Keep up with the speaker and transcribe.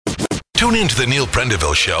Tune in to the Neil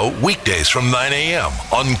Prendeville Show weekdays from 9 a.m.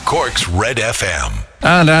 on Cork's Red FM.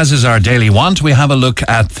 And as is our daily want, we have a look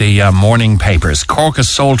at the morning papers. Cork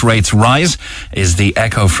assault rates rise is the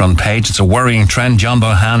Echo front page. It's a worrying trend. John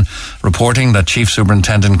Bohan reporting that Chief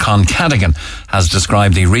Superintendent Con Cadigan has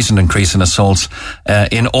described the recent increase in assaults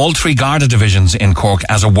in all three Garda divisions in Cork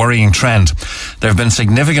as a worrying trend. There have been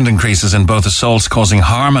significant increases in both assaults causing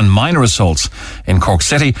harm and minor assaults in Cork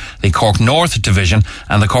City, the Cork North Division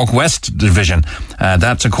and the Cork West Division.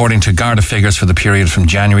 That's according to Garda figures for the period from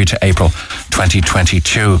January to April 2022.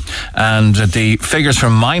 And the figures for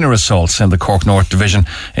minor assaults in the Cork North Division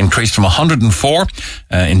increased from 104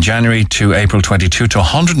 in January to April 22 to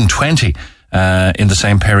 120 in the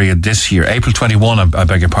same period this year. April 21, I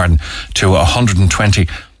beg your pardon, to 120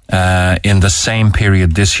 in the same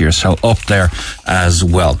period this year, so up there as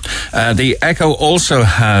well. The Echo also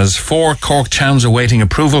has 4 Cork towns awaiting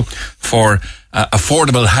approval for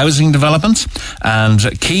affordable housing developments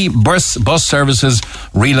and key bus services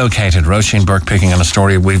relocated. Roisin Burke picking up on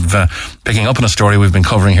a story we've been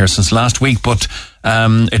covering here since last week, but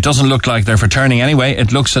it doesn't look like they're for turning anyway.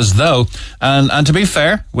 It looks as though, and to be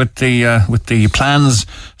fair, with the plans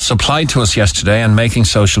supplied to us yesterday and making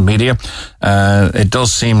social media, it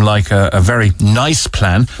does seem like a very nice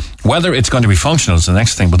plan. Whether it's going to be functional is the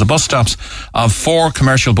next thing, but the bus stops of 4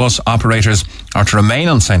 commercial bus operators are to remain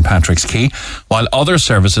on St. Patrick's Quay, while other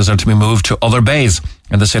services are to be moved to other bays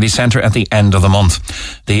in the city centre at the end of the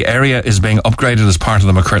month. The area is being upgraded as part of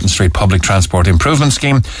the McCurtain Street Public Transport Improvement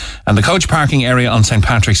Scheme, and the coach parking area on St.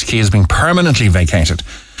 Patrick's Quay is being permanently vacated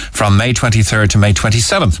from May 23rd to May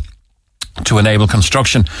 27th. To enable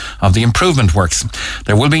construction of the improvement works.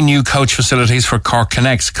 There will be new coach facilities for Cork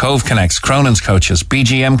Connects, Cove Connects, Cronin's coaches,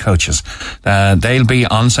 BGM coaches. They'll be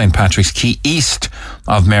on St. Patrick's Quay east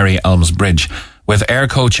of Mary Elms Bridge, with Air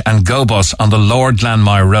Coach and Go Bus on the Lord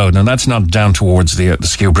Glanmire Road. Now that's not down towards the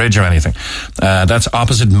Skew Bridge or anything. That's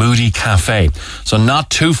opposite Moody Cafe, so not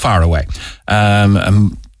too far away.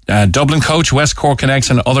 Dublin Coach, West Cork Connects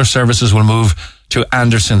and other services will move to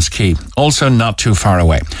Anderson's Quay, also not too far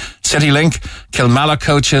away. CityLink, Kilmallock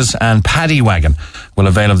Coaches and Paddy Wagon will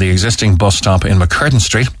avail of the existing bus stop in McCurtain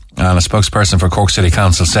Street. And a spokesperson for Cork City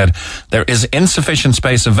Council said there is insufficient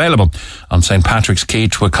space available on St. Patrick's Quay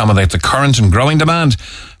to accommodate the current and growing demand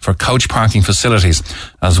for coach parking facilities,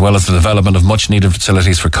 as well as the development of much needed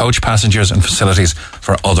facilities for coach passengers and facilities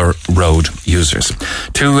for other road users.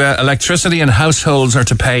 Electricity and households are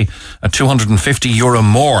to pay a €250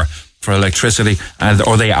 more for electricity,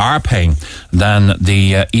 or they are paying, than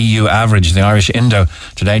the EU average, the Irish Indo.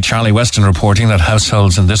 Today, Charlie Weston reporting that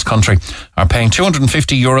households in this country are paying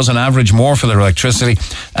 €250 on average more for their electricity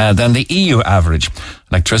than the EU average.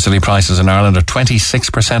 Electricity prices in Ireland are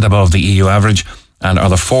 26% above the EU average and are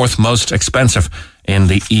the 4th most expensive in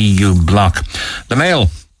the EU bloc. The Mail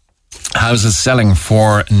houses selling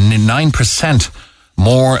for 9%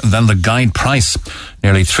 more than the guide price.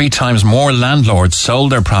 Nearly 3 times more landlords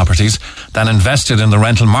sold their properties than invested in the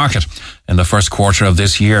rental market in the first quarter of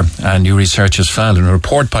this year. New research has found in a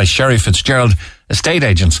report by Sherry Fitzgerald. Estate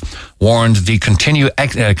agents warned the continued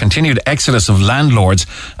exodus of landlords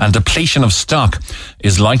and depletion of stock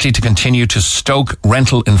is likely to continue to stoke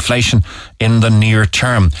rental inflation in the near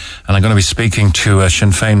term. And I'm going to be speaking to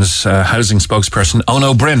Sinn Féin's housing spokesperson,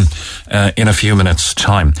 Ono Bryn, in a few minutes'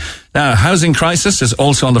 time. Now, housing crisis is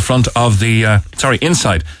also on the front of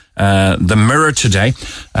inside the Mirror today.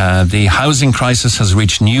 The housing crisis has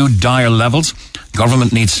reached new dire levels.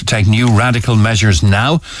 Government needs to take new radical measures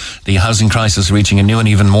now. The housing crisis reaching a new and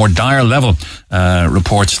even more dire level,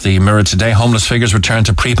 reports the Mirror today. Homeless figures return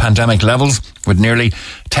to pre-pandemic levels, with nearly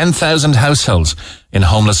 10,000 households in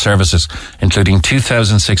homeless services, including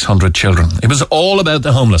 2,600 children. It was all about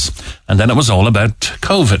the homeless, and then it was all about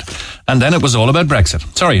COVID, and then it was all about Brexit.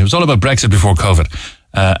 Sorry, it was all about Brexit before COVID.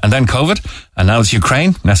 And then COVID, and now it's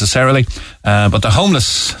Ukraine, necessarily. But the homeless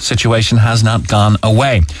situation has not gone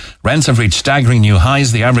away. Rents have reached staggering new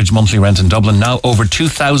highs. The average monthly rent in Dublin now over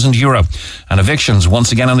 €2,000. And evictions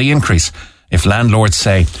once again on the increase, if landlords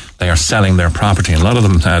say they are selling their property. And a lot of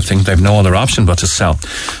them think they've no other option but to sell.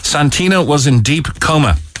 Santina was in deep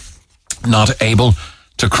coma, not able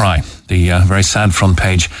to cry. The very sad front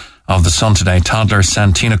page of the Sun today. Toddler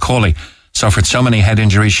Santina Cawley suffered so many head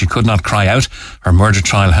injuries she could not cry out. Her murder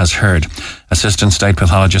trial has heard. Assistant State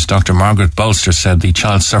Pathologist Dr. Margaret Bolster said the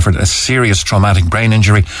child suffered a serious traumatic brain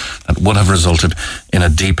injury that would have resulted in a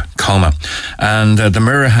deep coma. And the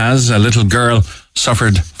Mirror has a little girl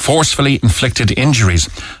suffered forcefully inflicted injuries.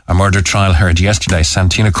 A murder trial heard yesterday.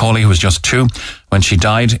 Santina Cawley, who was just 2 when she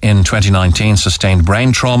died in 2019, sustained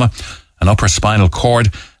brain trauma, an upper spinal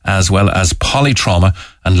cord as well as polytrauma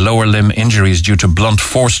and lower limb injuries due to blunt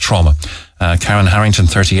force trauma. Karen Harrington,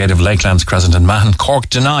 38, of Lakelands Crescent in Mahon, Cork,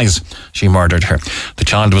 denies she murdered her. The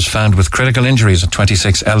child was found with critical injuries at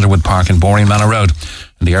 26 Elderwood Park in Boring Manor Road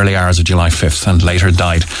in the early hours of July 5th and later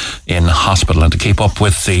died in hospital. And to keep up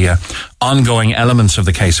with the ongoing elements of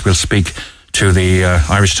the case, we'll speak to the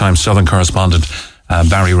Irish Times Southern correspondent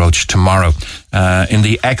Barry Roach tomorrow. In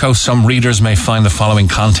the Echo, some readers may find the following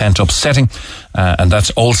content upsetting, and that's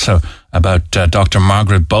also about Dr.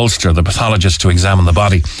 Margaret Bolster, the pathologist to examine the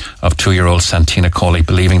body of 2-year-old Santina Cawley,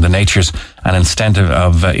 believing the natures and extent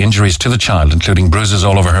of injuries to the child, including bruises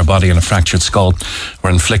all over her body and a fractured skull, were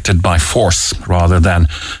inflicted by force rather than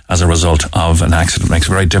as a result of an accident. Makes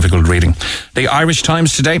it very difficult reading. The Irish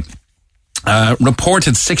Times today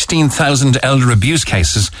reported 16,000 elder abuse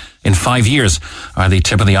cases in 5 years are the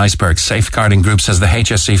tip of the iceberg. Safeguarding Group says the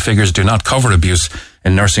HSE figures do not cover abuse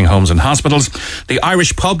in nursing homes and hospitals. The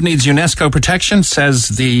Irish pub needs UNESCO protection, says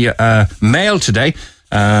the Mail today.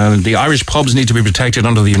 The Irish pubs need to be protected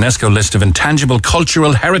under the UNESCO list of intangible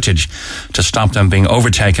cultural heritage to stop them being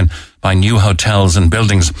overtaken by new hotels and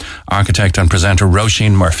buildings. Architect and presenter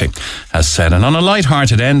Roisin Murphy has said. And on a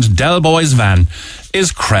light-hearted end, Del Boy's van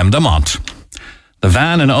is creme de menthe. The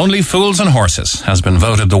van in Only Fools and Horses has been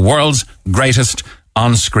voted the world's greatest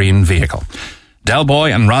on-screen vehicle. Del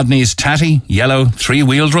Boy and Rodney's tatty, yellow,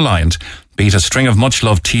 three-wheeled Reliant beat a string of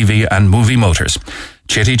much-loved TV and movie motors.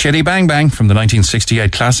 Chitty Chitty Bang Bang from the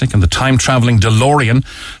 1968 classic and the time-travelling DeLorean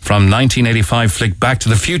from 1985 flick Back to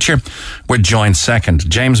the Future were joint second.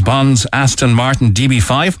 James Bond's Aston Martin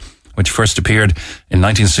DB5, which first appeared in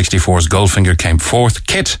 1964's Goldfinger, came fourth.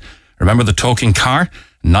 KITT, remember the talking car?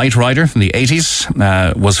 Knight Rider from the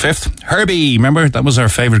 80s was fifth. Herbie, remember, that was our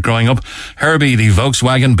favourite growing up. Herbie, the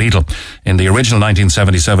Volkswagen Beetle in the original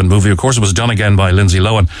 1977 movie. Of course, it was done again by Lindsay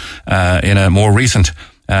Lohan in a more recent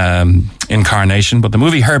incarnation. But the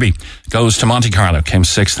movie Herbie Goes to Monte Carlo came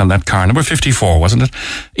sixth on that car. Number 54, wasn't it?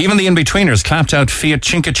 Even the in-betweeners clapped out Fiat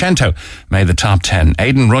Cinquecento made the top 10.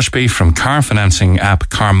 Aidan Rushby from car financing app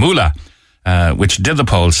Carmula, which did the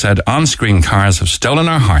poll, said on-screen cars have stolen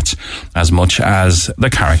our hearts as much as the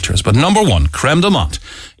characters. But number one, creme de menthe,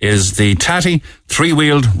 is the tatty,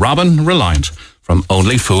 three-wheeled Robin Reliant from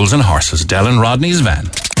Only Fools and Horses, Del and Rodney's van.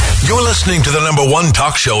 You're listening to the number one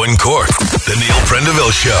talk show in Cork, the Neil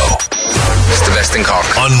Prendeville Show. It's the best in Cork.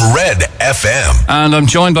 On Red FM. And I'm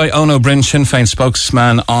joined by Owen O'Brien, Sinn Féin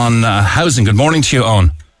spokesman on housing. Good morning to you,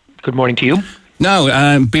 Owen. Good morning to you.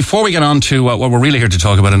 Now, before we get on to what we're really here to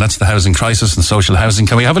talk about, and that's the housing crisis and social housing,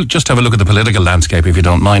 can we just have a look at the political landscape, if you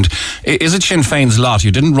don't mind? Is it Sinn Féin's lot?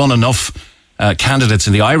 You didn't run enough candidates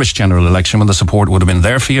in the Irish general election when the support would have been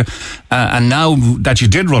there for you. And now that you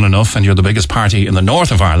did run enough and you're the biggest party in the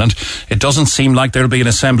north of Ireland, it doesn't seem like there'll be an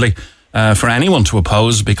assembly for anyone to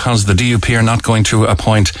oppose because the DUP are not going to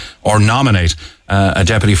appoint or nominate a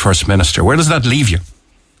Deputy First Minister. Where does that leave you?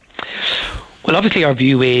 Well, obviously our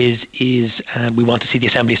view is we want to see the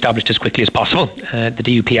Assembly established as quickly as possible. The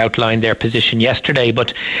DUP outlined their position yesterday,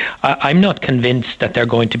 but I'm not convinced that they're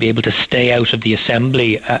going to be able to stay out of the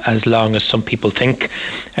Assembly as long as some people think.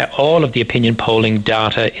 All of the opinion polling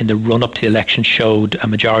data in the run-up to the election showed a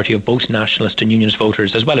majority of both nationalist and unionist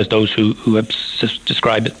voters, as well as those who have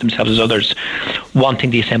described themselves as others,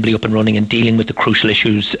 wanting the Assembly up and running and dealing with the crucial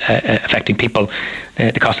issues affecting people.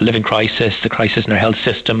 The cost of living crisis, the crisis in our health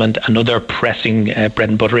system, and other pressing bread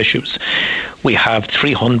and butter issues. We have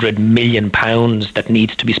 £300 million that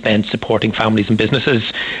needs to be spent supporting families and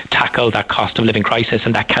businesses, tackle that cost of living crisis,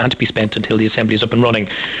 and that can't be spent until the Assembly is up and running.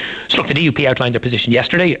 So look, the DUP outlined their position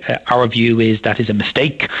yesterday. Our view is that is a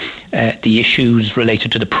mistake. The issues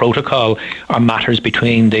related to the protocol are matters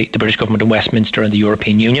between the British government and Westminster and the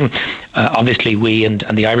European Union. Obviously, we and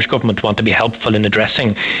the Irish government want to be helpful in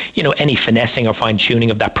addressing, any finessing or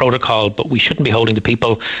fine-tuning of that protocol, but we shouldn't be holding the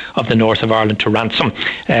people of the north of Ireland to ransom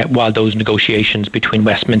while those negotiations between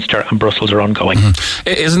Westminster and Brussels are ongoing. Mm-hmm.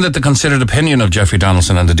 Isn't it the considered opinion of Jeffrey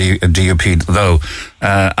Donaldson and the DUP, though,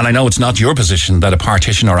 and I know it's not your position that a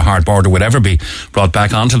partition or a hard border would ever be brought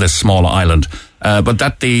back onto this small island, but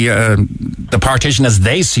that the partition as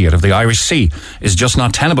they see it of the Irish Sea is just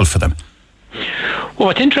not tenable for them? Well,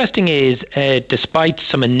 what's interesting is, despite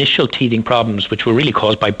some initial teething problems, which were really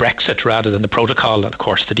caused by Brexit rather than the protocol, and of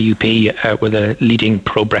course the DUP were the leading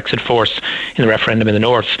pro-Brexit force in the referendum in the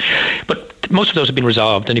north, but most of those have been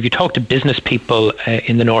resolved. And if you talk to business people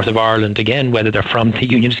in the north of Ireland, again, whether they're from the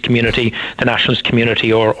unionist community, the nationalist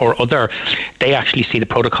community or other, they actually see the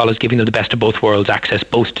protocol as giving them the best of both worlds, access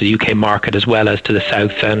both to the UK market as well as to the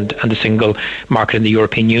south and the single market in the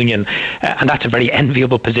European Union. And that's a very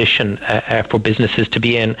enviable position for businesses to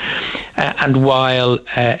be in. And while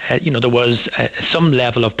there was some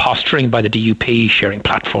level of posturing by the DUP, sharing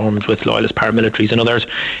platforms with loyalist paramilitaries and others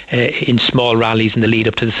in small rallies in the lead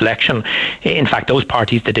up to this election, in fact those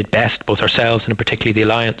parties that did best, both ourselves and particularly the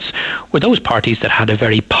Alliance, were those parties that had a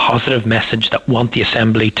very positive message that want the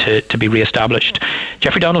Assembly to be re-established.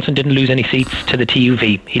 Jeffrey Donaldson didn't lose any seats to the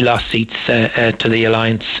TUV. He lost seats to the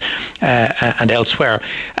Alliance and elsewhere.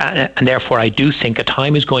 And therefore I do think a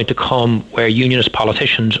time is going to come where unionist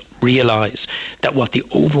politicians realise that what the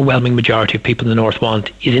overwhelming majority of people in the North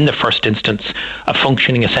want is, in the first instance, a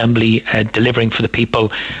functioning Assembly delivering for the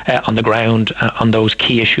people on the ground on those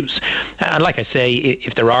key issues. And like I say,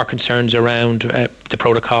 if there are concerns around the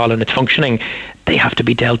protocol and its functioning, they have to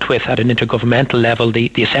be dealt with at an intergovernmental level.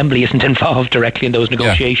 The Assembly isn't involved directly in those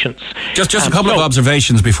negotiations. Yeah. Just a couple of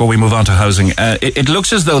observations before we move on to housing. It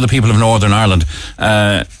looks as though the people of Northern Ireland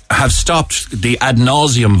have stopped the ad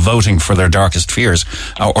nauseum voting for their darkest fears,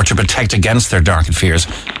 or to protect against their darkest fears,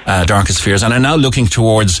 and are now looking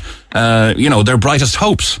towards their brightest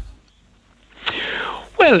hopes.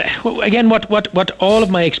 Well, again, what all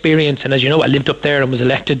of my experience, and as you know, I lived up there and was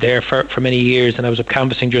elected there for many years, and I was up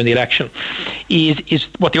canvassing during the election, is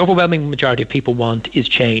what the overwhelming majority of people want is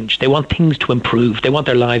change. They want things to improve. They want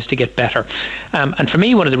their lives to get better. And for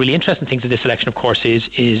me, one of the really interesting things of this election, of course,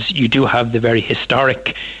 is you do have the very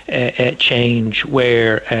historic change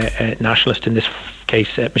where nationalists, in this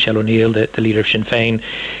case Michelle O'Neill, the leader of Sinn Féin,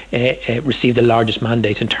 received the largest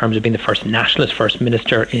mandate in terms of being the first nationalist First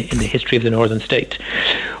Minister in the history of the Northern State.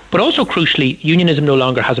 But also crucially, unionism no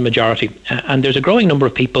longer has a majority, and there's a growing number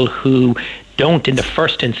of people who don't in the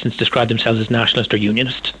first instance describe themselves as nationalist or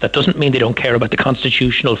unionist. That doesn't mean they don't care about the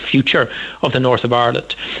constitutional future of the north of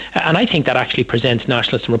Ireland. And I think that actually presents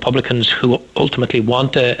nationalists and Republicans who ultimately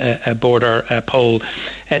want a border poll,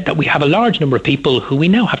 that we have a large number of people who we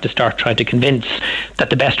now have to start trying to convince that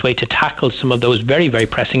the best way to tackle some of those very, very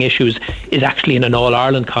pressing issues is actually in an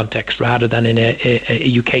all-Ireland context rather than in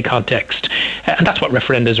a UK context. And that's what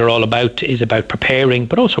referendums are all about, is about preparing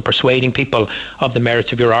but also persuading people of the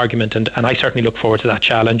merits of your argument. And I certainly look forward to that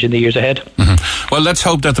challenge in the years ahead. Mm-hmm. Well, let's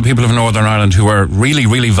hope that the people of Northern Ireland who are really,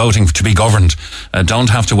 really voting to be governed don't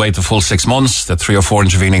have to wait the full 6 months, the 3 or 4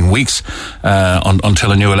 intervening weeks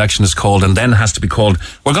until a new election is called, and then has to be called.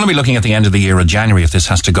 We're going to be looking at the end of the year of January if this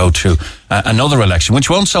has to go to another election, which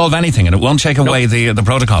won't solve anything and it won't take away the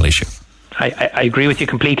protocol issue. I agree with you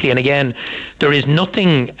completely. And again, there is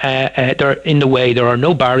nothing there in the way. There are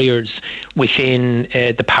no barriers within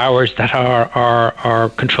the powers that are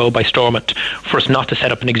controlled by Stormont for us not to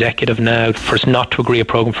set up an executive now, for us not to agree a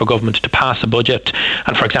programme for government to pass a budget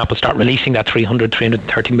and, for example, start releasing that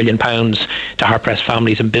 £330 million to hard-pressed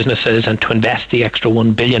families and businesses, and to invest the extra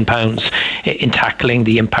 £1 billion in tackling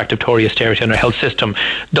the impact of Tory austerity on our health system.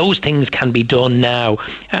 Those things can be done now.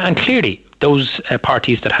 And clearly, those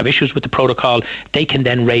parties that have issues with the protocol, they can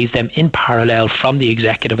then raise them in parallel from the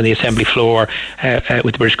executive and the Assembly floor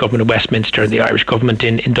with the British government in Westminster and the Irish government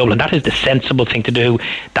in Dublin. That is the sensible thing to do.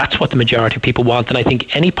 That's what the majority of people want. And I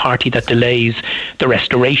think any party that delays the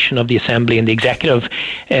restoration of the Assembly and the executive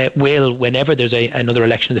will, whenever there's another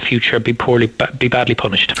election in the future, be badly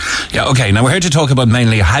punished. Yeah, okay. Now we're here to talk about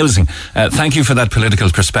mainly housing. Thank you for that political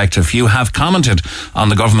perspective. You have commented on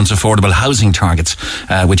the government's affordable housing targets,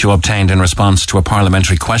 which you obtained in response to a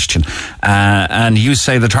parliamentary question, and you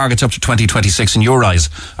say the targets up to 2026 in your eyes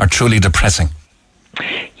are truly depressing.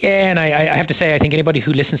 Yeah, and I have to say, I think anybody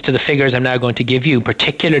who listens to the figures I'm now going to give you,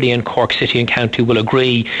 particularly in Cork City and County, will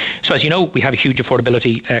agree. So as you know, we have a huge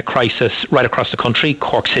affordability crisis right across the country.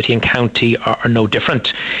 Cork City and County are no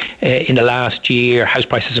different. In the last year, house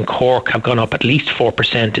prices in Cork have gone up at least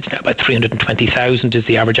 4%. It's now about 320,000 is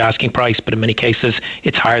the average asking price, but in many cases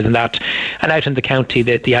it's higher than that. And out in the county,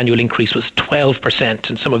 the annual increase was 12%,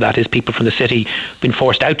 and some of that is people from the city being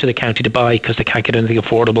forced out to the county to buy because they can't get anything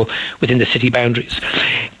affordable within the city boundaries.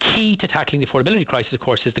 Key to tackling the affordability crisis, of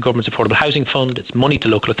course, is the government's affordable housing fund. It's money to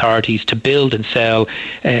local authorities to build and sell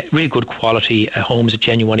really good quality homes at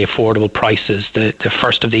genuinely affordable prices. The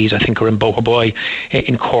first of these, I think, are in Boherboy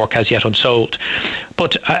in Cork, as yet unsold.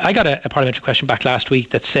 But I got a parliamentary question back last week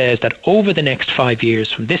that says that over the next 5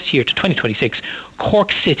 years, from this year to 2026,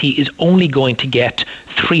 Cork City is only going to get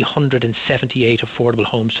 378 affordable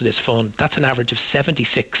homes to this fund. That's an average of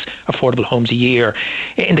 76 affordable homes a year.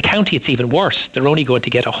 In the county, it's even worse. They're only going to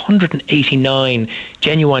get 189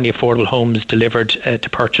 genuinely affordable homes delivered to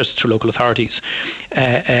purchase through local authorities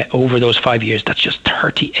over those 5 years. That's just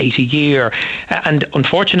 38 a year. And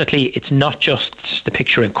unfortunately, it's not just the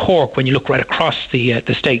picture in Cork. When you look right across the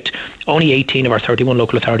state, only 18 of our 31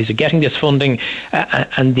 local authorities are getting this funding,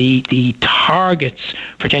 and the targets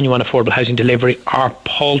for genuine affordable housing delivery are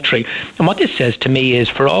paltry. And what this says to me is,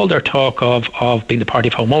 for all their talk of being the party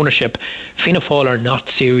of home ownership, Fianna Fáil are not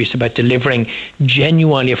serious about delivering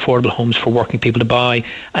genuinely affordable homes for working people to buy.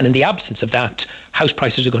 And in the absence of that, house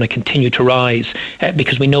prices are going to continue to rise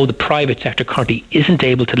because we know the private sector currently isn't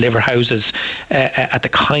able to deliver houses at the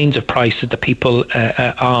kinds of prices that people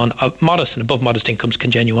on modest and above modest incomes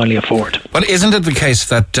can genuinely afford. But isn't it the case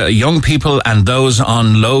that young people and those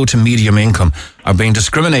on low to medium income are being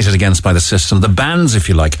discriminated against by the system, the bans, if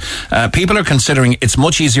you like? People are considering it's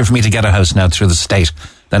much easier for me to get a house now through the state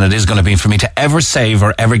than it is going to be for me to ever save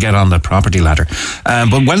or ever get on the property ladder.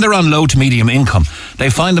 But when they're on low to medium income, they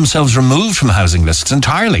find themselves removed from housing lists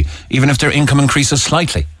entirely, even if their income increases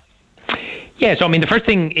slightly. Yeah, so I mean, the first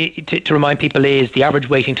thing to remind people is the average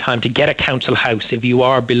waiting time to get a council house, if you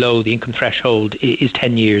are below the income threshold, is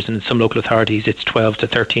 10 years, and in some local authorities it's 12 to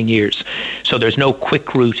 13 years. So there's no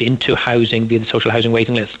quick route into housing via the social housing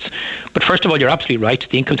waiting lists. But first of all, you're absolutely right,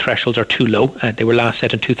 the income thresholds are too low. They were last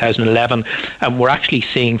set in 2011, and we're actually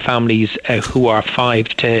seeing families who are 5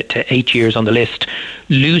 to 8 years on the list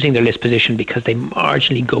losing their list position because they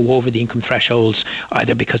marginally go over the income thresholds,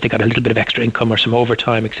 either because they got a little bit of extra income or some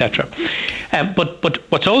overtime, etc.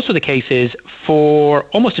 But what's also the case is, for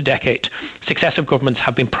almost a decade, successive governments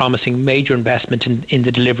have been promising major investment in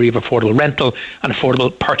the delivery of affordable rental and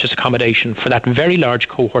affordable purchase accommodation for that very large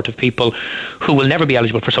cohort of people who will never be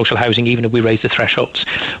eligible for social housing even if we raise the thresholds.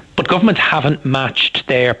 But governments haven't matched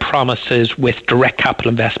their promises with direct capital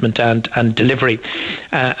investment and delivery.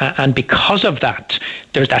 And because of that,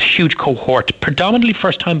 there's that huge cohort, predominantly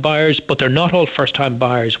first-time buyers, but they're not all first-time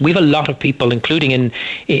buyers. We have a lot of people, including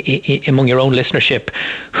among your own listenership,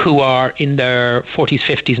 who are in their 40s,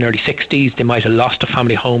 50s and early 60s. They might have lost a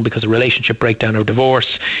family home because of relationship breakdown or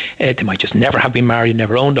divorce. They might just never have been married,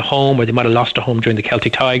 never owned a home, or they might have lost a home during the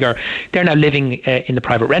Celtic Tiger. They're now living in the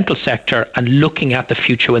private rental sector and looking at the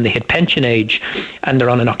future when they hit pension age, and they're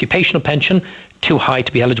on an occupational pension, too high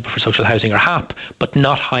to be eligible for social housing or HAP, but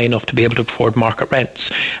not high enough to be able to afford market rents.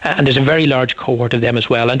 And there's a very large cohort of them as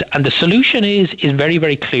well. And the solution is very,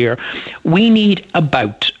 very clear. We need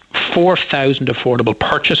about 4,000 affordable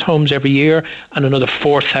purchase homes every year and another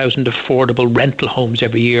 4,000 affordable rental homes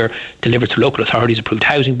every year delivered to local authorities, approved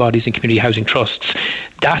housing bodies and community housing trusts.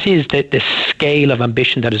 That is the scale of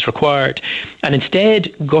ambition that is required. And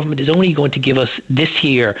instead, government is only going to give us this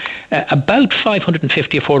year about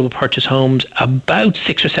 550 affordable purchase homes, about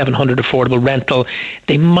 600 or 700 affordable rental.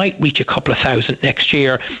 They might reach a couple of thousand next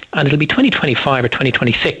year, and it'll be 2025 or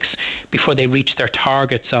 2026 before they reach their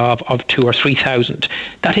targets of 2,000 or 3,000.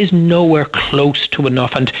 That is nowhere close to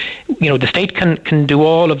enough. And the state can do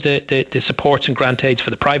all of the supports and grant aids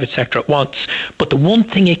for the private sector at once, but the one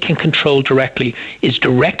thing it can control directly is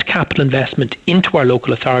direct capital investment into our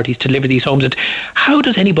local authorities to deliver these homes. And how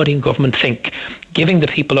does anybody in government think giving the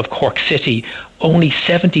people of Cork City only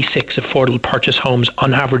 76 affordable purchase homes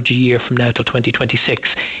on average a year from now till 2026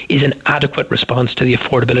 is an adequate response to the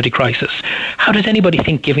affordability crisis? How does anybody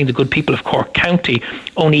think giving the good people of Cork County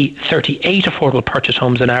only 38 affordable purchase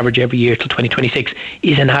homes on average every year till 2026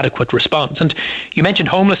 is an adequate response? And you mentioned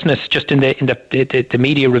homelessness just in the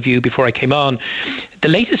media review before I came on. The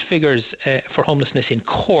latest figures for homelessness in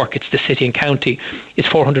Cork, it's the city and county, is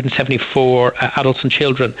 474 adults and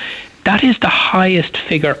children. That is the highest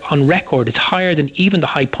figure on record. It's higher than even the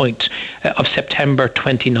high point of September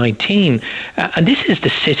 2019. And this is the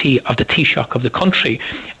city of the Taoiseach of the country.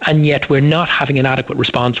 And yet we're not having an adequate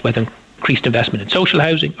response with increased investment in social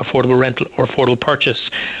housing, affordable rental or affordable purchase.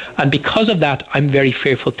 And because of that, I'm very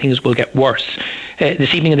fearful things will get worse.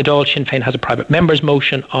 This evening in the Dáil, Sinn Féin has a private members'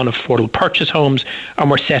 motion on affordable purchase homes, and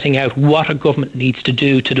we're setting out what a government needs to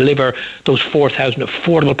do to deliver those 4,000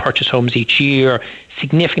 affordable purchase homes each year,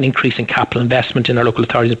 significant increase in capital investment in our local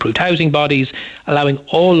authorities approved housing bodies, allowing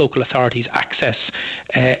all local authorities access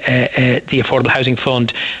the Affordable Housing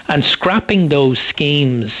Fund, and scrapping those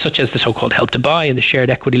schemes such as the so-called Help to Buy and the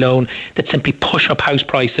shared equity loan that simply push up house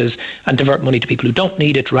prices and divert money to people who don't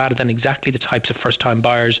need it rather than exactly the types of first-time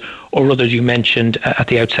buyers or others you mentioned at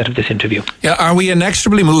the outset of this interview. Yeah, are we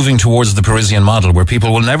inexorably moving towards the Parisian model where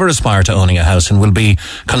people will never aspire to owning a house and will be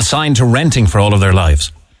consigned to renting for all of their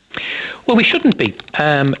lives? Well, we shouldn't be,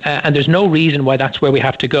 and there's no reason why that's where we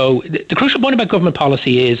have to go. The crucial point about government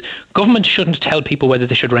policy is government shouldn't tell people whether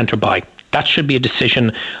they should rent or buy. That should be a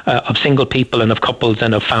decision of single people and of couples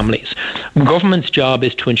and of families. Government's job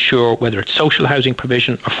is to ensure whether it's social housing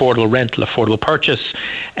provision, affordable rental, affordable purchase,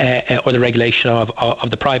 or the regulation of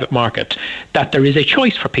the private market, that there is a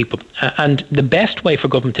choice for people. And the best way for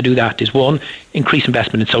government to do that is, one, increase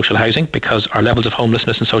investment in social housing, because our levels of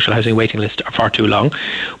homelessness and social housing waiting lists are far too long,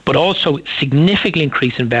 but also significantly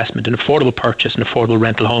increase investment in affordable purchase and affordable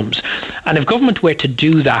rental homes. And if government were to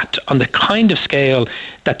do that on the kind of scale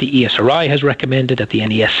that the ESRI has recommended, that the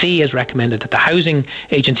NESC has recommended, that the Housing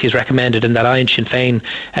Agency has recommended, and that I and Sinn Féin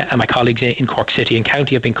and my colleagues in Cork City and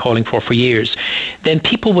County have been calling for years, then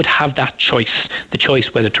people would have that choice. The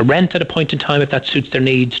choice whether to rent at a point in time if that suits their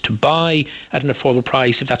needs, to buy at an affordable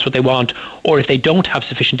price if that's what they want, or if they don't have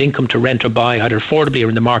sufficient income to rent or buy either affordably or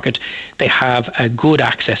in the market, they have good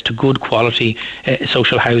access to good quality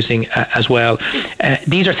social housing as well.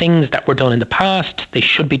 These are things that were done in the past. They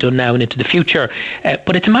should be done now and into the future.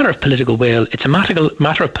 But it's a matter of political will. It's a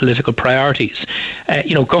matter of political priorities.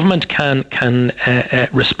 Government can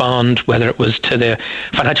respond, whether it was to the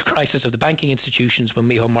financial crisis of the banking institutions when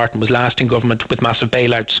Micheál Martin was last in government with massive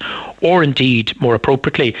bailouts, or indeed, more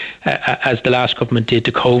appropriately, as the last government did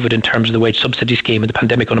to COVID in terms of the wage subsidy scheme and the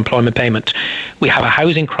pandemic unemployment payment. We have a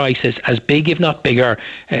housing crisis as big, if not bigger,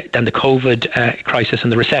 than the COVID crisis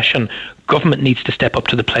and the recession. Government needs to step up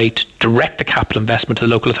to the plate, direct the capital investment to the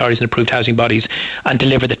local authorities and approved housing bodies, and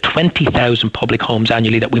deliver the 20,000 public homes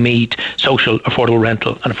annually that we need: social, affordable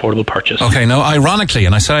rental and affordable purchase. Okay, now ironically,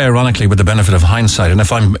 and I say ironically with the benefit of hindsight, and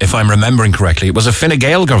if I'm remembering correctly, it was a Fine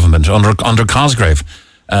Gael government under Cosgrave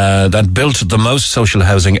that built the most social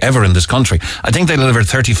housing ever in this country. I think they delivered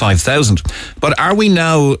 35,000. But are we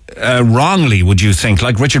now wrongly, would you think,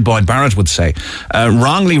 like Richard Boyd Barrett would say,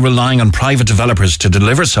 wrongly relying on private developers to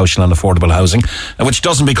deliver social and affordable housing, which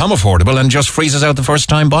doesn't become affordable and just freezes out the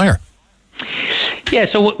first-time buyer? Yeah,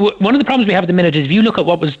 so one of the problems we have at the minute is if you look at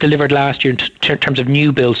what was delivered last year in terms of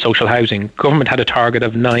new build social housing, government had a target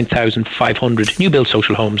of 9,500 new build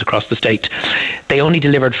social homes across the state. They only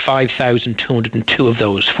delivered 5,202 of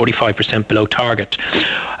those, 45% below target.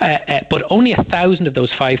 But only 1,000 of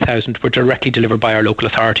those 5,000 were directly delivered by our local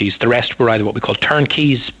authorities. The rest were either what we call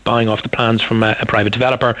turnkeys, buying off the plans from a private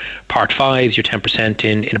developer, Part 5s, your 10%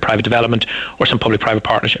 in a private development, or some public-private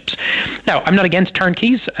partnerships. Now, I'm not against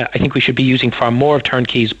turnkeys. I think we should be using far more of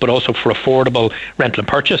turnkeys, but also for affordable rental and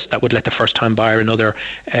purchase that would let the first-time buyer and other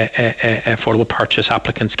affordable purchase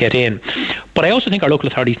applicants get in. But I also think our local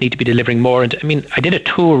authorities need to be delivering more. And I mean, I did a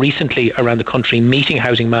tour recently around the country meeting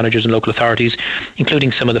housing managers and local authorities,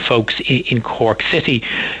 including some of the folks in Cork City.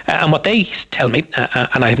 And what they tell me,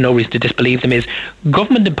 and I have no reason to disbelieve them, is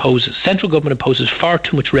central government imposes far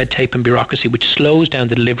too much red tape and bureaucracy, which slows down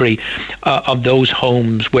the delivery of those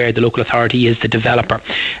homes where the local authority is the developer.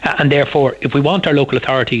 And therefore, if we want our local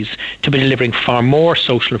authorities to be delivering far more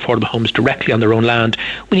social and affordable homes directly on their own land,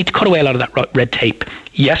 we need to cut away a lot of that red tape.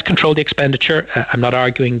 Yes, control the expenditure. I'm not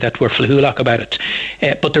arguing that we're fluhulak about it.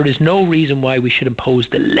 But there is no reason why we should impose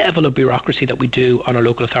the level of bureaucracy that we do on our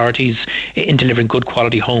local authorities in delivering good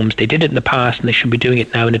quality homes. They did it in the past and they should be doing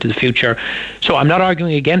it now and into the future. So I'm not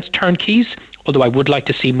arguing against turnkeys, although I would like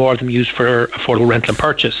to see more of them used for affordable rental and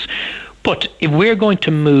purchase. But if we're going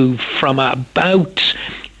to move from about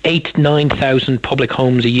 8,000-9,000 public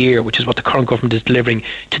homes a year, which is what the current government is delivering,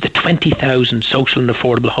 to the 20,000 social and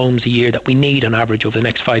affordable homes a year that we need on average over the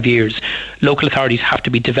next 5 years, local authorities have to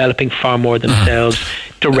be developing far more themselves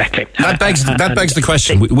directly. That begs the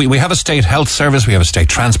question. We have a state health service, we have a state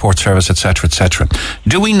transport service, etc., etc.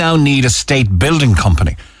 Do we now need a state building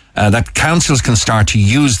company that councils can start to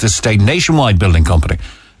use this state nationwide building company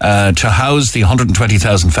to house the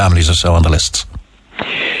 120,000 families or so on the lists?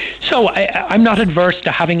 So I'm not adverse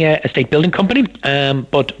to having a state building company,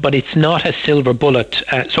 but it's not a silver bullet.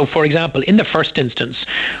 So, for example, in the first instance,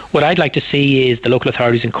 what I'd like to see is the local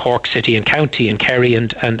authorities in Cork City and County and Kerry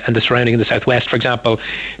and the surrounding in the southwest, for example,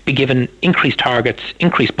 be given increased targets,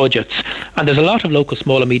 increased budgets. And there's a lot of local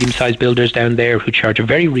small and medium-sized builders down there who charge a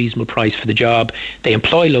very reasonable price for the job. They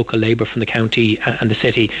employ local labour from the county and the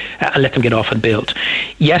city and let them get off and build.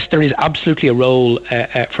 Yes, there is absolutely a role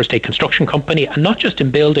for a state construction company, and not just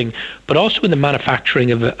in building, but also in the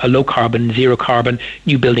manufacturing of a low carbon, zero carbon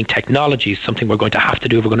new building technologies, something we're going to have to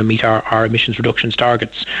do if we're going to meet our emissions reductions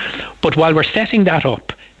targets. But while we're setting that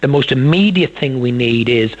up, the most immediate thing we need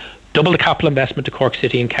is double the capital investment to Cork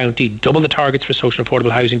City and County, double the targets for social and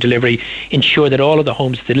affordable housing delivery, ensure that all of the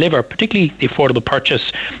homes deliver, particularly the affordable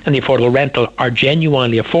purchase and the affordable rental, are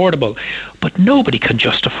genuinely affordable. But nobody can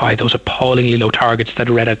justify those appallingly low targets that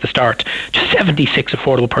are read at the start. Just 76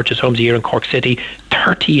 affordable purchase homes a year in Cork City,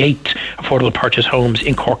 38 affordable purchase homes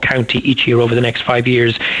in Cork County each year over the next 5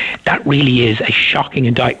 years. That really is a shocking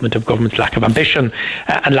indictment of government's lack of ambition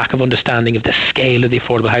and lack of understanding of the scale of the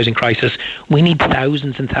affordable housing crisis. We need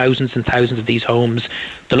thousands and thousands and thousands of these homes.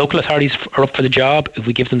 The local authorities are up for the job if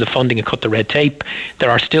we give them the funding and cut the red tape. There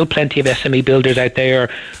are still plenty of SME builders out there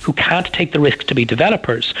who can't take the risk to be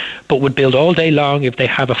developers, but would build all day long if they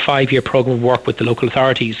have a 5-year programme of work with the local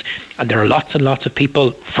authorities. And there are lots and lots of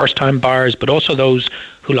people, first-time buyers, but also those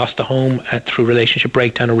who lost the home through relationship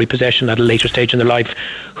breakdown or repossession at a later stage in their life,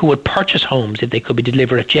 who would purchase homes if they could be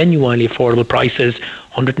delivered at genuinely affordable prices,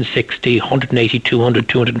 160, 180, 200,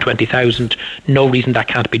 220,000. No reason that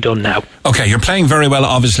can't be done now. Okay, you're playing very well,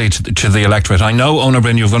 obviously, to the electorate. I know, Ona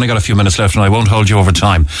Bryn, you've only got a few minutes left and I won't hold you over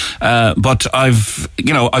time. But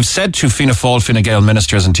I've said to Fianna Fáil, Fine Gael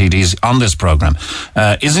ministers and TDs on this programme,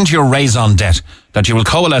 isn't your raison d'etre that you will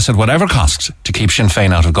coalesce at whatever cost to keep Sinn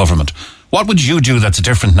Féin out of government? What would you do that's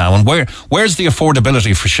different now? And where's the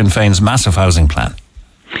affordability for Sinn Féin's massive housing plan?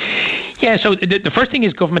 Yeah, so the first thing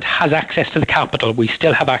is government has access to the capital. We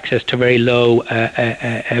still have access to very low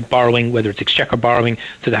borrowing, whether it's Exchequer borrowing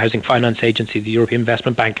through the Housing Finance Agency, the European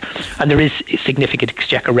Investment Bank, and there is significant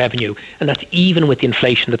Exchequer revenue, and that's even with the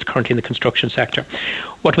inflation that's currently in the construction sector.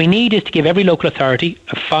 What we need is to give every local authority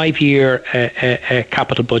a 5-year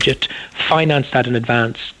capital budget, finance that in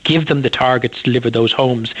advance, give them the targets, deliver those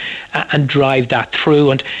homes, and drive that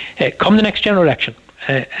through. And come the next general election,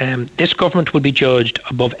 this government will be judged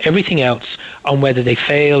above everything else on whether they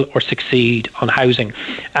fail or succeed on housing.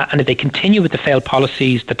 And if they continue with the failed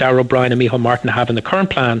policies that Darragh O'Brien and Micheál Martin have in the current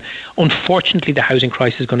plan, unfortunately the housing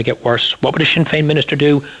crisis is going to get worse. What would a Sinn Féin minister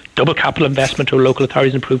do? Double capital investment to local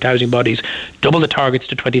authorities and improved housing bodies, double the targets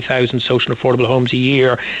to 20,000 social and affordable homes a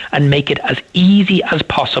year, and make it as easy as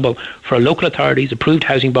possible for local authorities, approved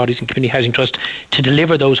housing bodies and community housing trust to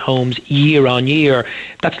deliver those homes year on year.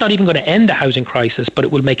 That's not even going to end the housing crisis, but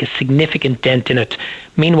it will make a significant dent in it.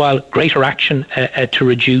 Meanwhile, greater action to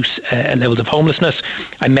reduce levels of homelessness.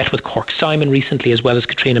 I met with Cork Simon recently, as well as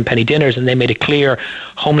Katrina and Penny Dinners, and they made it clear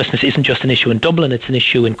homelessness isn't just an issue in Dublin, it's an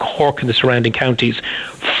issue in Cork and the surrounding counties.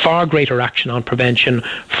 Far greater action on prevention,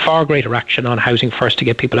 far greater action on housing first to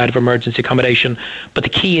get people out of emergency accommodation. But the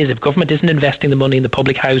key is, if government isn't investing the money in the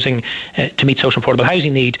public housing to meet social and affordable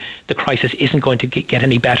housing need, the crisis isn't going to get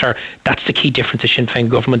any better. That's the key difference the Sinn Féin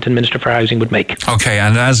government and Minister for Housing would make. Okay,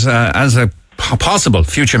 and as a possible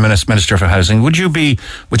future Minister for Housing, would you be,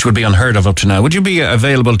 which would be unheard of up to now, would you be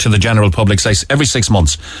available to the general public, say, every 6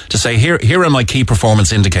 months to say, here are my key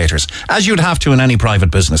performance indicators, as you'd have to in any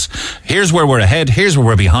private business? Here's where we're ahead, here's where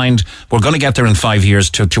we're behind, we're going to get there in 5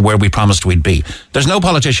 years to where we promised we'd be. There's no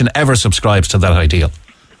politician ever subscribes to that ideal.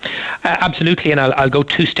 Absolutely, and I'll go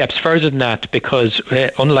 2 steps further than that, because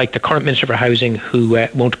unlike the current Minister for Housing, who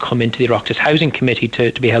won't come into the Oireachtas Housing Committee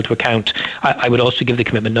to be held to account, I would also give the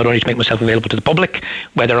commitment not only to make myself available to the public,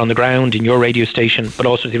 whether on the ground, in your radio station, but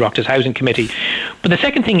also to the Oireachtas Housing Committee. But the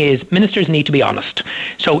second thing is, ministers need to be honest.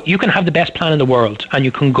 So you can have the best plan in the world, and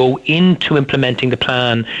you can go into implementing the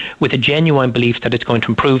plan with a genuine belief that it's going to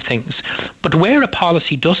improve things. But where a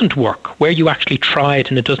policy doesn't work, where you actually try it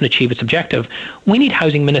and it doesn't achieve its objective, we need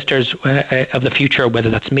housing ministers of the future, whether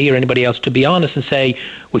that's me or anybody else, to be honest and say,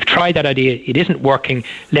 we've tried that idea, it isn't working,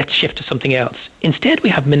 let's shift to something else. Instead, we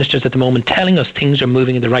have ministers at the moment telling us things are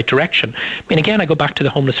moving in the right direction. I mean, again, I go back to the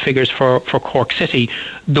homeless figures for Cork City,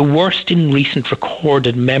 the worst in recent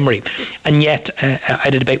recorded memory. And yet, I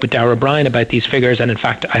had a debate with Darragh O'Brien about these figures, and in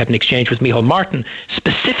fact, I had an exchange with Micheál Martin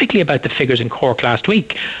specifically about the figures in Cork last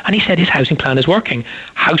week, and he said his housing plan is working.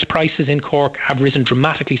 House prices in Cork have risen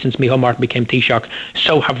dramatically since Micheál Martin became Taoiseach.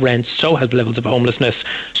 So have rents, so have levels of homelessness.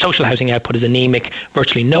 Social housing output is anemic,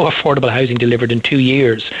 virtually no affordable housing delivered in 2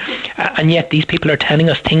 years. And yet these people are telling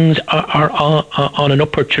us things are on an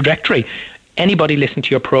upward trajectory. Anybody listening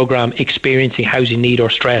to your programme experiencing housing need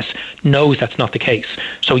or stress knows that's not the case.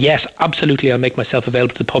 So yes, absolutely, I'll make myself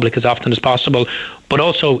available to the public as often as possible. But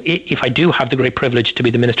also, if I do have the great privilege to be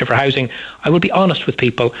the Minister for Housing, I will be honest with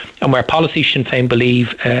people, and where policies Sinn Féin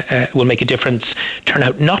believe will make a difference turn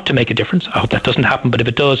out not to make a difference. I hope that doesn't happen, but if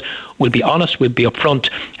it does, we'll be honest, we'll be upfront,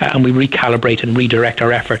 and we recalibrate and redirect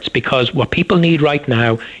our efforts, because what people need right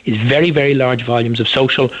now is very, very large volumes of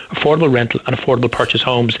social, affordable rental and affordable purchase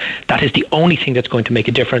homes. That is the only thing that's going to make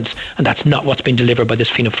a difference, and that's not what's been delivered by this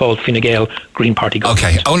Fianna Fáil, Fine Gael Green Party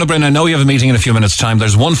government. Okay, Ona Bryn, I know you have a meeting in a few minutes' time.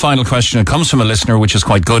 There's one final question. It comes from a listener. which is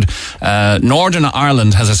quite good. Northern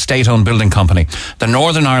Ireland has a state-owned building company. The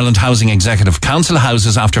Northern Ireland Housing Executive. Council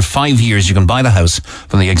houses, after 5 years, you can buy the house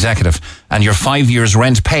from the executive, and your 5 years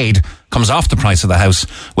rent paid comes off the price of the house,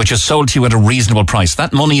 which is sold to you at a reasonable price.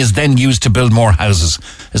 That money is then used to build more houses.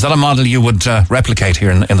 Is that a model you would replicate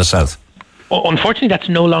here in the south? Unfortunately, that's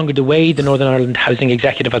no longer the way the Northern Ireland Housing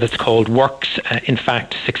Executive, as it's called, works. In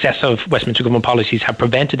fact, successive Westminster government policies have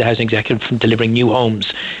prevented the Housing Executive from delivering new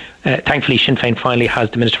homes. Thankfully, Sinn Féin finally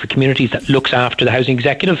has the Minister for Communities that looks after the Housing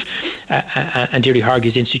Executive, and Deirdre Hargey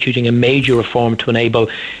is instituting a major reform to enable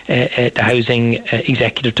the Housing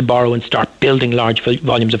Executive to borrow and start building large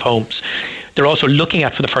volumes of homes. They're also looking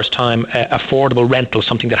at, for the first time, affordable rental,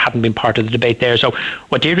 something that hadn't been part of the debate there. So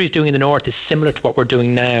what Deirdre is doing in the north is similar to what we're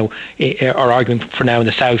doing now, or arguing for now in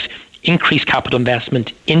the south. Increased capital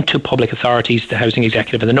investment into public authorities, the Housing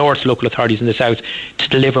Executive in the north, local authorities in the south, to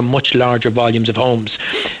deliver much larger volumes of homes.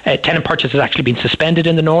 Tenant purchase has actually been suspended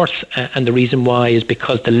in the north, and the reason why is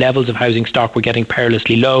because the levels of housing stock were getting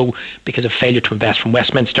perilously low because of failure to invest from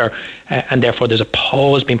Westminster, and therefore there's a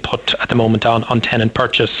pause being put at the moment on tenant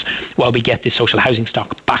purchase while we get the social housing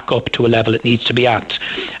stock back up to a level it needs to be at.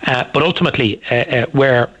 But ultimately,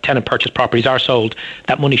 where tenant purchase properties are sold,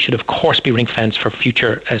 that money should of course be ring-fenced for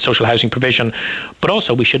future social housing provision, but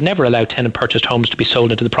also we should never allow tenant purchased homes to be sold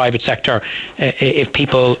into the private sector. If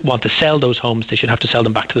people want to sell those homes, they should have to sell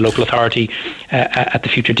them back to the local authority at the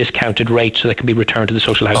future discounted rate, so they can be returned to the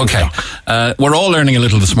social housing stock. We're all learning a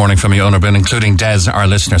little this morning from you, Onur Bryn, including Des, our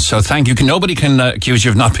listeners, so thank you. Nobody can accuse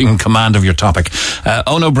you of not being in command of your topic.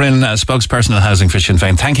 Onur Bryn, spokesperson of Housing for Sinn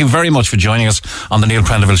Féin, thank you very much for joining us on the Neil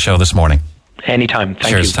Prendeville Show this morning. Anytime. Thank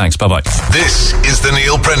you. Cheers, thanks, bye-bye. This is the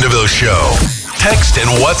Neil Prendeville Show. Text and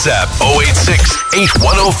WhatsApp 086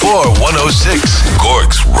 8104 106.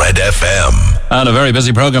 Cork's Red FM. And a very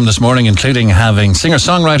busy programme this morning, including having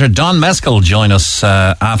singer-songwriter Don Mescal join us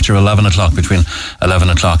after 11 o'clock, between 11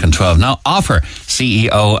 o'clock and 12. Now, Offer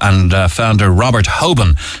CEO and founder Robert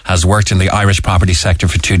Hoban has worked in the Irish property sector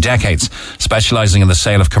for 2 decades, specialising in the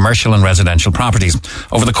sale of commercial and residential properties.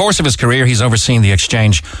 Over the course of his career, he's overseen the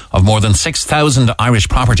exchange of more than 6,000 Irish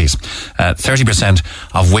properties, 30%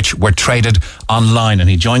 of which were traded online. And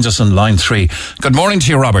he joins us on line 3. Good morning to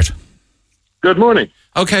you, Robert. Good morning.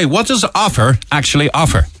 Okay, what does Offer actually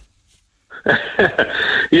offer?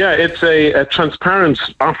 Yeah, it's a transparent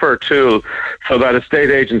offer tool so that estate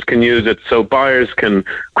agents can use it, so buyers can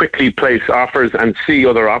quickly place offers and see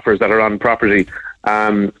other offers that are on property,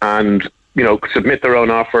 and submit their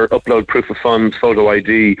own offer, upload proof of funds, photo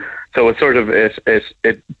ID. So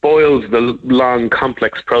it boils the long,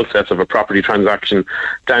 complex process of a property transaction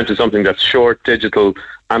down to something that's short, digital,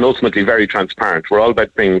 and ultimately very transparent. We're all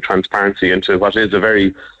about bringing transparency into what is a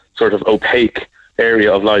very sort of opaque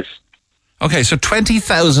area of life. Okay, so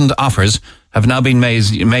 20,000 offers have now been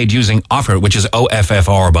made using Offer, which is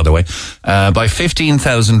OFFR, by the way, by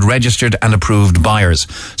 15,000 registered and approved buyers.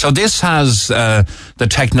 So this has the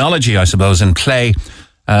technology, I suppose, in play,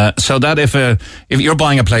 so that if you're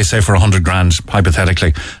buying a place, say, for 100 grand,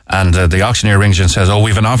 hypothetically, and the auctioneer rings you and says,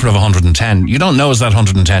 we've an offer of 110, you don't know is that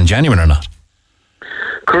 110 genuine or not.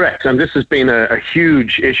 Correct, and this has been a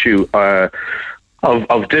huge issue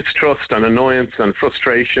of distrust and annoyance and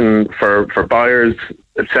frustration for buyers,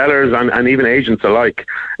 sellers, and even agents alike,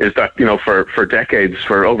 is that, for decades,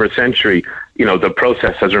 for over a century, the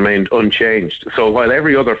process has remained unchanged. So while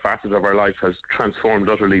every other facet of our life has transformed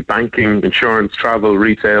utterly, banking, insurance, travel,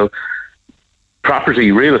 retail,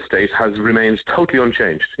 property, real estate has remained totally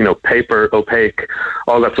unchanged. Paper, opaque,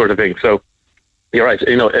 all that sort of thing. So you're right.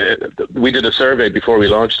 We did a survey before we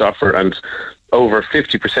launched Offer, and over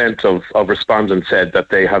 50% of respondents said that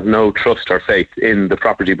they have no trust or faith in the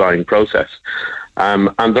property buying process.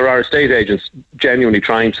 And there are estate agents genuinely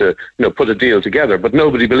trying to, put a deal together, but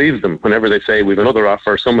nobody believes them. Whenever they say we've another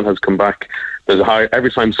offer, someone has come back.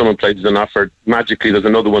 Every time someone places an offer, magically there's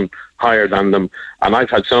another one higher than them. And I've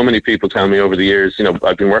had so many people tell me over the years,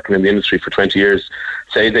 I've been working in the industry for 20 years,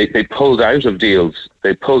 say they pulled out of deals.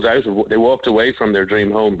 They walked away from their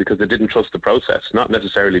dream home because they didn't trust the process, not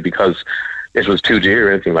necessarily because it was too dear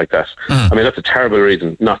or anything like that. I mean, that's a terrible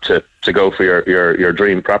reason not to go for your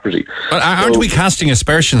dream property. But aren't we casting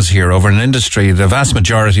aspersions here over an industry? The vast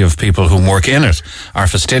majority of people who work in it are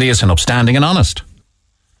fastidious and upstanding and honest.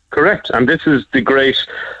 Correct. And this is the great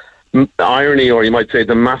irony, or you might say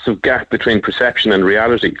the massive gap between perception and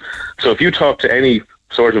reality. So if you talk to any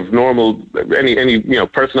sort of normal, any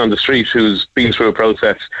person on the street who's been through a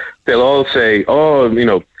process, they'll all say,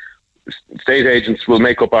 estate agents will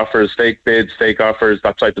make up offers, fake bids, fake offers,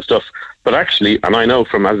 that type of stuff. But actually, and I know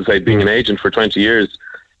from, as I say, being an agent for 20 years,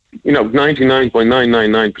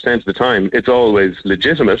 99.999% of the time, it's always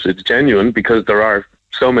legitimate, it's genuine, because there are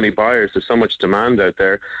so many buyers, there's so much demand out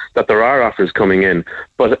there that there are offers coming in.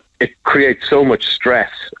 But it creates so much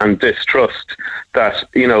stress and distrust that,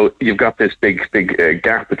 you've got this big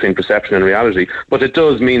gap between perception and reality. But it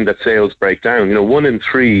does mean that sales break down. 1 in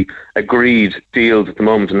 3 agreed deals at the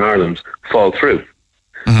moment in Ireland fall through.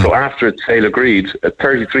 Mm-hmm. So after it's sale agreed,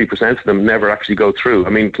 33% of them never actually go through. I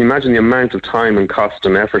mean, can you imagine the amount of time and cost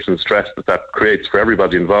and effort and stress that creates for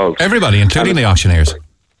everybody involved? Everybody, including the auctioneers.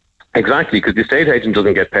 Exactly, because the estate agent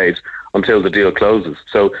doesn't get paid until the deal closes.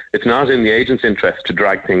 So it's not in the agent's interest to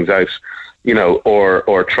drag things out,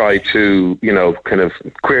 or try to, kind of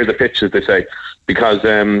queer the pitch, as they say, because,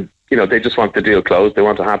 they just want the deal closed. They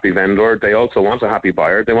want a happy vendor. They also want a happy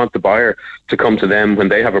buyer. They want the buyer to come to them when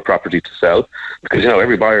they have a property to sell, because,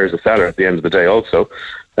 every buyer is a seller at the end of the day also,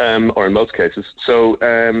 or in most cases. So,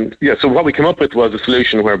 so what we came up with was a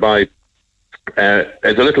solution whereby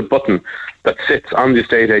there's a little button that sits on the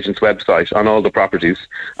estate agent's website on all the properties,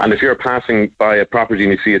 and if you're passing by a property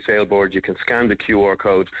and you see a sale board, you can scan the QR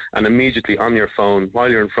code, and immediately on your phone, while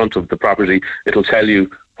you're in front of the property, it'll tell you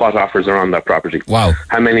what offers are on that property. Wow!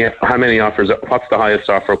 How many offers? What's the highest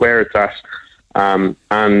offer? Where it's at? And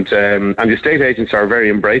the estate agents are very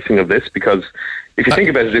embracing of this, because if you think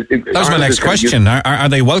about it, that was my next question. Are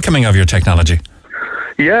they welcoming of your technology?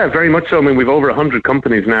 Yeah, very much so. I mean, we've over 100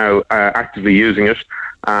 companies now actively using it,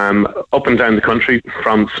 up and down the country,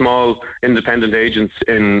 from small independent agents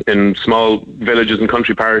in small villages and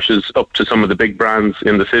country parishes up to some of the big brands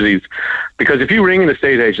in the cities. Because if you ring an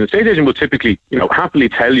estate agent will typically, happily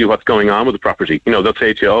tell you what's going on with the property. They'll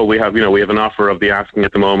say to you, we have an offer of the asking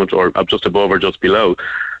at the moment, or just above or just below.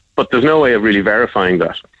 But there's no way of really verifying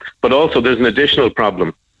that. But also there's an additional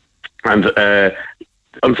problem. And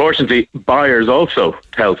unfortunately, buyers also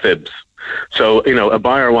tell fibs. So, a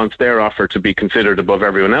buyer wants their offer to be considered above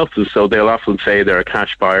everyone else's, so they'll often say they're a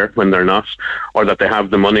cash buyer when they're not, or that they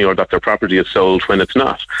have the money, or that their property is sold when it's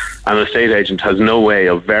not. And an estate agent has no way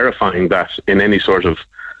of verifying that in any sort of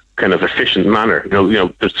kind of efficient manner.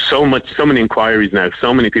 There's so many inquiries now,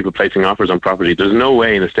 so many people placing offers on property. There's no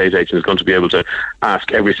way an estate agent is going to be able to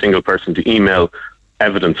ask every single person to email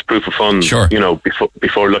evidence, proof of funds, sure,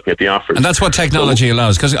 before looking at the offers. And that's what technology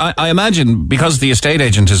allows. Because I imagine, because the estate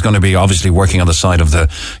agent is going to be obviously working on the side of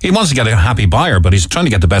he wants to get a happy buyer, but he's trying to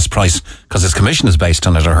get the best price because his commission is based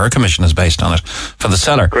on it, or her commission is based on it for the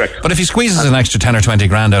seller. Correct. But if he squeezes an extra 10 or 20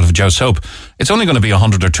 grand out of Joe Soap, it's only going to be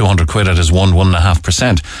 100 or 200 quid at his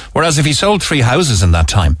 1.5%. Whereas if he sold 3 houses in that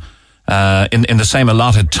time, in the same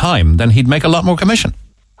allotted time, then he'd make a lot more commission.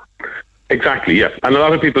 Exactly, yes. And a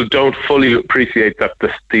lot of people don't fully appreciate that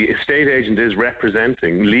the estate agent is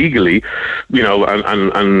representing legally,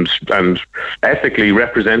 and ethically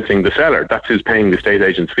representing the seller. That's who's paying the estate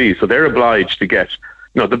agent's fee. So they're obliged to get,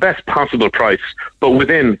 the best possible price, but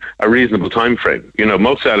within a reasonable time frame.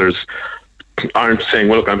 Most sellers aren't saying,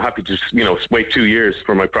 well, look, I'm happy to, wait 2 years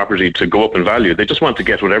for my property to go up in value. They just want to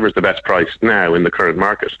get whatever's the best price now in the current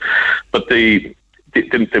market. But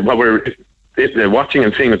what we're watching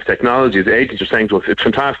and seeing with technology, the agents are saying to us, it's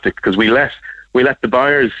fantastic, because we let the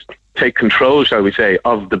buyers take control, shall we say,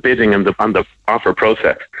 of the bidding and the offer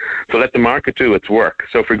process. So let the market do its work.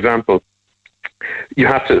 So, for example, you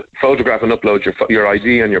have to photograph and upload your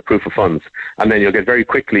ID and your proof of funds, and then you'll get very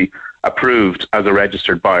quickly approved as a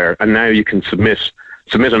registered buyer, and now you can submit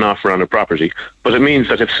an offer on a property. But it means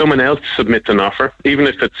that if someone else submits an offer, even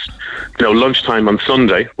if it's lunchtime on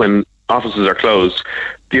Sunday when offices are closed,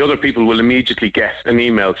 the other people will immediately get an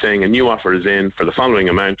email saying a new offer is in for the following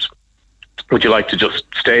amount. Would you like to just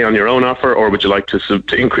stay on your own offer, or would you like to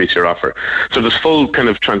increase your offer? So there's full kind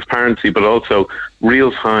of transparency, but also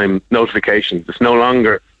real-time notifications. It's no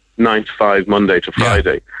longer 9 to 5, Monday to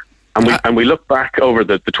Friday. Yeah. And we look back over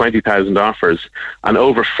the 20,000 offers, and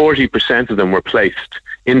over 40% of them were placed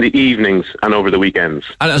in the evenings and over the weekends.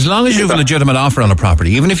 And as long as you have a legitimate offer on a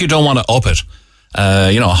property, even if you don't want to up it,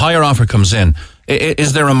 a higher offer comes in,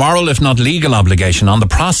 is there a moral, if not legal, obligation on the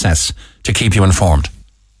process to keep you informed?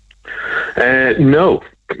 No.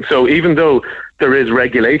 So even though there is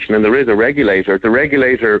regulation and there is a regulator, the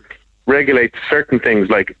regulator regulates certain things,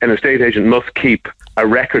 like an estate agent must keep a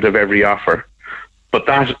record of every offer. But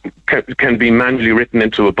that can be manually written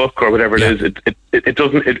into a book or whatever it is. It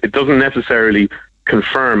doesn't necessarily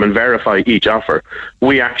confirm and verify each offer.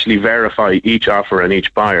 We actually verify each offer and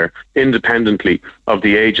each buyer independently of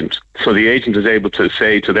the agent. So the agent is able to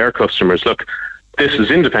say to their customers, look, this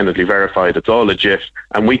is independently verified, it's all legit,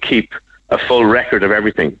 and we keep a full record of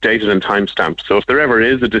everything, dated and timestamped. So if there ever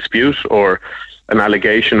is a dispute or an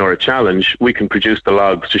allegation or a challenge, we can produce the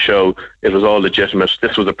logs to show it was all legitimate.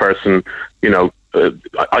 This was a person,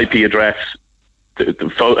 IP address,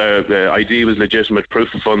 the ID was legitimate,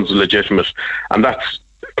 proof of funds was legitimate, and that's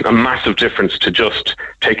a massive difference to just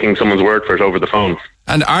taking someone's word for it over the phone.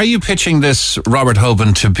 And are you pitching this, Robert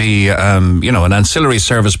Hoban, to be, an ancillary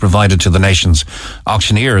service provided to the nation's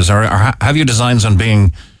auctioneers, or have you designs on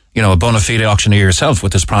being, a bona fide auctioneer yourself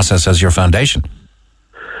with this process as your foundation?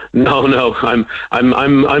 No,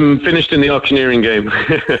 I'm finished in the auctioneering game.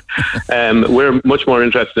 We're much more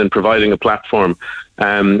interested in providing a platform,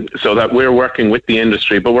 so that we're working with the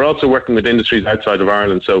industry, but we're also working with industries outside of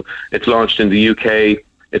Ireland. So it's launched in the UK,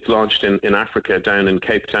 it's launched in Africa, down in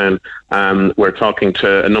Cape Town. We're talking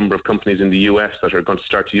to a number of companies in the US that are going to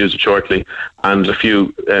start to use it shortly, and a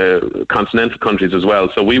few continental countries as well.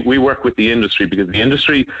 So we work with the industry, because the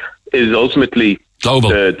industry is ultimately global.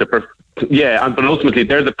 But ultimately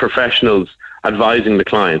they're the professionals advising the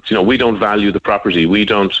clients. We don't value the property. We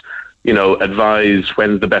don't, advise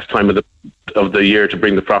when's the best time of the year to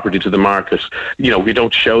bring the property to the market. We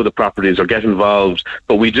don't show the properties or get involved,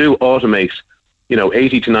 but we do automate,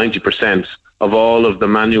 80 to 90% of all of the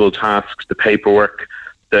manual tasks, the paperwork,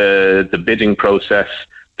 the bidding process,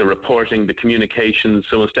 the reporting, the communications.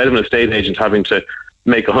 So instead of an estate agent having to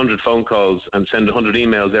make 100 phone calls and send 100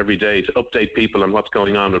 emails every day to update people on what's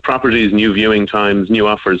going on with properties, new viewing times, new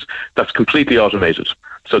offers, that's completely automated.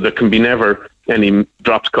 So there can be never any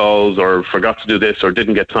dropped calls or forgot to do this or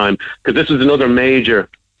didn't get time, because this is another major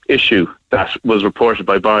issue that was reported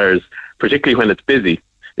by buyers, particularly when it's busy,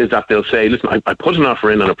 is that they'll say, listen, I put an offer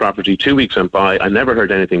in on a property, 2 weeks went by, I never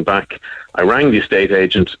heard anything back. I rang the estate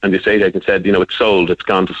agent, and the estate agent said, it's sold, it's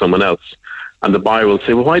gone to someone else. And the buyer will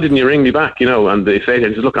say, well, why didn't you ring me back? And the estate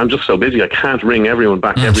agent says, look, I'm just so busy, I can't ring everyone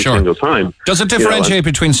back every single time. Does it differentiate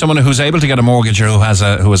between someone who's able to get a mortgage or who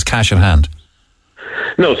has cash at hand?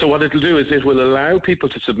 No, so what it'll do is it will allow people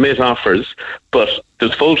to submit offers, but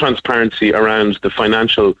there's full transparency around the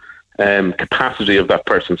financial capacity of that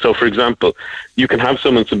person. So, for example, you can have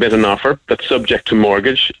someone submit an offer that's subject to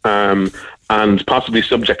mortgage and possibly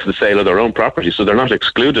subject to the sale of their own property. So they're not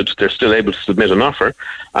excluded. They're still able to submit an offer,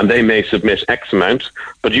 and they may submit X amount.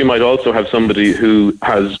 But you might also have somebody who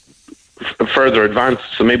has further advanced.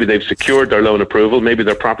 So maybe they've secured their loan approval. Maybe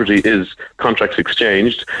their property is contracts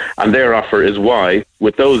exchanged, and their offer is Y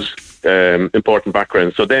with those important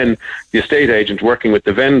backgrounds. So then the estate agent working with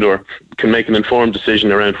the vendor can make an informed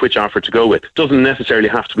decision around which offer to go with. It doesn't necessarily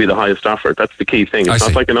have to be the highest offer. That's the key thing. It's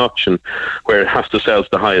not like an auction where it has to sell to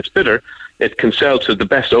the highest bidder. It can sell to the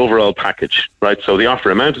best overall package, right? So the offer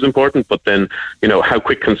amount is important, but then, how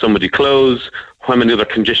quick can somebody close? How many other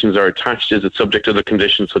conditions are attached? Is it subject to other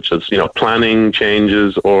conditions such as, planning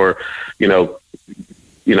changes or,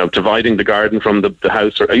 dividing the garden from the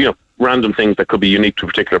house or, random things that could be unique to a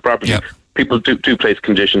particular property. Yep. People do place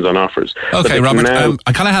conditions on offers. Okay, Robert,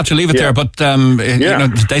 I kind of have to leave it there, but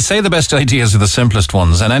they say the best ideas are the simplest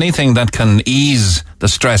ones, and anything that can ease the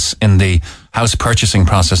stress in the house purchasing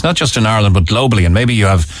process, not just in Ireland, but globally, and maybe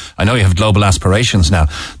I know you have global aspirations now,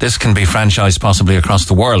 this can be franchised possibly across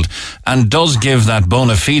the world, and does give that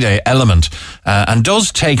bona fide element, and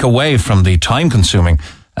does take away from the time-consuming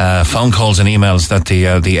phone calls and emails that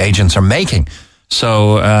the agents are making.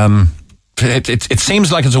 So it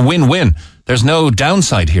seems like it's a win-win. There's no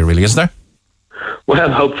downside here, really, is there?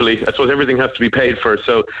 Well, hopefully. I suppose everything has to be paid for.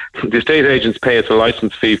 So the estate agents pay us a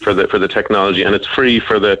license fee for the technology, and it's free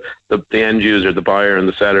for the end user, the buyer and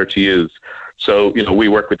the seller to use. So, we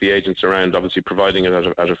work with the agents around obviously providing it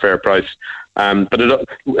at a fair price. But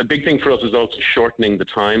a big thing for us is also shortening the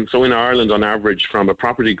time. So in Ireland, on average, from a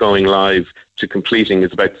property going live to completing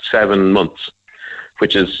is about 7 months,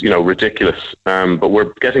 which is, ridiculous. But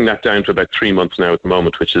we're getting that down to about 3 months now at the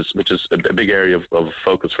moment, which is a big area of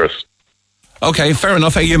focus for us. Okay, fair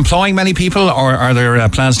enough. Are you employing many people, or are there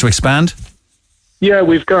plans to expand? Yeah,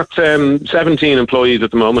 we've got 17 employees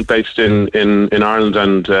at the moment based in Ireland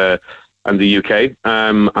and the UK.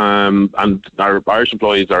 And our Irish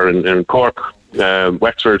employees are in Cork,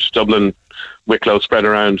 Wexford, Dublin, Wicklow, spread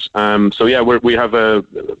around. So yeah, we have a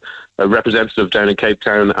representative down in Cape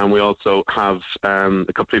Town, and we also have a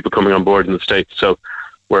couple of people coming on board in the States. So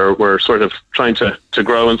we're sort of trying to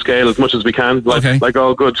grow and scale as much as we can, like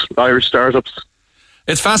all good Irish startups.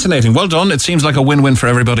 It's fascinating. Well done. It seems like a win-win for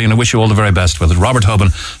everybody, and I wish you all the very best with it. Robert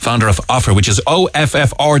Hoban, founder of Offer, which is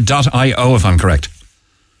OFFR.io, if I'm correct.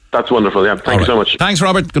 That's wonderful, yeah. Thank you so much. Thanks,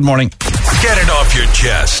 Robert. Good morning. Get it off your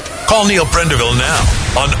chest. Call Neil Prendeville now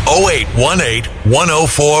on 0818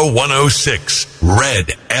 104 106. Red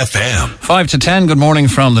FM. 5 to 10, good morning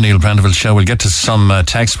from the Neil Prendeville Show. We'll get to some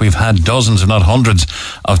texts. We've had dozens, if not hundreds,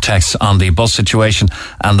 of texts on the bus situation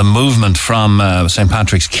and the movement from St.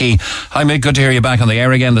 Patrick's Quay. Hi, Mick, good to hear you back on the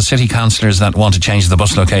air again. The city councillors that want to change the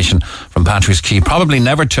bus location from Patrick's Quay probably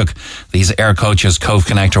never took these air coaches, Cove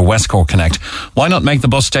Connect or West Cork Connect. Why not make the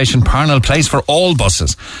bus station Parnell Place for all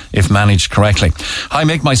buses, if managed correctly? Hi,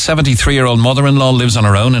 Mick, my 73-year-old mother-in-law lives on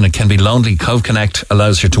her own and it can be lonely. Cove Connect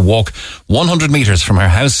allows her to walk 100 metres from her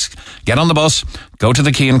house, get on the bus, go to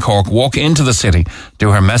the quay in Cork, walk into the city,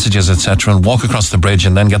 do her messages, etc., and walk across the bridge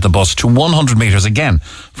and then get the bus to 100 metres again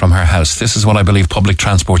from her house. This is what I believe public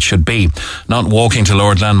transport should be, not walking to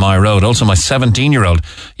Lord Glanmire Road. Also, my 17-year-old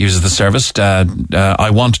uses the service. Do I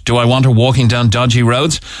want her walking down dodgy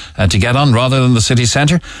roads to get on rather than the city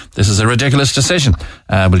centre? This is a ridiculous decision.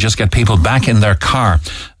 We'll just get people back in their car,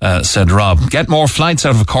 said Rob. Get more flights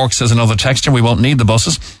out of Cork, says another texter. We won't need the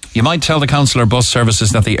buses. You might tell the council or bus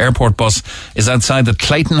services that the airport bus is outside the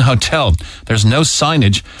Clayton Hotel. There's no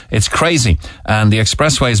signage. It's crazy. And the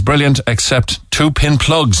expressway is brilliant, except 2-pin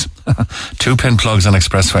plugs. 2-pin plugs on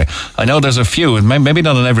expressway. I know there's a few, maybe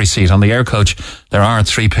not on every seat. On the air coach, there are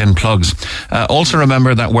 3-pin plugs. Also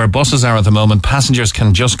remember that where buses are at the moment, passengers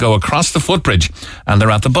can just go across the footbridge and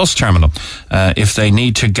they're at the bus terminal. If they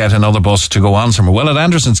need to get another bus to go on somewhere. Well, at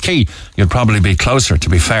Anderson's Quay, you'd probably be closer, to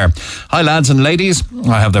be fair. Hi, lads and ladies.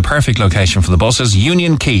 I have the perfect location for the buses.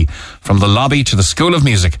 Union Quay, from the lobby to the School of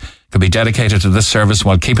Music, could be dedicated to this service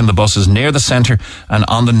while keeping the buses near the centre and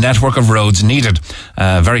on the network of roads needed.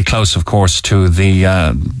 Very close, of course, to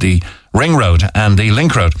the Ring Road and the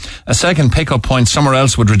Link Road. A second pickup point somewhere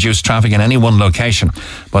else would reduce traffic in any one location.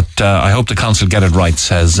 But I hope the council get it right,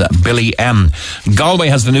 says Billy M. Galway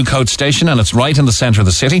has the new coach station and it's right in the centre of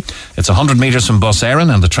the city. It's 100 metres from Bus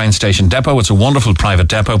Éireann and the train station depot. It's a wonderful private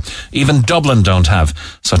depot. Even Dublin don't have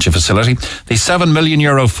such a facility. The €7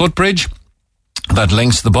 million footbridge that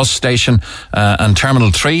links the bus station and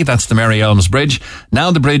Terminal 3, that's the Mary Elms Bridge.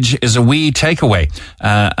 Now the bridge is a wee takeaway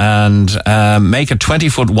and make a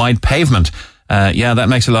 20-foot wide pavement. Yeah, that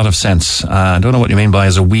makes a lot of sense. I don't know what you mean by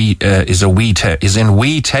is in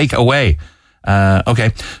wee take away.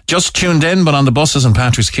 Okay. Just tuned in, but on the buses in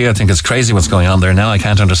Patrick's Quay, I think it's crazy what's going on there now. I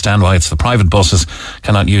can't understand why it's the private buses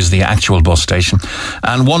cannot use the actual bus station.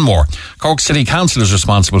 And one more. Cork City Council is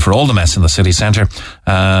responsible for all the mess in the city centre.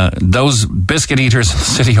 Those biscuit eaters in the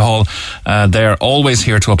City Hall, they're always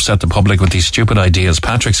here to upset the public with these stupid ideas.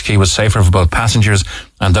 Patrick's Quay was safer for both passengers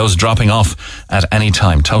and those dropping off at any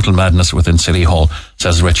time. Total madness within City Hall,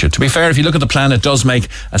 says Richard. To be fair, if you look at the plan, it does make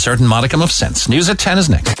a certain modicum of sense. News at 10 is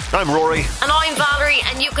next. I'm Rory. And I'm Valerie,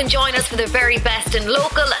 and you can join us for the very best in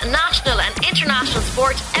local, national and international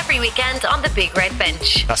sport every weekend on the Big Red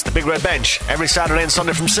Bench. That's the Big Red Bench, every Saturday and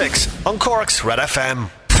Sunday from 6 on Cork's Red FM.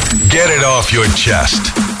 Get it off your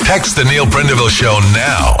chest. Text the Neil Prendeville Show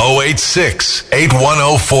now. 086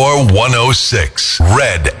 8104 106.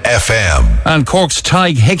 Red FM. And Cork's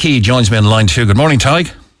Tig Hickey joins me on line 2. Good morning,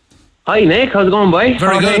 Tig. Hi Nick, how's it going, boy?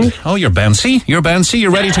 Very good. Things? Oh, you're bouncy. You're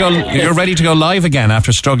ready to go. You're ready to go live again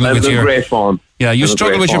after struggling with your great form. Yeah, you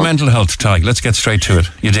struggled with your mental health, Tig. Let's get straight to it.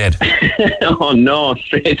 You did. Oh no,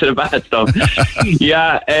 straight to the bad stuff.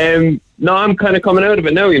 Yeah, no, I'm kind of coming out of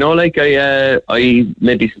it now. You know, like I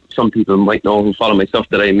maybe some people might know who follow my stuff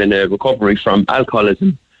that I'm in a recovery from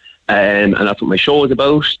alcoholism. And that's what my show is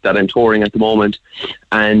about, that I'm touring at the moment.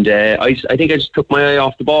 And I think I just took my eye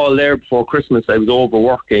off the ball there before Christmas. I was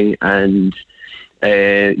overworking and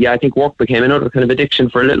I think work became another kind of addiction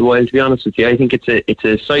for a little while, to be honest with you. I think it's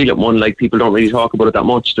a silent one, like people don't really talk about it that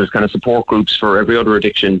much. There's kind of support groups for every other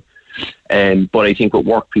addiction. But I think with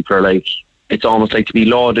work, people are like, it's almost like to be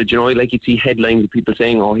lauded, you know, like you'd see headlines of people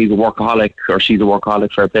saying, oh, he's a workaholic or she's a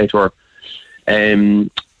workaholic, fair play to her.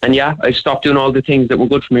 And yeah, I stopped doing all the things that were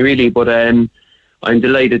good for me, really. But I'm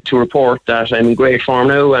delighted to report that I'm in great form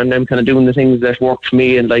now, and I'm kind of doing the things that work for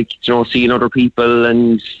me, and like, you know, seeing other people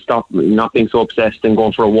and stop not being so obsessed and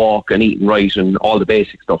going for a walk and eating right and all the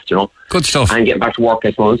basic stuff, you know. Good stuff. And getting back to work, I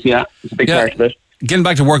suppose. Yeah, it's a big part of it. Getting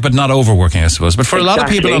back to work, but not overworking, I suppose. But for a lot of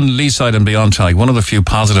people on Leeside and beyond, Tig, one of the few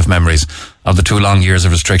positive memories of the 2 long years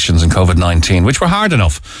of restrictions and COVID-19, which were hard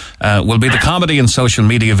enough, will be the comedy and social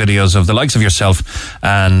media videos of the likes of yourself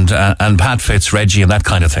and Pat Fitz, Reggie, and that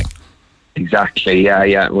kind of thing. Exactly,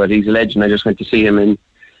 yeah. Well, he's a legend. I just went to see him in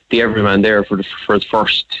the Everyman there for his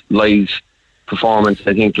first live performance.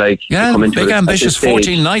 I think, like, big ambitious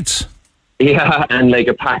 14 nights. Yeah, and like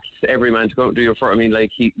a packed Everyman to go and do your first. I mean,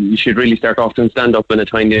 like you should really start off doing stand up in a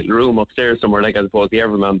tiny little room upstairs somewhere, like as opposed to the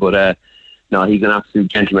Everyman. But no, he's an absolute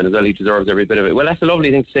gentleman as well. He deserves every bit of it. Well, that's a lovely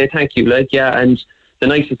thing to say. Thank you, like, yeah. And the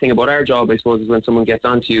nicest thing about our job, I suppose, is when someone gets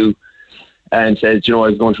onto you and says, you know, I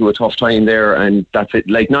was going through a tough time there, and that's it.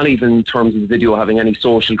 Like, not even in terms of the video having any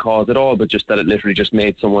social cause at all, but just that it literally just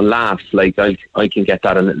made someone laugh. Like, I can get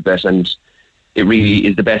that a little bit, and it really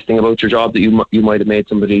is the best thing about your job, that you might have made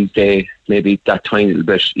somebody's day maybe that tiny little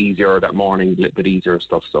bit easier, or that morning a little bit easier and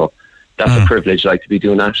stuff. So that's a privilege, like, to be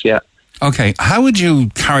doing that. Yeah. Okay, how would you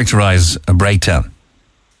characterise a breakdown?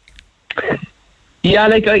 Yeah,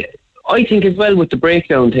 like I think as well with the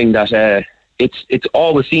breakdown thing that it's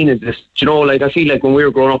always seen as this. You know, like, I feel like when we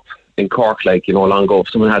were growing up in Cork, like, you know, long ago, if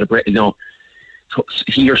someone had a break, you know,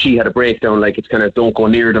 he or she had a breakdown, like, it's kind of, don't go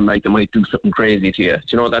near them, like they might do something crazy to you. Do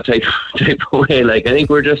you know, that type of way? Like, I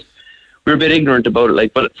think we're a bit ignorant about it.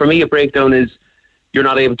 Like, but for me, a breakdown is you're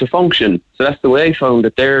not able to function. So that's the way I found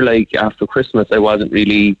it there. Like, after Christmas, I wasn't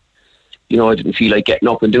really, you know, I didn't feel like getting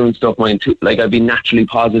up and doing stuff. Like, I'd been naturally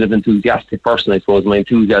positive, enthusiastic person, I suppose. My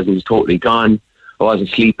enthusiasm was totally gone. I wasn't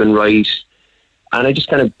sleeping right. And I just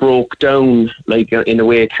kind of broke down, like, in the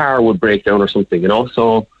way a car would break down or something, you know.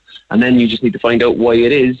 So, and then you just need to find out why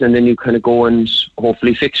it is, and then you kind of go and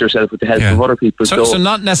hopefully fix yourself with the help of other people. So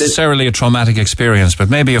not necessarily a traumatic experience, but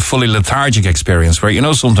maybe a fully lethargic experience where, you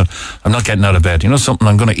know something, I'm not getting out of bed. You know something,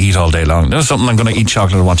 I'm going to eat all day long. You know something, I'm going to eat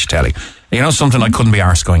chocolate and watch telly. You know something, I couldn't be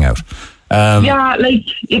arsed going out. Yeah, like,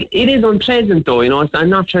 it is unpleasant though, you know. I'm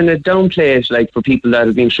not trying to downplay it, like, for people that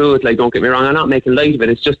have been through it. Like, don't get me wrong, I'm not making light of it.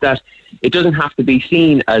 It's just that it doesn't have to be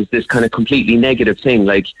seen as this kind of completely negative thing.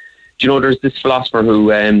 Like, do you know, there's this philosopher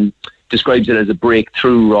who describes it as a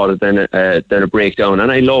breakthrough rather than a breakdown,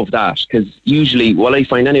 and I love that, because usually, what I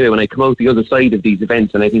find anyway, when I come out the other side of these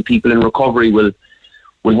events, and I think people in recovery will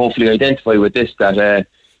hopefully identify with this, that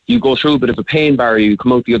you go through a bit of a pain barrier, you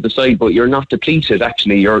come out the other side, but you're not depleted.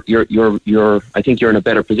 Actually, you're I think you're in a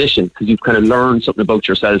better position, because you've kind of learned something about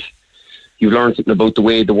yourself. You've learned something about the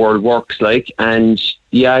way the world works, like, and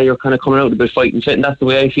yeah, you're kind of coming out a bit fighting fit, and that's the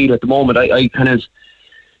way I feel at the moment. I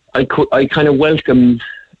kind of welcome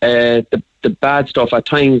the bad stuff at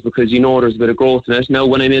times, because, you know, there's a bit of growth in it. Now,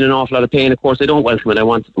 when I'm in an awful lot of pain, of course, I don't welcome it. I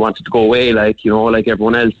want it to go away, like, you know, like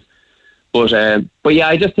everyone else. But yeah,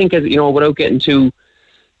 I just think, as you know, without getting too,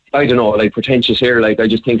 I don't know, like, pretentious here, like, I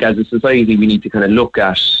just think as a society we need to kind of look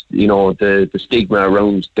at, you know, the stigma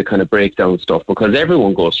around the kind of breakdown stuff, because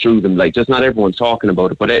everyone goes through them. Like, just not everyone's talking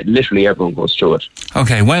about it, but literally everyone goes through it.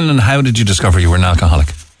 Okay, when and how did you discover you were an alcoholic?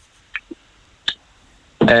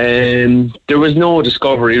 There was no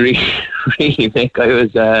discovery, really, Nick. I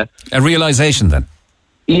was a realisation then?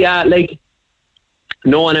 Yeah, like,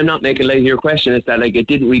 no, and I'm not making light of your question. It's that, like, it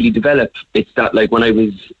didn't really develop. It's that, like, when I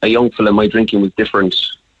was a young fella, my drinking was different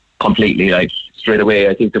completely, like, straight away.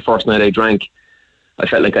 I think the first night I drank, I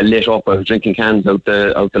felt like I lit up. I was drinking cans out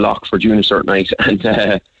the lock for June a certain night, and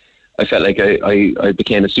I felt like I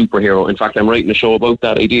became a superhero. In fact, I'm writing a show about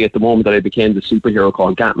that idea at the moment, that I became the superhero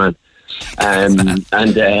called Catman. And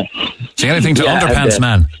so anything to Underpants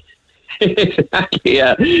Man. Exactly,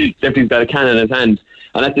 yeah. Except he's got a can in his hand.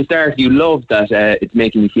 And at the start, you love that it's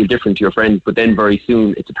making you feel different to your friends, but then very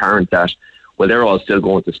soon it's apparent that, well, they're all still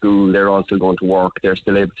going to school, they're all still going to work, they're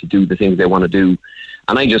still able to do the things they want to do.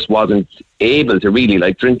 And I just wasn't able to really,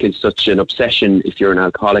 like, drink is such an obsession if you're an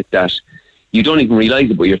alcoholic that you don't even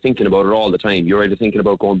realise it, but you're thinking about it all the time. You're either thinking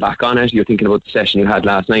about going back on it, you're thinking about the session you had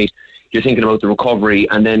last night, you're thinking about the recovery,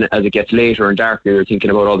 and then as it gets later and darker, you're thinking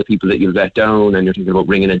about all the people that you'll let down, and you're thinking about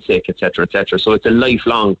bringing in sick, etc., etc. So it's a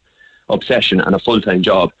lifelong obsession and a full-time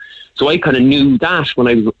job. So I kind of knew that when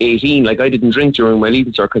I was 18. Like, I didn't drink during my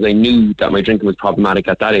leaving cert because I knew that my drinking was problematic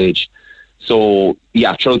at that age. So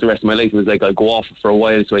yeah, throughout the rest of my life, it was like, I'll go off for a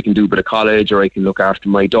while so I can do a bit of college, or I can look after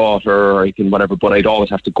my daughter, or I can whatever, but I'd always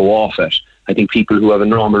have to go off it. I think people who have a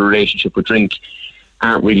normal relationship with drink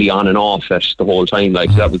aren't really on and off it the whole time.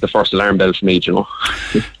 Like, that was the first alarm bell for me, you know.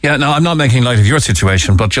 Yeah, no, I'm not making light of your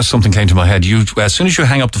situation, but just something came to my head. You, as soon as you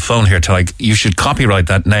hang up the phone here, Tyke, you should copyright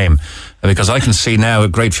that name, because I can see now a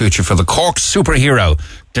great future for the Cork superhero.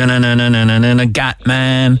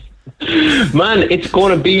 Gatman. Man, it's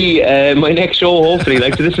going to be my next show, hopefully.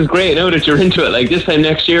 Like, so this is great now that you're into it. Like, this time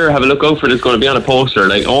next year, have a look out for it. It's going to be on a poster.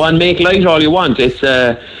 Like, oh, and make light all you want. It's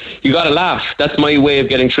you got to laugh. That's my way of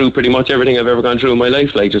getting through pretty much everything I've ever gone through in my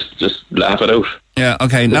life. Like, just laugh it out. Yeah,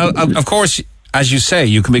 okay. Now, of course, as you say,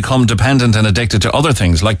 you can become dependent and addicted to other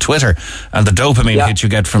things like Twitter and the dopamine hit you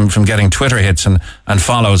get from getting Twitter hits and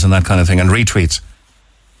follows and that kind of thing, and retweets.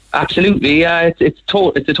 Absolutely, yeah. It's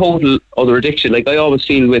a total other addiction. Like, I always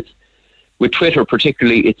feel with Twitter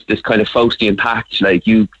particularly, it's this kind of Faustian pact. Like,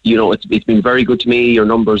 you know, it's been very good to me. Your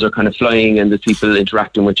numbers are kind of flying, and there's people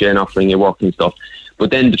interacting with you and offering you work and stuff. But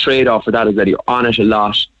then the trade-off for that is that you're on it a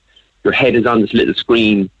lot. Your head is on this little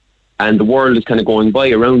screen, and the world is kind of going by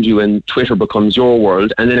around you, and Twitter becomes your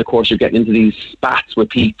world. And then, of course, you're getting into these spats with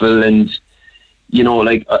people, and, you know,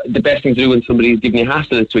 like, the best thing to do when somebody is giving you a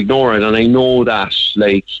hassle is to ignore it. And I know that,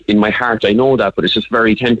 like, in my heart, I know that, but it's just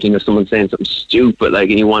very tempting if someone's saying something stupid, like,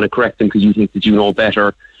 and you want to correct them because you think that you know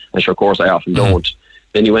better. And sure, of course, I often don't.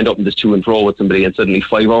 Then you end up in this to and fro with somebody, and suddenly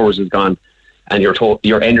 5 hours is gone, and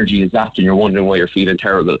your energy is zapped, and you're wondering why you're feeling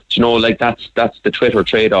terrible. Do you know, like, that's the Twitter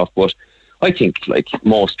trade-off. But I think, like,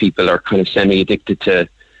 most people are kind of semi-addicted to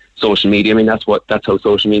social media. I mean, that's how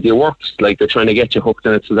social media works. Like, they're trying to get you hooked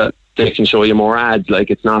on it so that they can show you more ads. Like,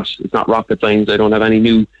 it's not rocket science. I don't have any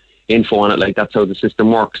new info on it. Like, that's how the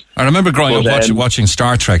system works. I remember growing up watching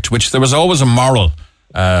Star Trek, which there was always a moral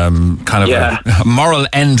a moral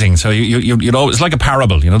ending. So you'd always, it's like a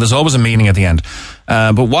parable. You know, there's always a meaning at the end.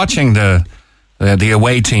 But watching the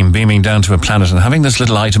away team beaming down to a planet and having this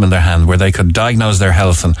little item in their hand where they could diagnose their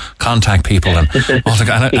health and contact people and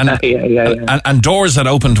and doors that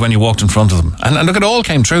opened when you walked in front of them. And look, it all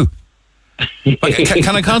came true. But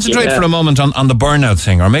can I concentrate for a moment on the burnout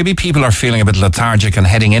thing? Or maybe people are feeling a bit lethargic and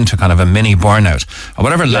heading into kind of a mini burnout, or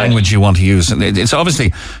whatever language you want to use. It's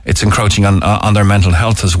obviously, it's encroaching on their mental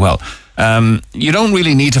health as well. You don't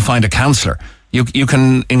really need to find a counsellor. You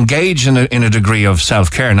can engage in a degree of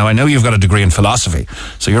self-care. Now, I know you've got a degree in philosophy,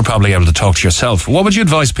 so you're probably able to talk to yourself. What would you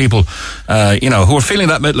advise people, who are feeling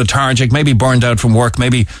that bit lethargic, maybe burned out from work,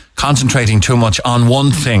 maybe concentrating too much on one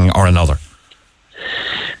thing or another?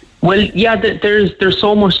 Well, yeah, there's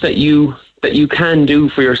so much that you can do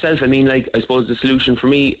for yourself. I mean, like, I suppose the solution for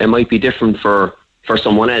me, it might be different for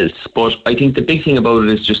someone else. But I think the big thing about it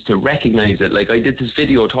is just to recognise it. Like, I did this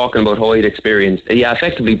video talking about how I'd experienced,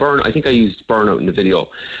 effectively burnout. I think I used burnout in the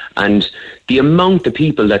video. And the amount of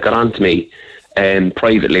people that got onto me,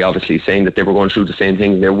 privately, obviously, saying that they were going through the same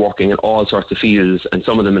thing. They're working in all sorts of fields, and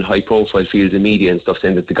some of them in high-profile fields in media and stuff,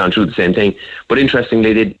 saying that they've gone through the same thing. But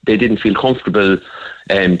interestingly, they didn't feel comfortable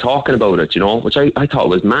talking about it, you know, which I thought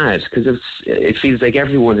was mad, because it feels like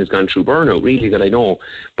everyone has gone through burnout, really, that I know.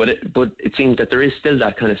 But it seems that there is still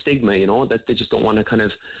that kind of stigma, you know, that they just don't want to kind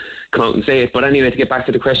of come out and say it. But anyway, to get back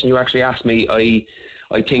to the question you actually asked me,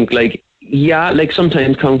 I think, like,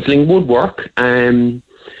 sometimes counselling would work.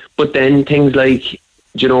 But then things like,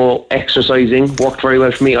 you know, exercising worked very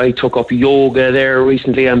well for me. I took up yoga there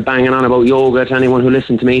recently. I'm banging on about yoga to anyone who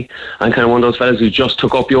listened to me. I'm kind of one of those fellas who just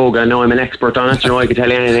took up yoga, and now I'm an expert on it. You know, I could tell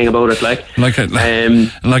you anything about it. Like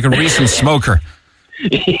a recent smoker.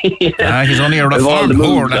 He's only a reformed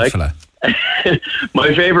whore, that fella.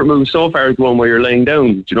 My favourite move so far is the one where you're laying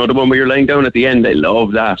down. Do you know the one where you're laying down at the end? I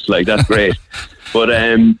love that. Like, that's great. But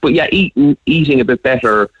yeah, eating a bit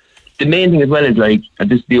better. The main thing as well is, like,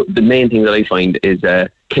 the main thing that I find is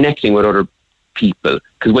connecting with other people.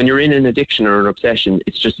 Because when you're in an addiction or an obsession,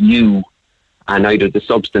 it's just you and either the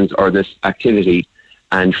substance or this activity.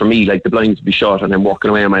 And for me, like, the blinds would be shut and I'm working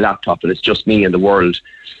away on my laptop and it's just me and the world.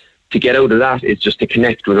 To get out of that is just to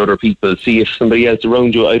connect with other people. See if somebody else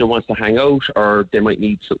around you either wants to hang out or they might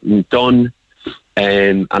need something done.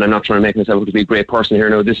 And I'm not trying to make myself to be a great person here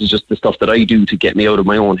now. This is just the stuff that I do to get me out of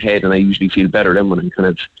my own head, and I usually feel better then when I'm kind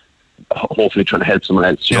of hopefully trying to help someone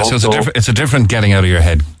else. You know? So it's a different getting out of your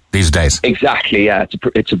head these days. Exactly, yeah.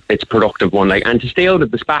 It's a productive one, like, and to stay out of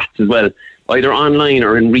the spats as well, either online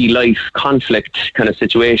or in real life conflict kind of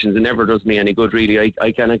situations. It never does me any good, really.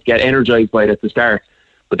 I kind of get energized by it at the start,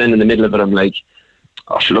 but then in the middle of it, I'm like,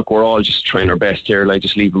 oh, look, we're all just trying our best here. Like,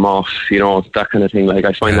 just leave them off, you know, that kind of thing. Like,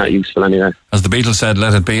 I find that useful anyway. As the Beatles said,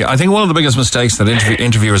 let it be. I think one of the biggest mistakes that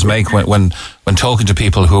interviewers make when talking to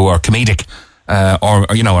people who are comedic,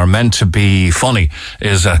 or you know, are meant to be funny,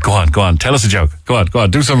 is go on, tell us a joke. Go on,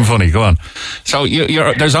 do something funny. Go on. So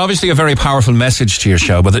there's obviously a very powerful message to your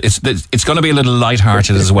show, but it's going to be a little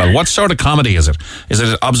lighthearted as well. What sort of comedy is it? Is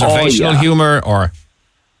it observational humor or?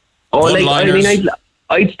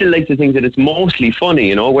 I'd still like to think that it's mostly funny,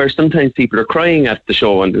 you know, where sometimes people are crying at the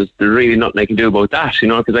show and there's really nothing I can do about that, you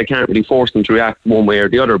know, because I can't really force them to react one way or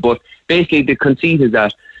the other. But basically the conceit is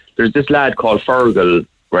that there's this lad called Fergal,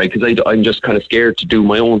 right, because I'm just kind of scared to do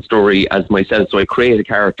my own story as myself, so I create a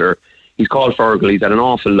character. He's called Fergal. He's had an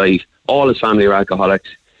awful life. All his family are alcoholics.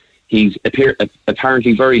 He's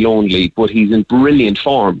apparently very lonely, but he's in brilliant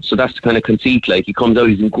form. So that's the kind of conceit. Like, he comes out,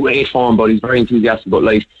 he's in great form, but he's very enthusiastic about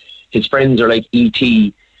life. His friends are like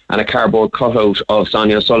E.T. and a cardboard cutout of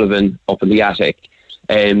Sonia O'Sullivan up in the attic.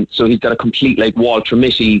 So he's got a complete, like, Walter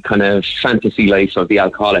Mitty kind of fantasy life of the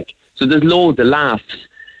alcoholic. So there's loads of laughs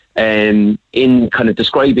in kind of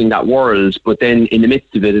describing that world, but then in the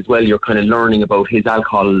midst of it as well, you're kind of learning about his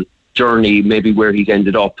alcohol journey, maybe where he's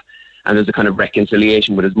ended up, and there's a kind of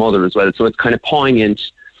reconciliation with his mother as well. So it's kind of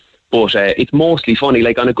poignant, But it's mostly funny.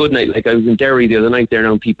 Like on a good night, like I was in Derry the other night there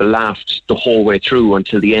now, and people laughed the whole way through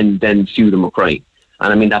until the end, then few of them were crying.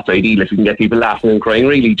 And I mean, that's ideal. If you can get people laughing and crying,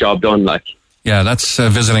 really job done, like. Yeah, that's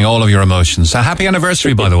visiting all of your emotions. Happy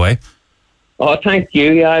anniversary, by the way. Oh, thank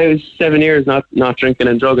you. Yeah, I was 7 years not drinking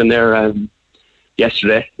and drugging there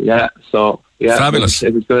yesterday. Yeah, so, yeah. Fabulous.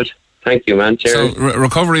 It was good. Thank you, man. Cheers. So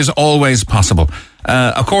recovery is always possible.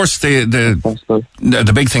 Of course,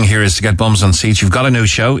 the big thing here is to get bums on seats. You've got a new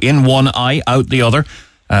show, In One Eye, Out the Other.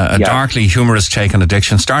 Darkly humorous take on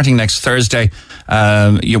addiction, starting next Thursday.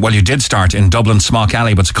 You did start in Dublin Smock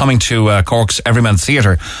Alley, but it's coming to Cork's Everyman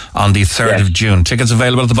Theatre on the 3rd of June. Tickets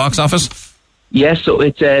available at the box office? Yes, so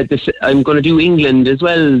it's I'm going to do England as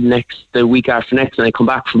well the week after next, and I come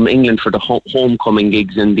back from England for the homecoming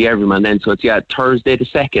gigs in the Everyman then. So it's Thursday the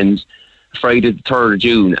 2nd, Friday the 3rd of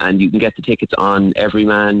June, and you can get the tickets on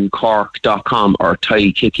everymancork.com or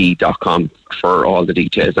tykiki.com for all the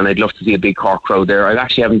details. And I'd love to see a big Cork crowd there. I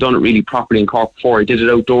actually haven't done it really properly in Cork before. I did it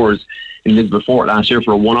outdoors in Lisbon Fort last year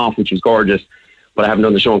for a one-off, which was gorgeous. But I haven't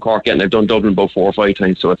done the show in Cork yet, and I've done Dublin about 4 or 5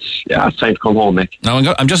 times, so it's time to come home, Mick.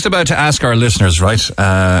 Now, I'm just about to ask our listeners, right?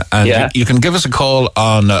 You can give us a call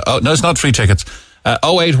on... no, it's not free tickets.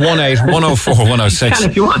 0818 104 106. Can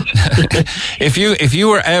if you want. if you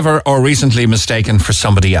were ever or recently mistaken for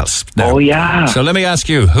somebody else. Now, so let me ask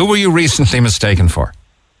you, who were you recently mistaken for?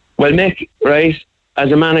 Well, Mick, right,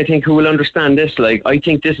 as a man I think who will understand this, like, I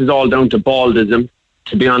think this is all down to baldism,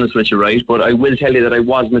 to be honest with you, right? But I will tell you that I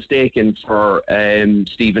was mistaken for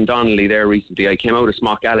Stephen Donnelly there recently. I came out of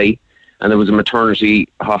Smock Alley and there was a maternity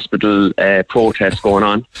hospital protest going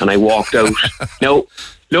on, and I walked out. Now,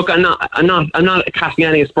 look, I'm not casting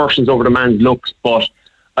any aspersions over the man's looks, but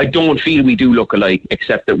I don't feel we do look alike,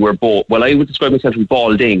 except that we're both. Well, I would describe myself as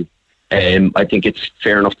balding. I think it's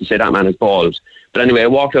fair enough to say that man is bald. But anyway, I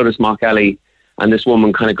walked out of Smock Alley, and this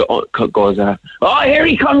woman kind of goes, "Oh, here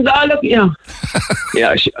he comes! Oh, look, you know."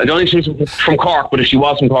 Yeah, I don't think she's from Cork, but if she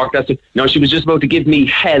was from Cork, she was just about to give me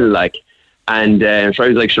hell, like. And so I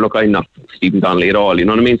was like, sure, look, I'm not Stephen Donnelly at all, you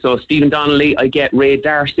know what I mean? So Stephen Donnelly, I get Ray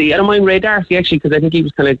Darcy. I don't mind Ray Darcy, actually, because I think he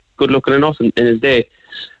was kind of good looking enough in his day.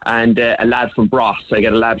 And a lad from Bros. I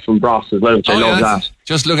get a lad from Bros as well, which I love that.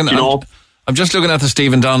 I'm just looking at the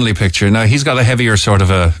Stephen Donnelly picture. Now, he's got a heavier sort of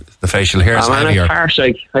the facial hair is heavier. It's harsh,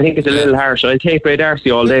 like. I think it's a little harsh. I'll take Ray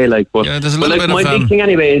Darcy all day, like. But, there's a little bit my big thing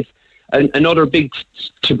anyways, another big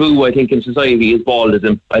taboo, I think, in society is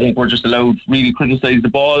baldism. I think we're just allowed to really criticise the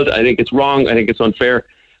bald. I think it's wrong. I think it's unfair.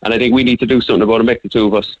 And I think we need to do something about it, make the two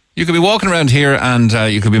of us. You could be walking around here and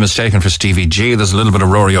you could be mistaken for Stevie G. There's a little bit of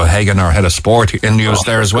Rory O'Hagan, our head of sport, in news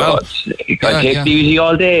there as well. I take Stevie G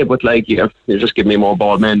all day, but like, you're just giving me more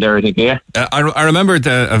bald men there, I think, yeah. I remember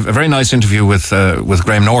a very nice interview with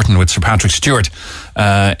Graham Norton, with Sir Patrick Stewart,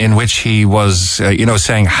 in which he was,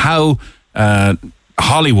 saying how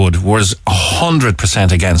Hollywood was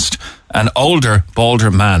 100% against an older, balder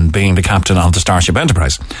man being the captain of the Starship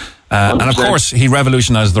Enterprise. And of course, he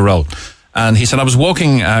revolutionised the role. And he said, I was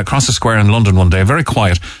walking across the square in London one day, very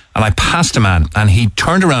quiet, and I passed a man, and he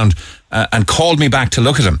turned around and called me back to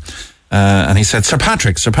look at him. And he said, Sir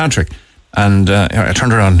Patrick. And I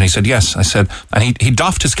turned around and he said, yes. I said, and he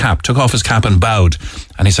doffed his cap, took off his cap and bowed.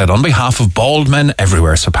 And he said, on behalf of bald men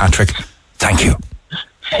everywhere, Sir Patrick, thank you.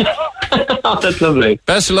 Oh, that's lovely.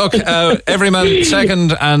 Best of luck. Everyman,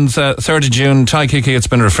 2nd and 3rd of June. Ty Kiki, it's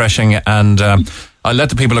been refreshing. And I'll let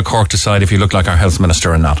the people of Cork decide if you look like our health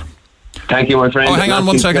minister or not. Thank you, my friend. Oh, hang on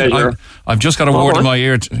 1 second. I've just got a word in my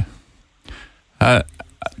ear.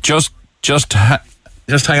 Just hang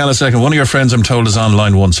on a second. One of your friends, I'm told, is on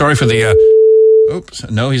line 1. Sorry for the... Oops.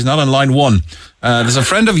 No, he's not on line 1. There's a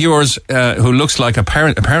friend of yours who looks like...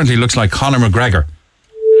 apparently looks like Conor McGregor.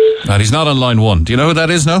 And he's not on line 1. Do you know who that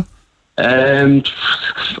is, no? I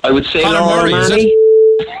would say Conor Murray, is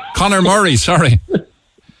it? Conor Murray, sorry.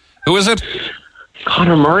 Who is it?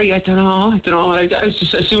 Conor Murray, I don't know. I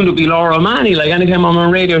just assumed it would be Laura O'Mahony. Like, anytime I'm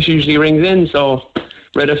on radio, she usually rings in, so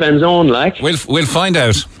Red FM's own, like. We'll find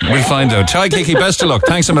out. Ty Kiki, best of luck.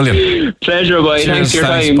 Thanks a million. Pleasure, boy. Thanks for your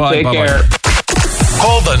time. Bye, Take care.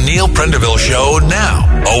 Call the Neil Prendeville Show now.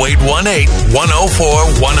 0818 104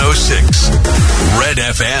 106. Red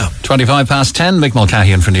FM. 25 past 10. Mick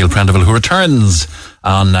Mulcahy for Neil Prendeville, who returns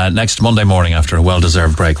on next Monday morning after a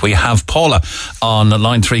well-deserved break. We have Paula on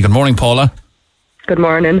line 3. Good morning, Paula. Good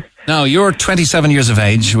morning. Now, you're 27 years of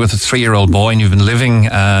age with a 3-year-old boy, and you've been living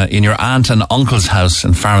in your aunt and uncle's house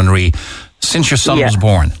in Farranree since your son was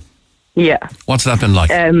born. Yeah. What's that been like?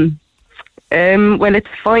 Well, it's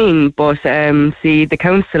fine, but see, the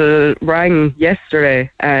council rang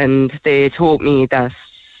yesterday and they told me that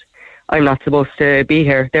I'm not supposed to be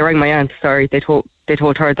here. They rang my aunt, sorry. They they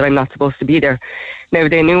told her that I'm not supposed to be there. Now,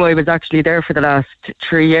 they knew I was actually there for the last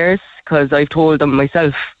 3 years because I've told them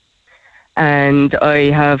myself. And I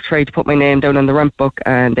have tried to put my name down on the rent book,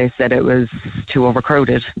 and they said it was too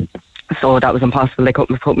overcrowded. So that was impossible. They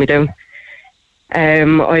couldn't put me down.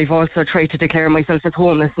 I've also tried to declare myself as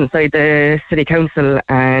homeless inside the city council,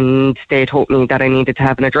 and they told me that I needed to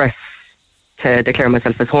have an address to declare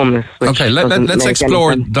myself as homeless. Okay, let's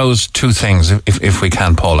explore those two things if we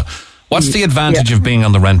can, Paula. What's the advantage of being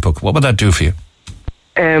on the rent book? What would that do for you?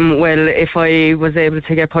 Well, if I was able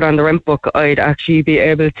to get put on the rent book, I'd actually be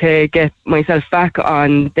able to get myself back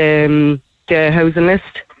on the housing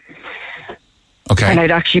list. Okay. And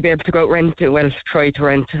I'd actually be able to go out try to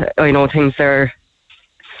rent. I know things are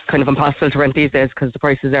kind of impossible to rent these days because the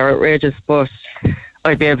prices are outrageous, but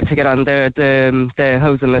I'd be able to get on the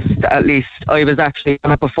housing list at least. I was actually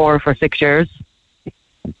on it before for 6 years,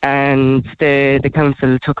 and the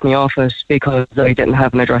council took me off it because I didn't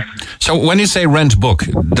have an address. So when you say rent book,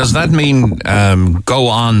 does that mean go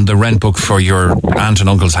on the rent book for your aunt and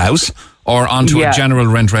uncle's house or onto a general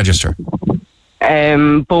rent register?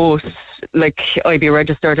 Both. Like, I'd be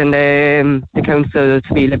registered in the council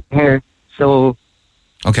to be living here. So.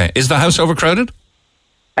 Okay. Is the house overcrowded?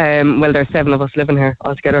 Well, there's 7 of us living here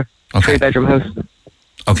altogether. Okay. 3-bedroom house.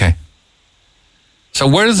 Okay. So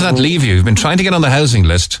where does that leave you? You've been trying to get on the housing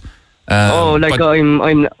list. I'm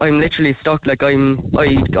literally stuck. Like,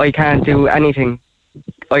 I can't do anything.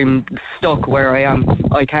 I'm stuck where I am.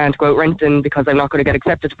 I can't go out renting because I'm not going to get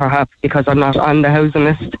accepted, perhaps because I'm not on the housing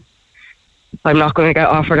list. I'm not going to get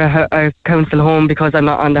offered a council home because I'm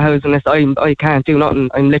not on the housing list. I can't do nothing.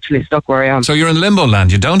 I'm literally stuck where I am. So you're in limbo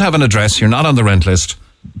land. You don't have an address. You're not on the rent list.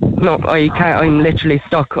 No, I can't. I'm literally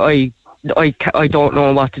stuck. I don't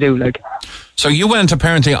know what to do. Like. So you went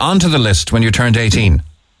apparently onto the list when you turned 18.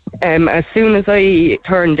 As soon as I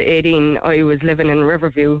turned 18, I was living in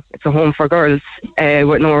Riverview. It's a home for girls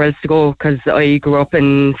with nowhere else to go because I grew up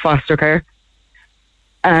in foster care.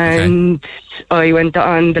 And I went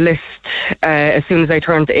on the list as soon as I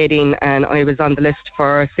turned 18, and I was on the list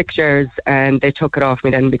for 6 years, and they took it off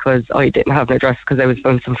me then because I didn't have an address because I was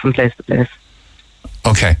bouncing from place to place.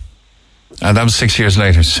 Okay. And that was 6 years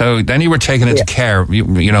later. So then you were taken into care.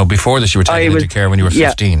 You know, before this you were taken into care when you were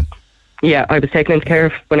 15. Yeah, I was taken into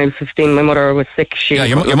care when I was 15. My mother was sick.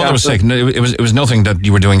 Your mother was sick. It was nothing that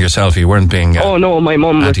you were doing yourself. You weren't being oh no, my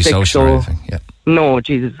mum was sick. Or anything. Yeah. No,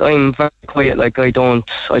 Jesus, I'm very quiet. Like, I don't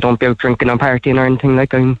be out drinking or partying or anything.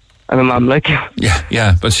 Like, I'm a mum. Like.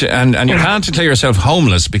 Yeah, but and you can't declare yourself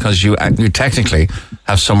homeless because you technically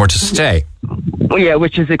have somewhere to stay. Well, yeah,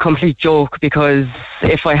 which is a complete joke because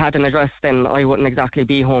if I had an address, then I wouldn't exactly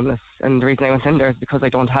be homeless. And the reason I went in there is because I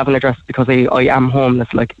don't have an address because I am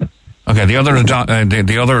homeless. Like. Okay, the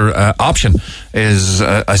other option is,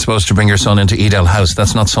 I suppose, to bring your son into Edel House.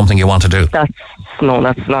 That's not something you want to do. That's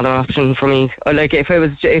not an option for me. Like, if it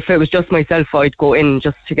was just myself, I'd go in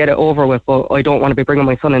just to get it over with. But I don't want to be bringing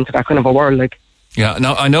my son into that kind of a world. Like. Yeah.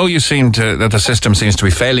 Now I know that the system seems to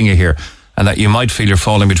be failing you here, and that you might feel you're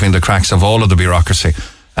falling between the cracks of all of the bureaucracy,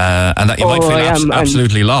 and that you might feel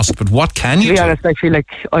absolutely lost. But what can you do? To be honest, I feel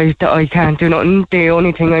like I can't do nothing. The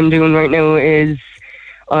only thing I'm doing right now is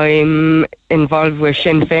I'm involved with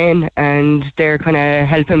Sinn Féin, and they're kind of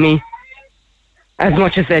helping me as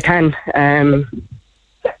much as they can.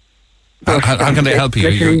 How can they help you?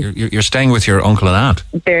 You're staying with your uncle and aunt.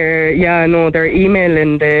 They're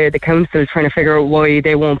emailing the council trying to figure out why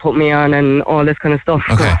they won't put me on and all this kind of stuff.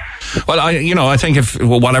 Okay. Well, I think if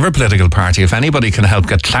whatever political party, if anybody can help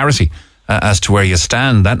get clarity as to where you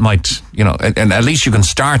stand, that might, and at least you can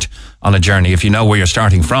start on a journey if you know where you're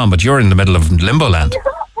starting from. But you're in the middle of limbo land.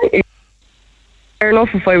 Fair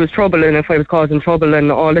enough if I was trouble and if I was causing trouble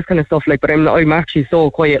and all this kind of stuff, like, but I'm actually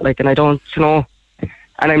so quiet, like, and I don't, and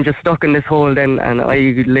I'm just stuck in this hole then, and I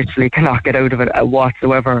literally cannot get out of it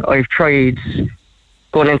whatsoever. I've tried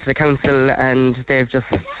going into the council and they just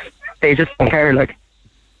don't care, like.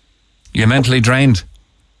 You're mentally drained?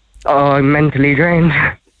 Oh, I'm mentally drained.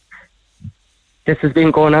 This has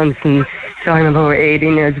been going on since I'm about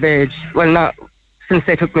 18 years of age. Well, not since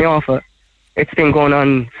they took me off it. It's been going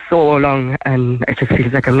on so long, and it just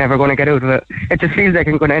feels like I'm never going to get out of it. It just feels like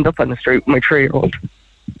I'm going to end up on the street with my 3-year-old.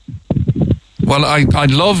 Well,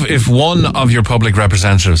 I'd love if one of your public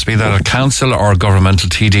representatives, be that a council or a governmental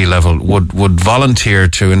TD level, would volunteer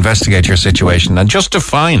to investigate your situation and just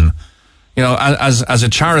define, as a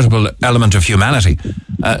charitable element of humanity,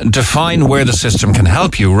 define where the system can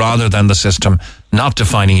help you rather than the system not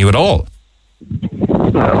defining you at all.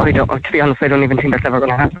 No, to be honest, I don't even think that's ever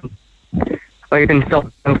going to happen. I've been stuck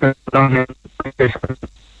for long.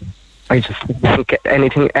 I just think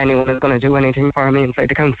anyone is going to do anything for me inside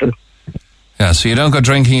the council. Yeah, so you don't go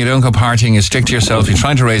drinking, you don't go partying, you stick to yourself, you're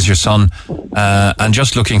trying to raise your son, and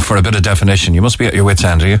just looking for a bit of definition. You must be at your wit's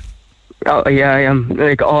end, are you? Oh, yeah, I am.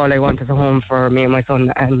 Like, all I want is a home for me and my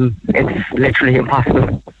son, and it's literally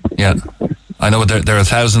impossible. Yeah. I know there are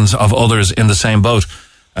thousands of others in the same boat,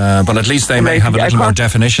 but at least they may have a little more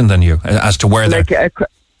definition than you as to where they're...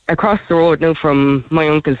 Across the road now from my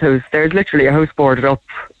uncle's house, there's literally a house boarded up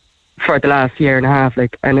for the last year and a half,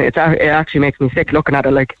 like, and it actually makes me sick looking at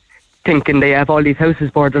it, like, thinking they have all these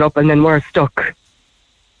houses boarded up and then we're stuck.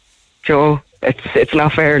 Joe, it's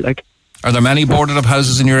not fair, like. Are there many boarded up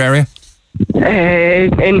houses in your area?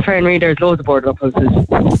 In Fernry, there's loads of boarded up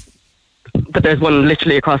houses. But there's one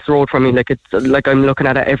literally across the road from me, like, it's like I'm looking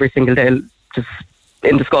at it every single day, just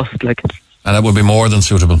in disgust, like. And that would be more than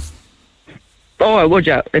suitable. Oh, I would,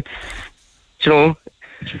 yeah. It's, you know,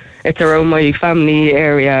 it's around my family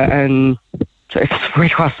area and it's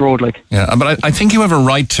right across the road, like. Yeah, but I think you have a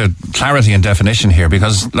right to clarity and definition here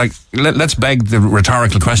because, like, let's beg the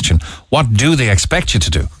rhetorical question. What do they expect you to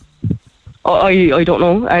do? I don't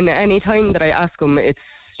know. And any time that I ask them, it's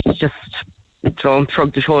just, you know,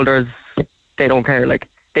 shrug the shoulders. They don't care, like.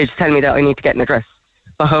 They just tell me that I need to get an address.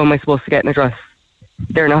 But how am I supposed to get an address?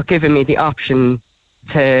 They're not giving me the option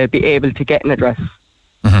to be able to get an address.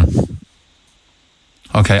 Mm-hmm.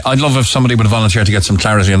 Okay, I'd love if somebody would volunteer to get some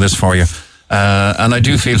clarity on this for you. And I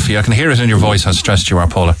do feel for you. I can hear it in your voice how stressed you are,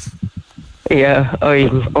 Paula. Yeah,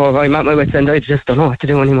 I'm at my wit's end. I just don't know what to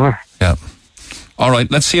do anymore. Yeah. All right,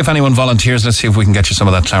 let's see if anyone volunteers. Let's see if we can get you some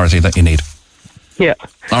of that clarity that you need. Yeah.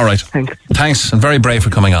 All right. Thanks, and very brave for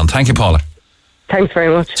coming on. Thank you, Paula. Thanks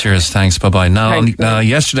very much. Cheers, thanks, bye-bye. Now, on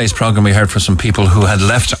yesterday's programme, we heard from some people who had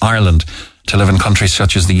left Ireland to live in countries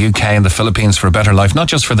such as the UK and the Philippines for a better life, not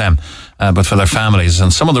just for them, but for their families.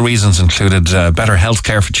 And some of the reasons included better health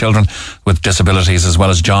care for children with disabilities, as well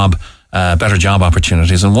as better job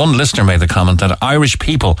opportunities. And one listener made the comment that Irish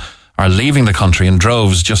people are leaving the country in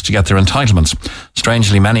droves just to get their entitlements.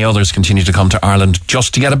 Strangely, many others continue to come to Ireland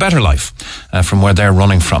just to get a better life from where they're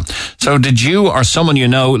running from. So did you or someone you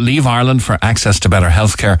know leave Ireland for access to better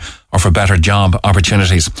healthcare or for better job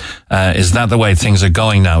opportunities? Is that the way things are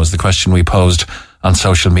going now, is the question we posed on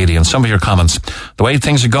social media. And some of your comments. The way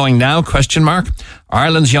things are going now, ?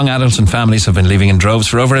 Ireland's young adults and families have been leaving in droves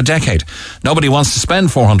for over a decade. Nobody wants to spend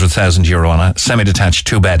 €400,000 on a semi-detached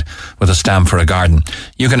 2-bed with a stamp for a garden.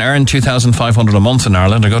 You can earn $2,500 a month in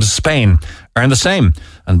Ireland or go to Spain, earn the same,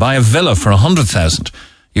 and buy a villa for $100,000.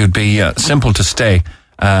 You'd be simple to stay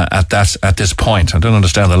at this point. I don't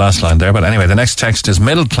understand the last line there, but anyway, the next text is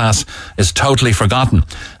middle class is totally forgotten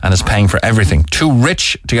and is paying for everything. Too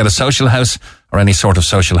rich to get a social house or any sort of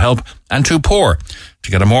social help, and too poor to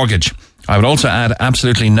get a mortgage. I would also add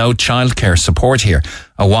absolutely no childcare support here.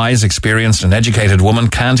 A wise, experienced and educated woman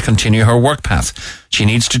can't continue her work path. She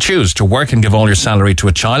needs to choose to work and give all your salary to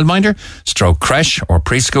a childminder, creche or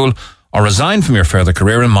preschool, or resign from your further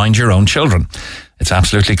career and mind your own children. It's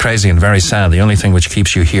absolutely crazy and very sad. The only thing which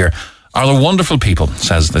keeps you here are the wonderful people,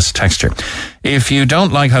 says this texter. If you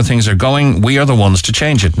don't like how things are going, we are the ones to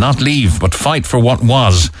change it. Not leave, but fight for what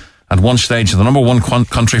was. At one stage, the number one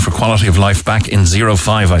country for quality of life back in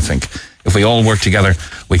 05, I think. If we all work together,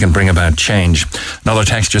 we can bring about change. Another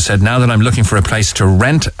texter said, now that I'm looking for a place to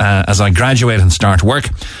rent as I graduate and start work,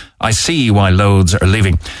 I see why loads are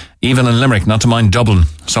leaving. Even in Limerick, not to mind Dublin,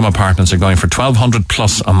 some apartments are going for $1,200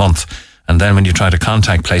 plus a month. And then when you try to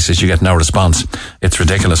contact places, you get no response. It's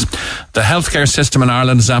ridiculous. The healthcare system in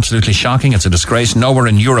Ireland is absolutely shocking. It's a disgrace. Nowhere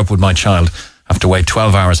in Europe would my child have to wait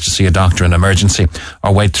 12 hours to see a doctor in emergency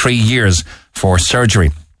or wait 3 years for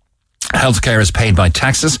surgery. Healthcare is paid by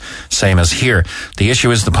taxes, same as here. The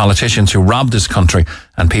issue is the politicians who rob this country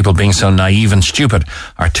and people being so naive and stupid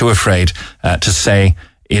are too afraid to say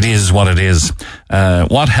it is what it is.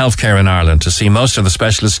 What healthcare in Ireland? To see most of the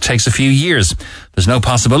specialists takes a few years. There's no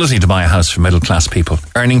possibility to buy a house for middle class people.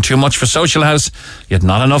 Earning too much for social house, yet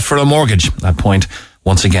not enough for a mortgage. That point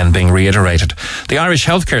once again being reiterated. The Irish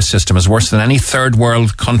healthcare system is worse than any third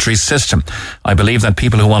world country's system. I believe that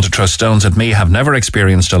people who want to throw stones at me have never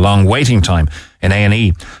experienced a long waiting time in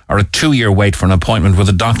A&E or a 2-year wait for an appointment with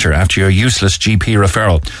a doctor after your useless GP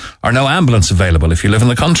referral, or no ambulance available if you live in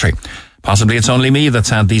the country. Possibly it's only me that's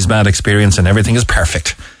had these bad experiences and everything is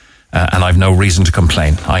perfect. And I've no reason to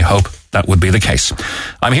complain. I hope that would be the case.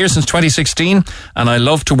 I'm here since 2016 and I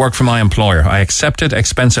love to work for my employer. I accepted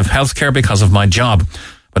expensive healthcare because of my job,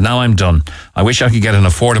 but now I'm done. I wish I could get an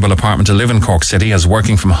affordable apartment to live in Cork City, as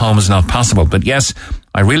working from home is not possible. But yes,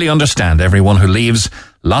 I really understand everyone who leaves.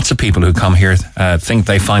 Lots of people who come here think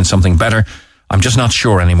they find something better. I'm just not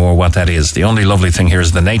sure anymore what that is. The only lovely thing here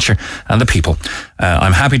is the nature and the people.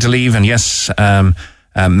 I'm happy to leave, and yes,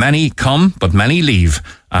 many come, but many leave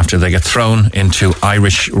after they get thrown into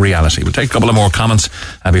Irish reality. We'll take a couple of more comments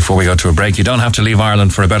before we go to a break. You don't have to leave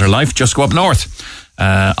Ireland for a better life, just go up north.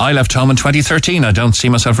 I left home in 2013. I don't see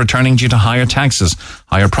myself returning due to higher taxes,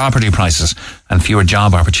 higher property prices, and fewer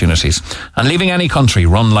job opportunities. And leaving any country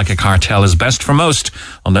run like a cartel is best for most,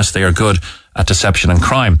 unless they are good at deception and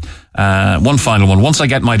crime. One final one. Once I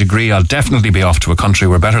get my degree, I'll definitely be off to a country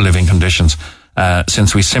where better living conditions,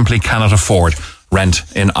 since we simply cannot afford rent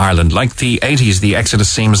in Ireland. Like the 80s, the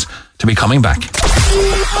exodus seems to be coming back.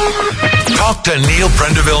 Talk to Neil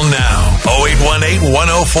Prendeville now. 0818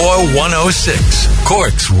 104 106.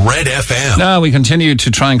 Cork's Red FM. Now we continue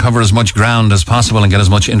to try and cover as much ground as possible and get as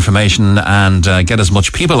much information and get as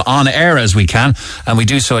much people on air as we can. And we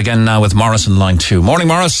do so again now with Morris in line 2. Morning,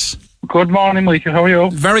 Morris. Good morning, Michael. How are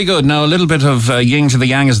you? Very good. Now, a little bit of yin to the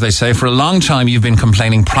yang, as they say. For a long time, you've been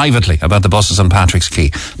complaining privately about the buses on Patrick's Quay.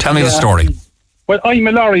 Tell me the story. Well, I'm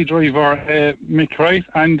a lorry driver, Mick, right?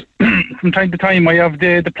 And from time to time, I have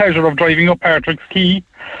the pleasure of driving up Patrick's Quay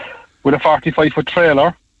with a 45-foot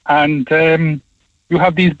trailer. And you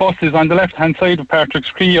have these buses on the left-hand side of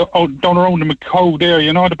Patrick's Quay, out down around the McCow there,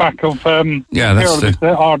 you know, the back of that's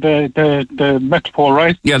the Metropole,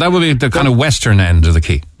 right? Yeah, that would be the kind of western end of the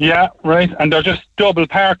quay. Yeah, right. And they're just double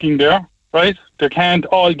parking there, right? They can't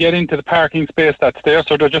all get into the parking space that's there,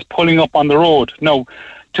 so they're just pulling up on the road. Now,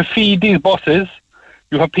 to feed these buses,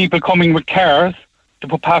 you have people coming with cars to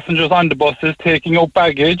put passengers on the buses, taking out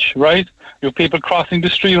baggage, right? You have people crossing the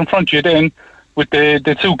street in front of you then with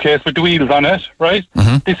the suitcase with the wheels on it, right?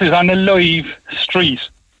 Mm-hmm. This is on a live street,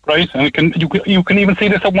 right? And you can even see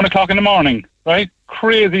this at 1 o'clock in the morning, right?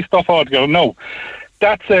 Crazy stuff altogether. No,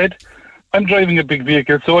 that said, I'm driving a big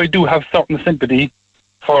vehicle, so I do have certain sympathy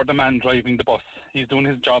for the man driving the bus. He's doing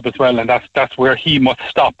his job as well, and that's where he must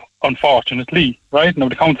stop, unfortunately, right? Now,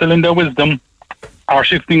 the council in their wisdom are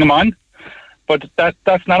shifting them on, but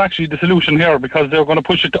that's not actually the solution here, because they're going to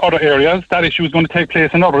push it to other areas. That issue is going to take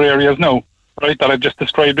place in other areas now, right, that I've just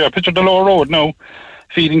described there. Picture the lower road now,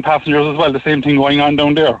 feeding passengers as well, the same thing going on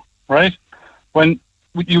down there, right? When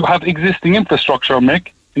you have existing infrastructure,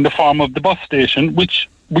 Mick, in the form of the bus station, which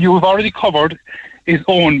you have already covered is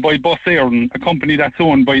owned by Bus Éireann, a company that's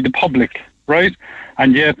owned by the public, right?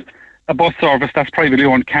 And yet a bus service that's privately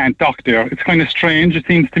owned can't dock there. It's kind of strange. It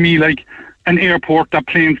seems to me like an airport that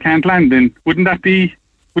planes can't land in. Wouldn't that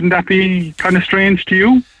be kind of strange to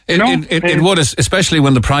you? It would, especially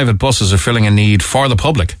when the private buses are filling a need for the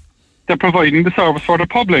public. They're providing the service for the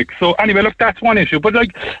public. So anyway, look, that's one issue. But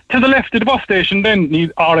like to the left of the bus station then,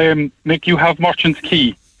 Nick, you have Merchants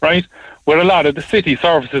Quay, right? Where a lot of the city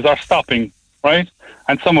services are stopping, right?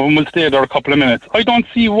 And some of them will stay there a couple of minutes. I don't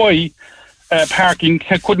see why parking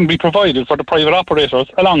couldn't be provided for the private operators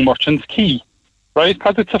along Merchants Quay, right?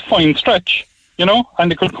 Because it's a fine stretch, you know,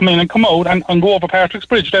 and they could come in and come out and go over Patrick's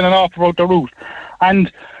Bridge then and off about the route.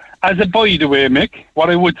 And as a by the way, Mick, what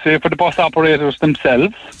I would say for the bus operators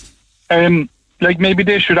themselves, like maybe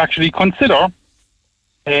they should actually consider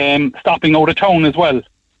stopping out of town as well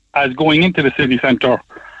as going into the city centre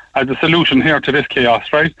as a solution here to this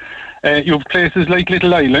chaos, right? You have places like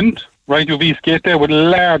Little Island, right? You have Eastgate there with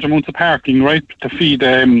large amounts of parking, right, to feed,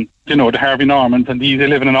 you know, the Harvey Normans and the Easy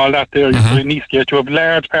Living and all that there. Mm-hmm. In Eastgate, you have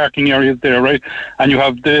large parking areas there, right? And you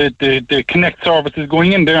have the Connect services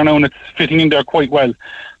going in there now, and it's fitting in there quite well.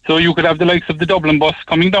 So you could have the likes of the Dublin bus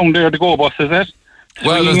coming down there, the Go bus, is it?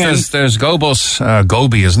 Well, there's Go bus,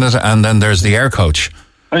 Goby, isn't it? And then there's the Air Coach.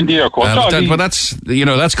 And the Air Coach. But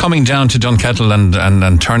that's coming down to Dunkettle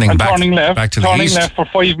and turning back to the east. Turning left for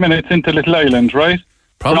 5 minutes into Little Island, right?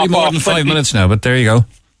 Probably more than 5 minutes now, but there you go.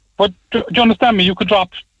 But do you understand me? You could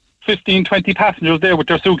drop 15, 20 passengers there with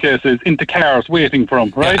their suitcases into cars waiting for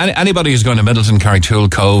them, right? Yeah, anybody who's going to Middleton,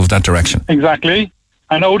 Carrigtwohill, Cove, that direction. Exactly.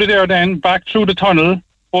 And out of there then, back through the tunnel,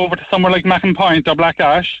 over to somewhere like Mackin Point or Black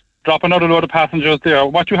Ash, drop another load of passengers there.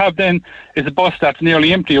 What you have then is a bus that's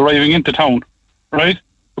nearly empty arriving into town, right?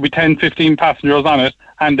 There'll be 10, 15 passengers on it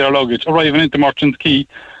and their luggage arriving into Merchants Quay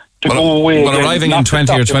to go away. But arriving in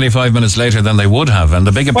 20 or 25 minutes later than they would have. And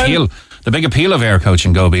the big appeal of Air Coach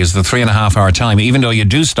and Goby is the 3.5 hour time, even though you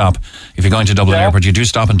do stop, if you're going to Dublin Airport, you do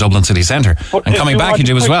stop in Dublin City Centre. And coming back you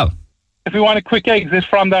do as well. If you want a quick exit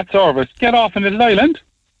from that service, get off in Little Island.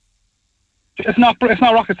 It's not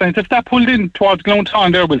rocket science. If that pulled in towards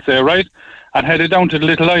Glounthaune there, we'll say, right, and headed down to the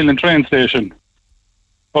Little Island train station.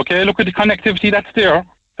 Okay, look at the connectivity that's there.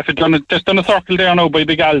 If it's just done a circle there now by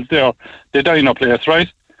Big Al's there, the diner place,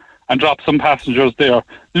 right, and drop some passengers there.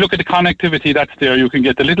 Look at the connectivity that's there. You can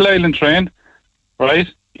get the Little Island train, right,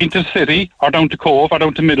 into the city or down to Cove or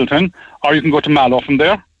down to Middleton, or you can go to Mallow from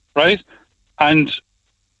there, right? And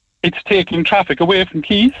it's taking traffic away from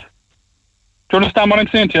Keys. Do you understand what I'm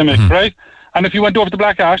saying to you, Mick, right? And if you went over to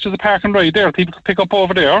Black Ash, there's a park and ride there. People could pick up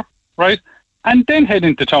over there, right? And then head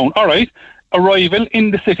into town. All right, arrival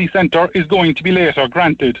in the city centre is going to be later,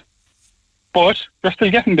 granted. But you're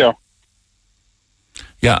still getting there.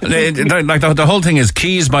 Yeah, like the whole thing is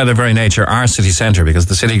Keys by their very nature are city centre because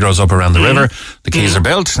the city grows up around the river, the quays are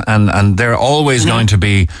built, and they're always going to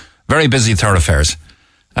be very busy thoroughfares.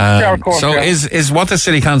 Is what the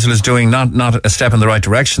City Council is doing not a step in the right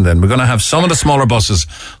direction then? We're going to have some of the smaller buses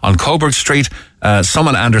on Coburg Street, some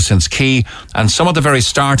on Anderson's Quay, and some at the very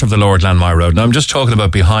start of the Lower Glanmire Road. Now I'm just talking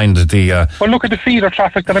about behind the... Well, look at the feeder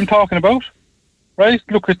traffic that I'm talking about, right?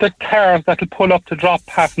 Look at the cars that'll pull up to drop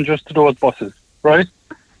passengers to those buses, right?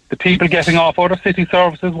 The people getting off other city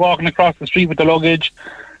services, walking across the street with the luggage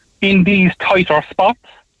in these tighter spots.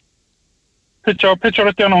 Picture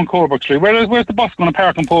it down on Coburg Street. Where's the bus going to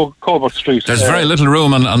park on Coburg Street? There's very little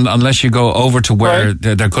room unless you go over to where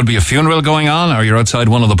there could be a funeral going on or you're outside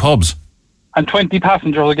one of the pubs. And 20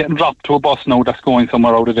 passengers are getting dropped to a bus now that's going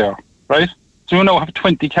somewhere out of there, right? So you now have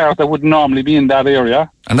 20 cars that would normally be in that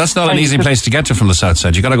area. And that's not an easy place to get to from the south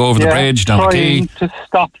side. You got to go over the bridge, down the quay. To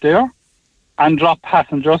stop there and drop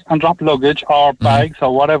passengers and drop luggage or bags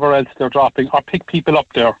or whatever else they're dropping or pick people up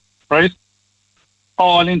there, right?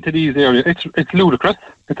 All into these areas. It's ludicrous.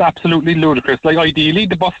 It's absolutely ludicrous. Like, ideally,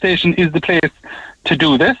 the bus station is the place to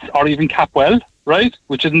do this, or even Capwell, right?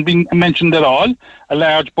 Which isn't being mentioned at all. A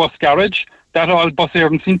large bus garage. That all bus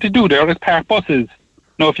agents seem to do there is park buses.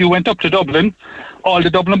 Now, if you went up to Dublin, all the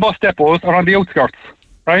Dublin bus depots are on the outskirts,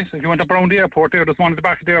 right? If you went up around the airport there's one at the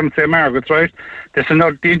back there on St. Margaret's, right? The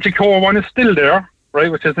Inchicore one is still there,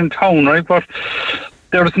 right, which is in town, right? But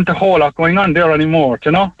there isn't a whole lot going on there anymore,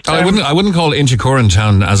 you know? I wouldn't call Inchicore in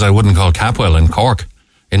town as I wouldn't call Capwell in Cork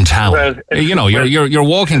in town. Well, you're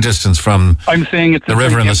walking distance from I'm saying it's the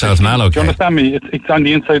river in the South Mallow. Do you understand me? It's on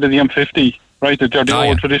the inside of the M50, right? They're the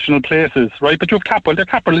old traditional places, right? But you have Capwell. Their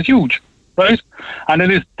Capwell is huge, right?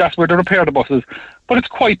 And that's where they repair the buses. But it's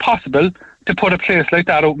quite possible to put a place like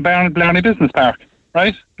that out in Blarney Business Park,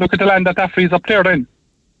 right? Look at the land that frees up there then,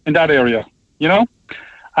 in that area, you know?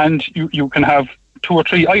 And you can have 2 or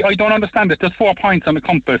 3. I don't understand it. There's 4 points on the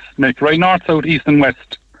compass, Mick, right? North, south, east and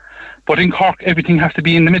west. But in Cork, everything has to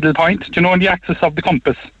be in the middle point, do you know, on the axis of the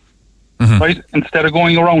compass, right? Instead of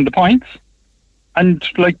going around the points. And,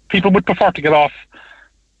 like, people would prefer to get off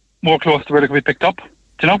more close to where they could be picked up, do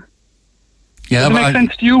you know? Yeah, does it make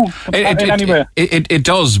sense to you in any way? It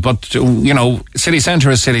does, but, you know, city centre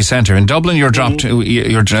is city centre. In Dublin, you're dropped,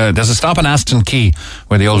 there's a stop in Aston Quay,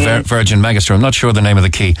 where the old Virgin Megastore, I'm not sure the name of the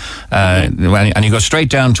quay, and you go straight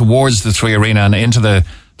down towards the Three Arena and into the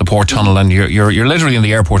port tunnel, and you're literally in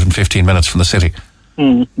the airport in 15 minutes from the city.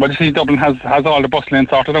 But you see, Dublin has all the bus lanes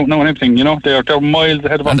sorted out now and everything, you know, they're miles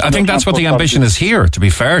ahead of us. And I think that's what the ambition is here, to be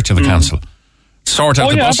fair to the council. Sort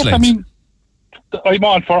out the bus lanes. I mean,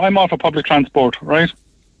 I'm all for public transport, right?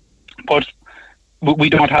 But we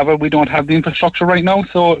don't have the infrastructure right now,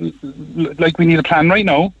 so like we need a plan right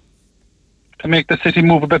now to make the city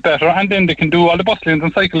move a bit better, and then they can do all the bus lanes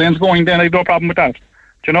and cycle lanes going. Then I have no problem with that, do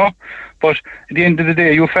you know? But at the end of the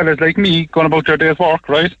day, you fellas like me going about your day's work,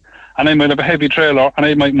 right? And I might have a heavy trailer, and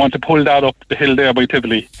I might want to pull that up the hill there by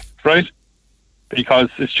Tivoli, right? Because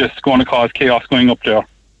it's just going to cause chaos going up there.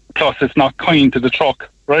 Plus, it's not kind to the truck,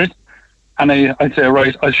 right? And I'd say,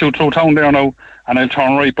 right, I'll shoot through town there now, and I'll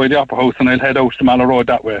turn right by the Opera House, and I'll head out to Mallow Road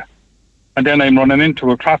that way. And then I'm running into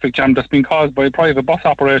a traffic jam that's been caused by a private bus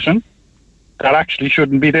operation that actually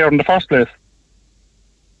shouldn't be there in the first place.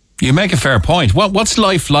 You make a fair point. What's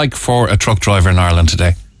life like for a truck driver in Ireland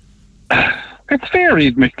today? It's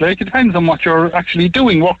varied, Mick. Like, it depends on what you're actually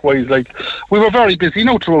doing work-wise. Like, we were very busy, you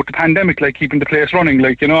know, throughout the pandemic, like, keeping the place running,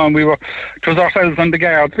 like, you know, and it was ourselves on the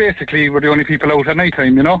guards, basically, we're the only people out at night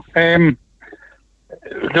time, you know.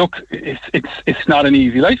 Look, it's not an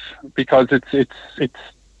easy life, because it's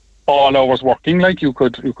all hours working. Like, you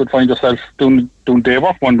could find yourself doing day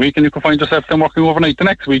work one week, and you could find yourself then working overnight the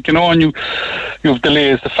next week, you know, and you have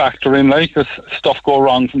delays to factor in, like, as stuff go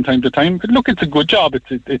wrong from time to time. But look, it's a good job.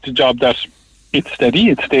 It's a job that it's steady,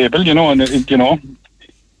 it's stable, you know, and you know,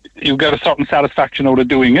 you get a certain satisfaction out of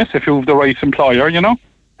doing it if you have the right employer, you know.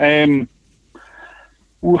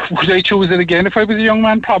 Would I choose it again if I was a young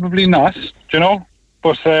man? Probably not, you know.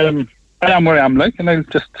 But I am where I am, like, and I'll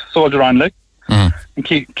just soldier on, like, and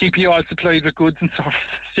keep you all supplied with goods and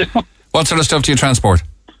services, you know. What sort of stuff do you transport?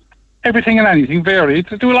 Everything and anything, varied.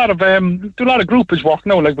 Do a lot of groupage work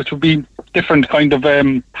now, like, which would be different kind of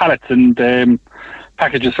pallets and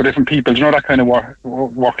packages for different people, you know, that kind of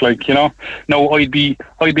work like, you know. No, I'd be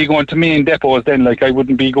going to main depots then, like I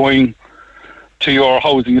wouldn't be going to your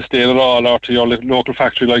housing estate at all, or to your local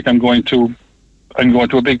factory, like I'm going to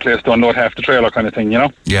a big place to unload half the trailer kind of thing, you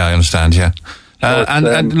know. Yeah, I understand. Yeah,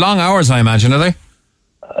 and long hours, I imagine, are they?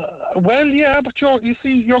 Well, yeah, but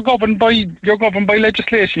you're governed by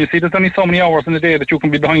legislation. You see, there's only so many hours in the day that you can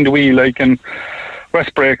be behind the wheel, like, and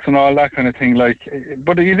rest breaks and all that kind of thing, like.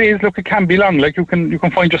 But it can be long. Like, you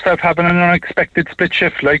can find yourself having an unexpected split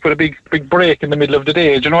shift, like with a big break in the middle of the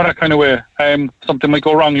day. Do you know, that kind of way? Something might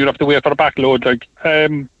go wrong. You'd have to wait for a backload, like.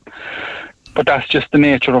 But that's just the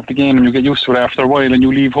nature of the game, and you get used to it after a while, and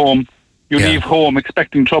you leave home. Leave home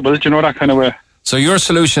expecting trouble. Do you know, that kind of way? So your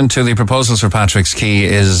solution to the proposals for Patrick's Quay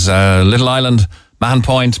is Little Island, Mahon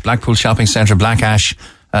Point, Blackpool Shopping Centre, Black Ash,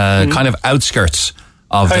 kind of outskirts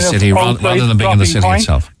of the city, rather than being in the city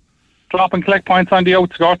itself. Drop and collect points on the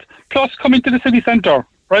outskirts, plus come into the city centre,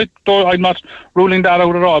 right? Though I'm not ruling that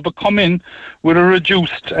out at all, but come in with a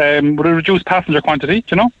reduced passenger quantity,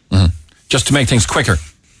 you know? Mm-hmm. Just to make things quicker.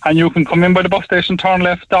 And you can come in by the bus station, turn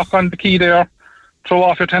left, dock on the quay there, throw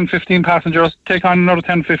off your 10-15 passengers, take on another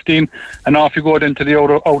 10-15, and off you go then to the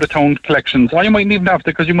out-of-town collections. Or you mightn't even have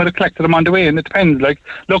to, because you might have collected them on the way, and it depends. Like,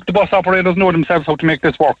 look, the bus operators know themselves how to make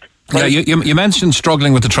this work. Right? Yeah, you mentioned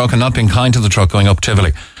struggling with the truck and not being kind to the truck going up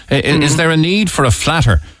Tivoli. Is there a need for a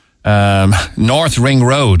flatter North Ring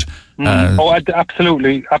Road?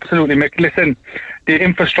 Absolutely, Mick. Listen, the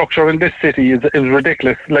infrastructure in this city is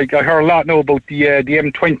ridiculous. Like, I heard a lot now about the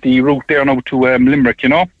M20 route there now to Limerick, you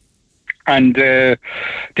know? And the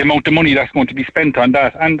amount of money that's going to be spent on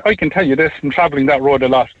that. And I can tell you this from travelling that road a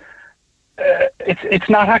lot, it's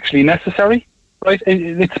not actually necessary, right?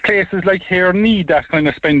 It's places like here need that kind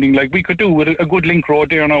of spending. Like, we could do with a good link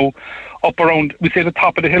road there now, up around, we say the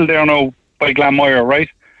top of the hill there now by Glanmire, right?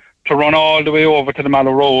 To run all the way over to the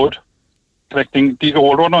Mallow Road, collecting the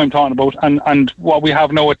old road I'm talking about, and what we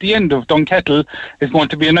have now at the end of Dunkettle is going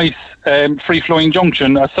to be a nice free-flowing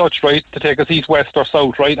junction as such, right, to take us east, west or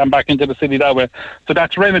south, right, and back into the city that way. So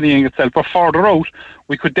that's remedying itself. But further out,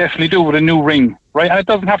 we could definitely do with a new ring, right, and it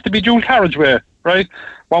doesn't have to be dual carriageway, right.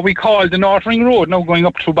 What we call the North Ring Road, now going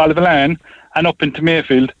up through Ballyvalan and up into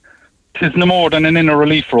Mayfield, tis no more than an inner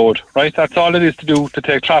relief road, right? That's all it is to do to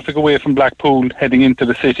take traffic away from Blackpool heading into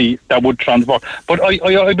the city that would transport. But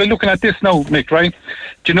I've been looking at this now, Mick, right?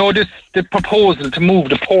 Do you know the proposal to move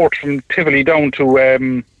the port from Tivoli down to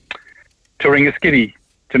Ringaskiddy? Do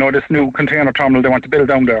you know this new container terminal they want to build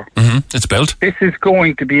down there? Mm-hmm. It's built. This is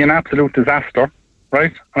going to be an absolute disaster,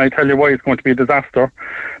 right? And I tell you why it's going to be a disaster.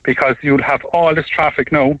 Because you'll have all this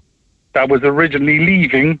traffic now that was originally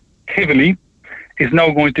leaving Tivoli is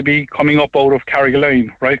now going to be coming up out of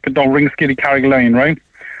Carrigaline, right? Down Ringaskiddy, Carrigaline, right?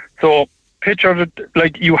 So picture that,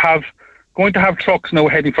 like, you have going to have trucks now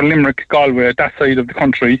heading for Limerick, Galway, that side of the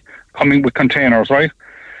country, coming with containers, right?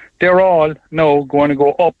 They're all now going to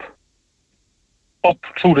go up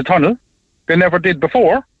through the tunnel. They never did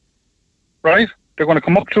before, right? They're going to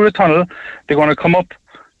come up through the tunnel. They're going to come up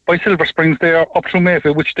by Silver Springs there, up through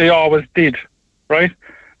Mayfield, which they always did, right?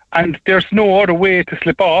 And there's no other way to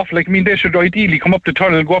slip off. Like, I mean, they should ideally come up the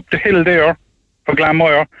tunnel, go up the hill there for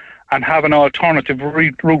Glanmire, and have an alternative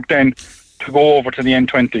route then to go over to the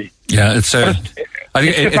N20. Yeah, it's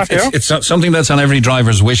something that's on every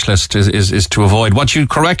driver's wish list is to avoid. What you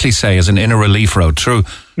correctly say is an inner relief road through,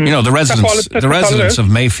 you know, the residents of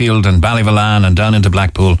Mayfield and Ballyvalan and down into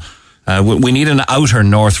Blackpool. We need an outer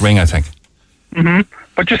North Ring, I think. Mm-hmm.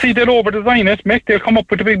 But you see, they'll over-design it, Mick. They'll come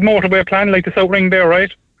up with a big motorway plan like the South Ring there,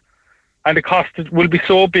 right? And the cost will be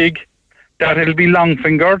so big that it'll be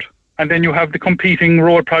long-fingered. And then you have the competing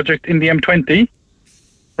road project in the M20,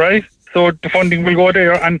 right? So the funding will go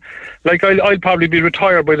there. And, like, I'll probably be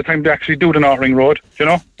retired by the time they actually do the North Ring Road, you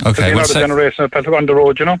know? Okay. Another generation that'll go on the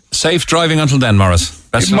road, you know? Safe driving until then, Morris.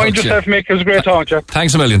 Mind yourself, Mick. It was a great talk, Jeff.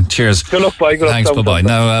 Thanks a million. Cheers. Good luck, bye. Thanks, bye-bye.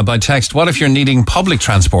 Now, by text, what if you're needing public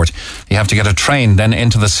transport? You have to get a train, then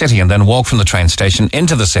into the city, and then walk from the train station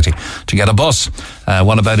into the city to get a bus.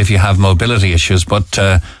 What about if you have mobility issues? But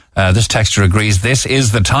this texter agrees this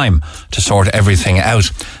is the time to sort everything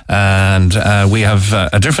out. And we have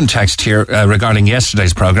a different text here regarding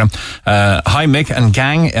yesterday's programme. Hi, Mick and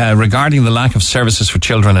gang. Regarding the lack of services for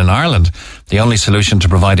children in Ireland, the only solution to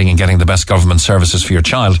providing and getting the best government services for your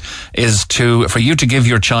child is for you to give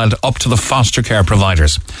your child up to the foster care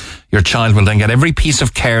providers. Your child will then get every piece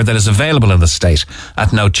of care that is available in the state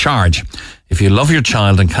at no charge. If you love your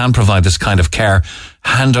child and can provide this kind of care,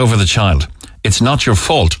 hand over the child. It's not your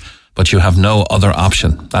fault, but you have no other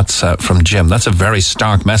option. That's from Jim. That's a very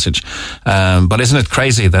stark message. But isn't it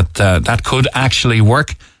crazy that that could actually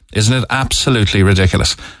work Isn't it absolutely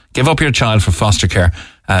ridiculous? Give up your child for foster care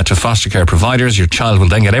to foster care providers. Your child will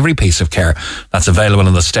then get every piece of care that's available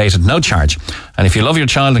in the state at no charge. And if you love your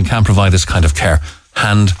child and can't provide this kind of care,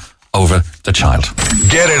 hand over the child.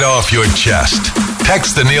 Get it off your chest.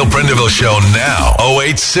 Text the Neil Prendeville Show now.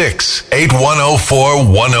 086 8104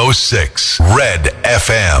 106. Red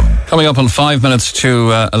FM. Coming up on 5 minutes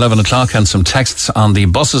to 11 o'clock, and some texts on the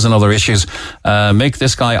buses and other issues. Mick,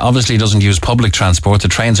 this guy obviously doesn't use public transport. The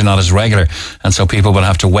trains are not as regular, and so people will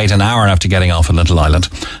have to wait an hour after getting off at Little Island.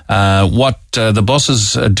 The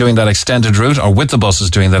buses doing that extended route, or with the buses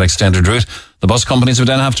doing that extended route, the bus companies would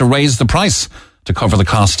then have to raise the price to cover the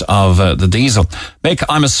cost of the diesel. Mick,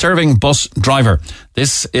 I'm a serving bus driver.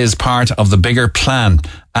 This is part of the bigger plan.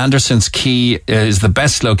 Anderson's Quay is the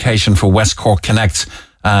best location for West Cork Connect.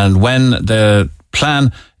 And when the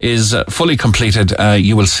plan is fully completed,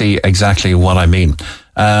 you will see exactly what I mean.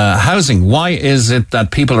 Housing. Why is it that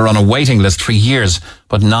people are on a waiting list for years,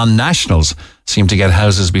 but non-nationals seem to get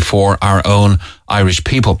houses before our own Irish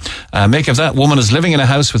people? Mick, if that woman is living in a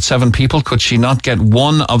house with 7 people, could she not get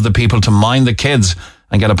one of the people to mind the kids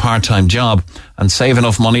and get a part-time job and save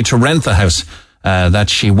enough money to rent the house that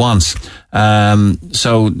she wants? When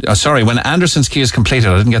Anderson's Quay is completed,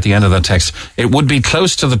 I didn't get the end of that text, it would be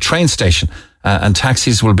close to the train station, and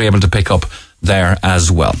taxis will be able to pick up there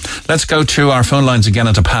as well. Let's go to our phone lines again,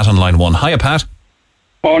 and to Pat on line 1. Hiya, Pat.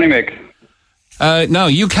 Morning, Mick. No,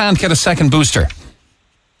 you can't get a second booster.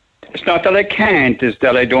 It's not that I can't, it's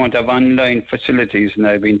that I don't have online facilities, and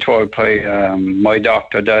I've been told by my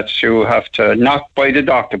doctor that you have to, not by the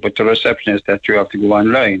doctor, but the receptionist, that you have to go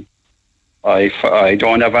online. I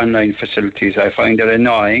don't have online facilities. I find it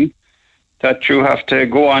annoying that you have to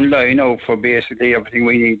go online for basically everything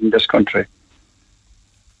we need in this country.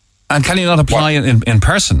 And can you not apply in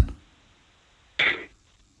person?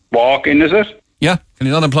 Walk in, is it? Yeah, can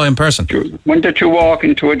you not apply in person? When did you walk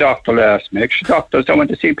into a doctor last, Mick? Doctors don't want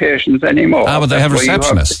to see patients anymore. But they have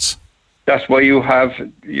receptionists. That's why you have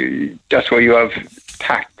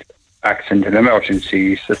packed accident and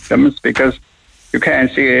emergency systems, because you can't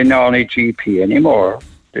see an ordinary GP anymore.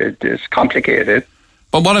 It's complicated.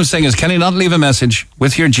 But what I'm saying is, can you not leave a message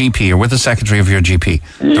with your GP or with the secretary of your GP,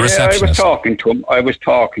 the receptionist? I was talking to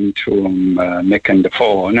him, Mick, on the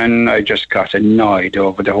phone, and I just got annoyed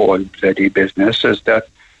over the whole bloody business. Is that,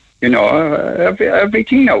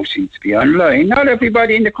 everything now seems to be online. Not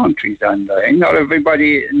everybody in the country is online. Not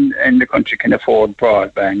everybody in the country can afford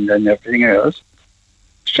broadband and everything else.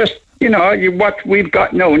 It's just, what we've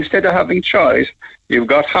got now, instead of having choice, you've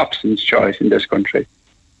got Hobson's choice in this country.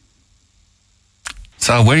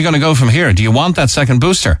 So where are you going to go from here? Do you want that second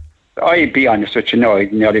booster? I'd be honest with you,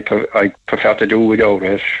 I prefer to do without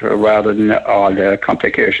it rather than all the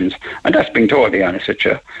complications. And that's being totally honest with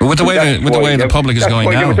you. But with the way the public is going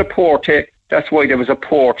now. That's why there was a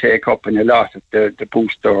poor take up in a lot of the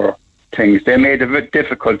booster things. They made it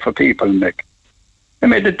difficult for people, Mick. They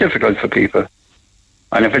made it difficult for people.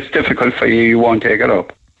 And if it's difficult for you, you won't take it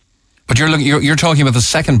up. But you're talking about the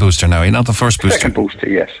second booster now, not the first booster. Second booster,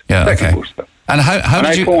 yes. Yeah, second booster. And how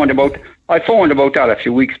did you? I phoned about that a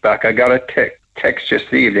few weeks back. I got a text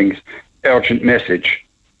just evenings, urgent message.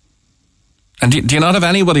 And do you not have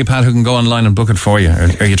anybody, Pat, who can go online and book it for you? Or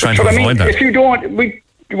are you trying to avoid that? If you don't, we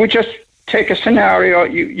just take a scenario.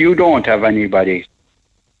 You don't have anybody,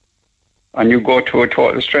 and you go to a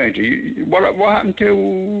total stranger. What happened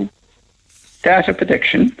to data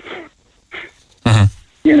protection? Mm-hmm.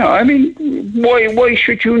 Why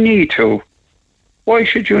should you need to? Why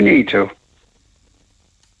should you need to?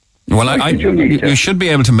 Well, you should be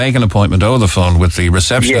able to make an appointment over the phone with the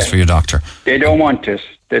receptionist for your doctor. They don't want this.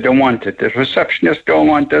 They don't want it. The receptionists don't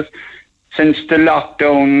want this. Since the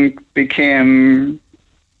lockdown became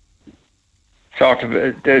sort of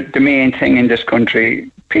the main thing in this country,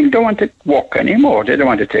 people don't want to work anymore. They don't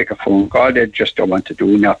want to take a phone call. They just don't want to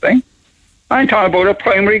do nothing. I'm talking about a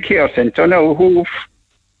primary care centre now.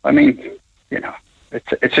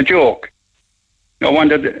 It's a joke. No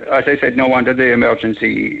wonder, as I said, the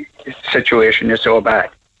emergency situation is so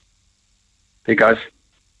bad. Because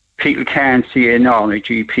people can't see an ordinary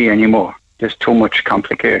GP anymore. There's too much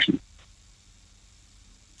complication.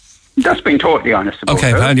 That's being totally honest about it.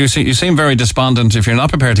 Okay, Pat, you seem very despondent. If you're not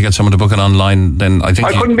prepared to get someone to book it online, then I think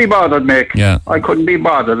I couldn't be bothered, Mick. Yeah. I couldn't be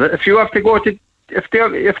bothered. If you have to go to you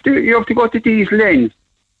have to go to these lanes,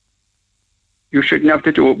 you shouldn't have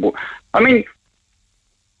to do it. I mean,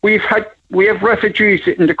 we have refugees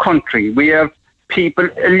in the country. We have people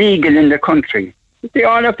illegal in the country. They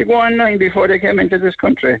all have to go online before they come into this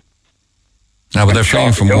country. No, but they're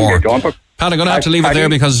fleeing from war. Pat, I'm going to have to leave it there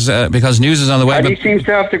because news is on the way. He seems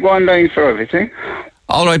to have to go online for everything.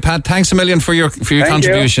 All right, Pat, thanks a million for your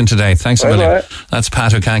contribution today. Thanks a million. Bye. That's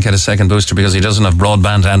Pat, who can't get a second booster because he doesn't have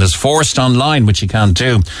broadband and is forced online, which he can't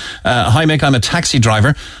do. Hi, Mick, I'm a taxi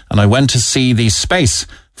driver, and I went to see the space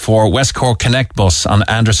for West Cork Connect bus on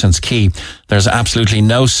Anderson's Quay. There's absolutely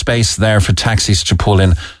no space there for taxis to pull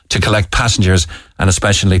in to collect passengers, and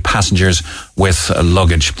especially passengers with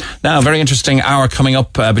luggage. Now, a very interesting hour coming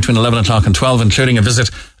up between 11 o'clock and 12, including a visit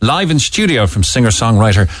live in studio from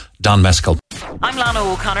singer-songwriter Don Mescal. I'm Lana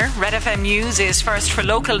O'Connor. Red FM News is first for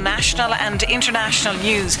local, national and international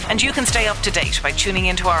news, and you can stay up to date by tuning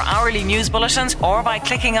into our hourly news bulletins or by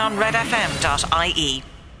clicking on redfm.ie.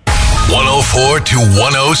 104 to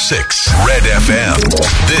 106 Red FM.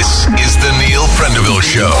 This is the Neil Prendeville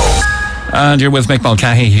Show. And you're with Mick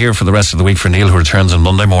Mulcahy here for the rest of the week for Neil, who returns on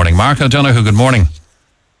Monday morning. Mark O'Donoghue, good morning.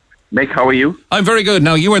 Mick, how are you? I'm very good.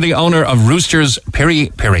 Now, you are the owner of Rooster's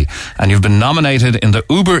Piri Piri, and you've been nominated in the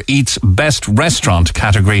Uber Eats Best Restaurant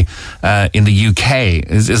category in the UK.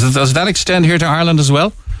 Does that extend here to Ireland as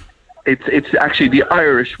well? It's actually the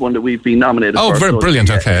Irish one that we've been nominated for. Oh, very brilliant.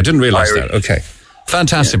 Okay, I didn't realise that. Okay.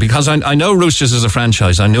 Fantastic, because I know Roosters is a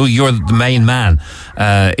franchise. I know you're the main man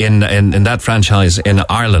in that franchise in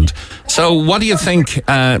Ireland. So what do you think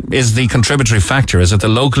is the contributory factor? Is it the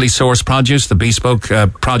locally sourced produce, the bespoke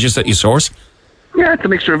produce that you source? Yeah, it's a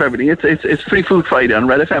mixture of everything. It's Free Food Friday on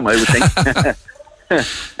Red FM, I would think.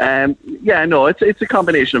 It's a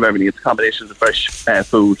combination of everything. It's a combination of the fresh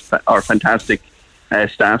food, our fantastic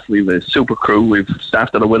staff. We've a super crew. We've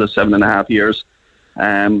staff that are with us 7.5 years.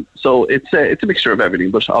 So it's a mixture of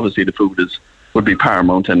everything, but obviously the food would be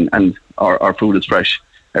paramount, and our food is fresh.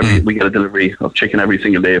 We get a delivery of chicken every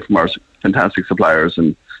single day from our fantastic suppliers,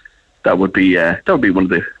 and that would be one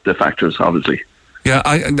of the factors, obviously. Yeah,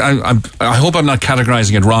 I hope I'm not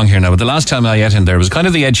categorising it wrong here now, but the last time I ate in there was kind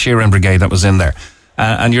of the Ed Sheeran brigade that was in there,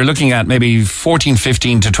 and you're looking at maybe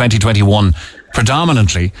 14-15 to 2021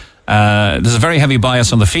 predominantly. There's a very heavy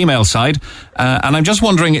bias on the female side, and I'm just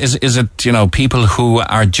wondering, is it people who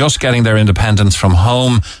are just getting their independence from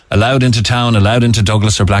home, allowed into town, allowed into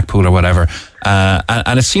Douglas or Blackpool or whatever,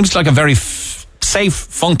 and it seems like a very safe,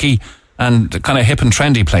 funky and kind of hip and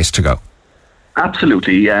trendy place to go.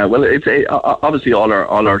 Absolutely, yeah. Well, it's obviously all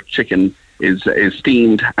our chicken is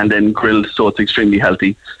steamed and then grilled, so it's extremely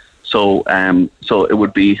healthy. So it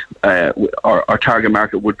would be our target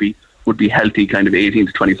market would be healthy, kind of 18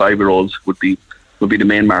 to 25-year-olds would be the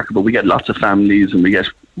main market. But we get lots of families, and we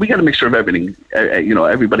get a mixture of everything.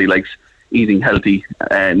 Everybody likes eating healthy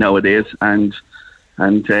nowadays, and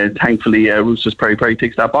thankfully Rooster's Piri Piri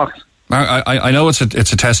ticks that box. I know it's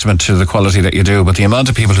a testament to the quality that you do, but the amount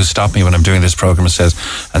of people who stop me when I'm doing this program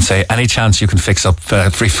and say, any chance you can fix up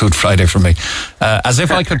Free Food Friday for me, as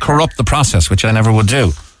if I could corrupt the process, which I never would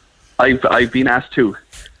do. I've been asked to,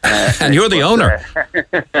 and you're the owner.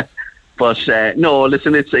 But no,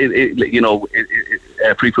 listen, it's Free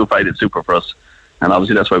Food Friday is super for us, and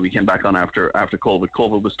obviously that's why we came back on after COVID.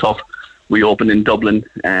 COVID was tough. We opened in Dublin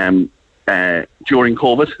during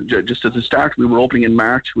COVID. Just at the start, we were opening in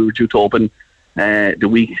March. We were due to open the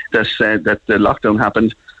week that the lockdown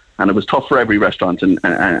happened, and it was tough for every restaurant and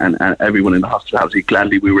everyone in the hospitality.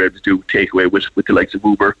 Gladly, we were able to do takeaway with the likes of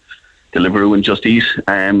Uber, Deliveroo, and Just Eat.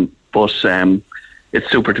 But it's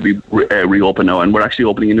super to be reopened now, and we're actually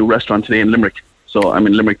opening a new restaurant today in Limerick. So I'm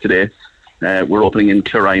in Limerick today. We're opening in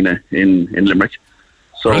Clarina in Limerick.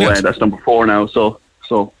 So that's number 4 now. So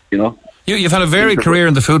You've had a varied career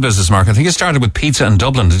in the food business, Mark. I think you started with pizza in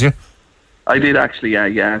Dublin, did you? I did actually,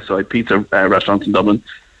 yeah. So I had pizza restaurants in Dublin.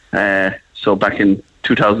 So back in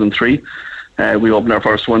 2003, we opened our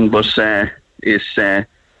first one, but I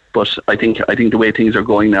think the way things are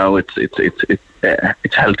going now, it's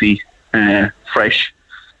healthy, fresh,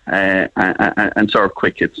 and served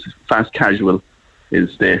quick. It's fast casual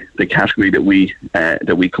is the category that we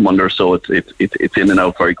come under. So it's in and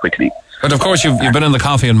out very quickly. But of course, you've been in the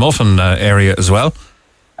coffee and muffin area as well.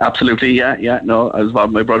 Absolutely, yeah. No, I was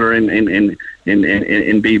involved with my brother in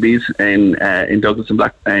BB's in Douglas and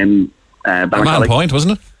Mahon Point,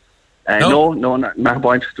 wasn't it? No, not Mahon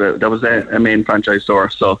Point. That was a main franchise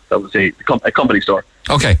store, so that was a company store.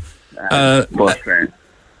 Okay,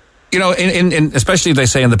 in especially they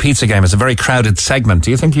say in the pizza game, it's a very crowded segment.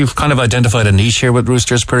 Do you think you've kind of identified a niche here with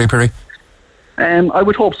Rooster's Piri Piri? I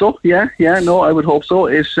would hope so. Yeah. No, I would hope so.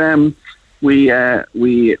 It's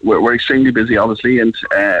we're extremely busy, obviously, and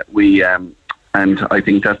I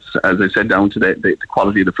think that's, as I said, down to the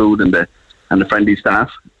quality of the food and the friendly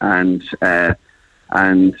staff, and I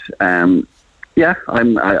think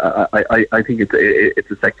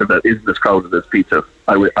it's a sector that isn't as crowded as pizza.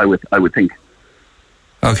 I would think.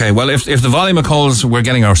 Okay, well, if the volume of calls we're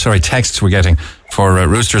getting, texts we're getting for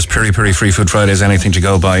Roosters Piri Piri Free Food Friday is anything to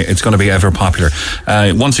go by, it's going to be ever popular.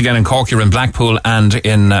 Once again in Cork, you're in Blackpool and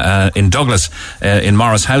in Douglas, in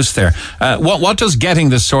Morris House there. What does getting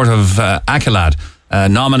this sort of accolade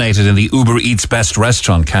nominated in the Uber Eats Best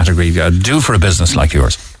Restaurant category do for a business like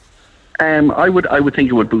yours? I would think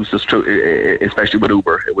it would boost us, especially with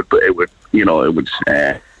Uber.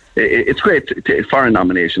 It's great for a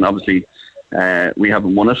nomination. Obviously, we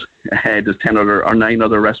haven't won it. There's 9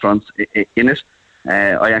 other restaurants in it.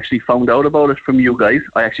 I actually found out about it from you guys.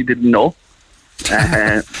 I actually didn't know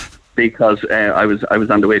because I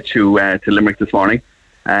was on the way to Limerick this morning.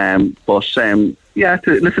 Listen,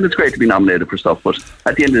 it's great to be nominated for stuff. But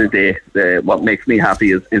at the end of the day, what makes me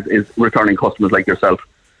happy is returning customers like yourself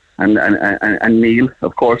and Neil,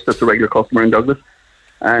 of course, that's a regular customer in Douglas.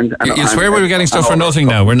 And you swear we were getting stuff for nothing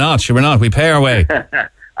now. We're not. We pay our way.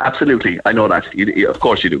 Absolutely, I know that. Of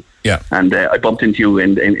course you do. Yeah. And I bumped into you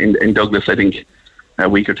in Douglas, I think, a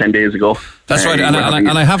week or 10 days ago. That's right. And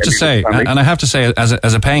I have to say,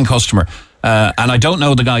 as a paying customer, and I don't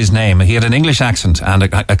know the guy's name. He had an English accent and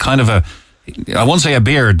a kind of I won't say a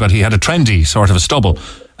beard, but he had a trendy sort of a stubble.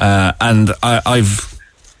 And I've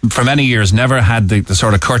for many years never had the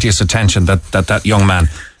sort of courteous attention that young man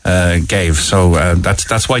gave. So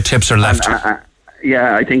that's why tips are left.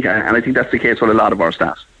 Yeah, I think that's the case with a lot of our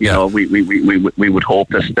staff. You know, we would hope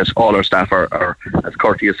that all our staff are as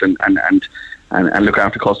courteous and look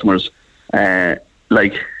after customers. But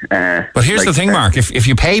here's the thing, Mark. If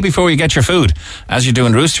you pay before you get your food, as you do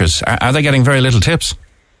in Roosters, are they getting very little tips?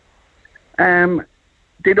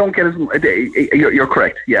 They don't get as. You're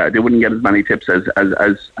correct. Yeah, they wouldn't get as many tips as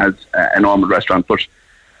a normal restaurant. But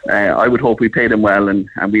I would hope we pay them well and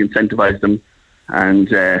we incentivize them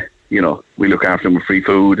and. We look after them with free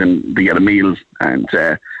food and they get a meal. And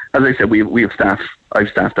as I said, we have staff. I have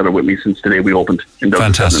staff that are with me since the day we opened in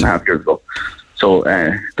Dublin 7.5 years ago. So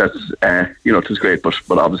that's it was great. But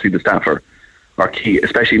obviously the staff are key,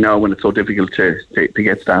 especially now when it's so difficult to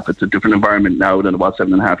get staff. It's a different environment now than it was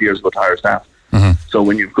 7.5 years ago to hire staff. Mm-hmm. So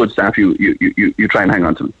when you have good staff, you try and hang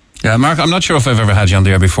on to them. Yeah, Mark, I'm not sure if I've ever had you on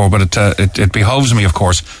the air before, but it behoves me, of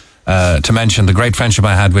course, to mention the great friendship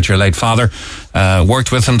I had with your late father.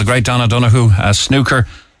 Worked with him, the great Don O'Donoghue, snooker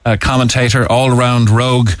commentator, all-round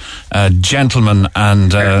rogue gentleman,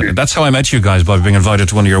 and that's how I met you guys, by being invited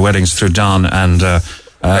to one of your weddings through Don. And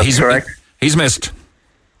he's correct. He's missed.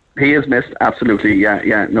 He is missed, absolutely.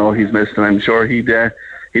 Yeah. No, he's missed, and I'm sure he'd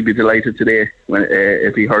be delighted today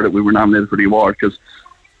if he heard that we were nominated for the award, because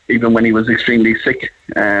even when he was extremely sick,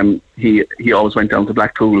 he always went down to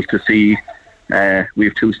Blackpool to see. We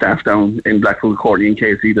have 2 staff down in Blackpool, Courtney and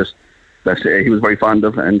Casey, that he was very fond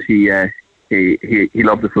of, and he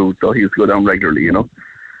loved the food, so he used to go down regularly, So,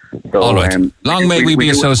 all right. Long may we be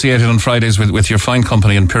associated on Fridays with your fine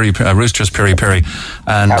company in Roosters Piri Piri,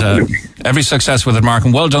 and every success with it, Mark.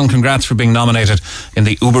 And well done, congrats for being nominated in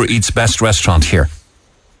the Uber Eats Best Restaurant here.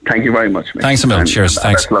 Thank you very much, mate. Thanks a million. Cheers.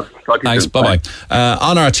 Thanks. Thanks. Bye-bye.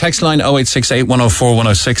 On our text line 0868 104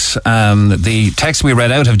 106, the texts we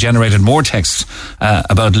read out have generated more texts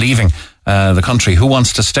about leaving the country. Who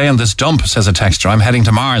wants to stay on this dump, says a texter. I'm heading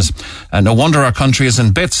to Mars. No wonder our country is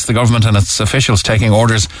in bits. The government and its officials taking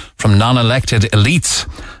orders from non-elected elites.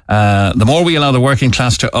 The more we allow the working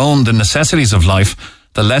class to own the necessities of life,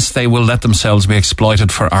 the less they will let themselves be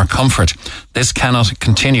exploited for our comfort. This cannot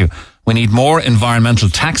continue. We need more environmental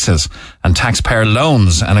taxes and taxpayer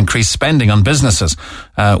loans and increased spending on businesses.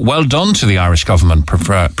 Well done to the Irish government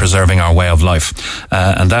for preserving our way of life.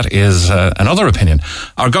 And that is another opinion.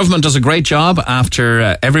 Our government does a great job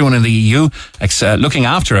after everyone in the EU, looking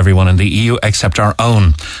after everyone in the EU except our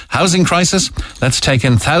own. Housing crisis, let's take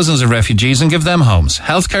in thousands of refugees and give them homes.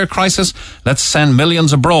 Healthcare crisis, let's send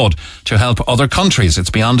millions abroad to help other countries. It's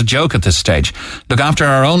beyond a joke at this stage. Look after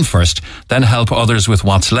our own first, then help others with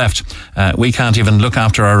what's left. We can't even look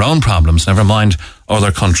after our own problems, never mind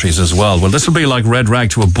other countries as well. Well, this will be like red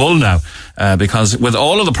rag to a bull now, because with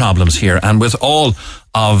all of the problems here and with all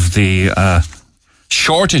of the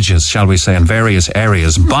shortages, shall we say, in various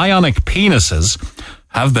areas, bionic penises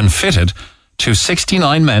have been fitted to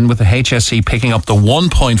 69 men, with the HSE picking up the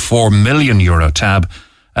 €1.4 million tab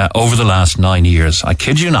over the last 9 years. I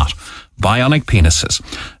kid you not. Bionic penises.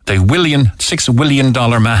 The $6 billion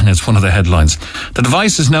man is one of the headlines. The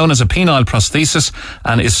device is known as a penile prosthesis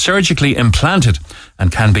and is surgically implanted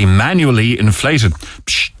and can be manually inflated.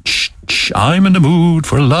 I'm in the mood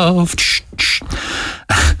for love.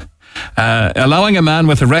 Allowing a man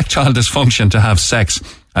with erectile dysfunction to have sex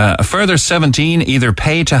A further 17 either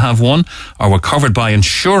paid to have one or were covered by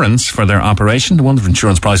insurance for their operation. The wonder if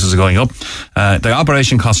insurance prices are going up. The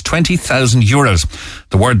operation cost €20,000.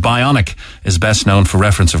 The word bionic is best known for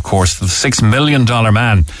reference, of course, to the $6 million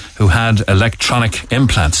man who had electronic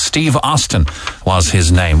implants. Steve Austin was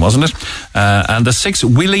his name, wasn't it? And the $6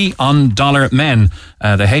 million men,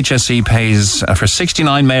 the HSE pays for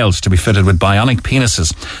 69 males to be fitted with bionic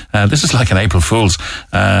penises. This is like an April Fool's,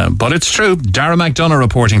 but it's true. Dara McDonough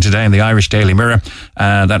reporting today in the Irish Daily Mirror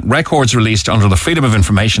that records released under the Freedom of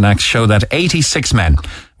Information Act show that 86 men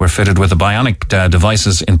were fitted with the bionic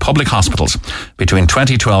devices in public hospitals between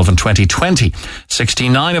 2012 and 2020,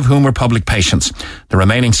 69 of whom were public patients. The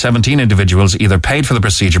remaining 17 individuals either paid for the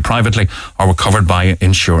procedure privately or were covered by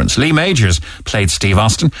insurance. Lee Majors played Steve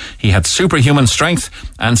Austin. He had superhuman strength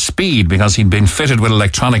and speed because he'd been fitted with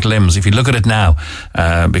electronic limbs. If you look at it now,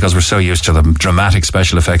 because we're so used to the dramatic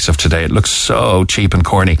special effects of today, it looks so cheap and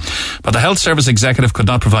corny. But the health service executive could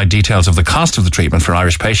not provide details of the cost of the treatment for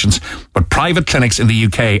Irish patients, but private clinics in the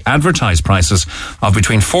UK advertise prices of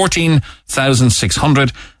between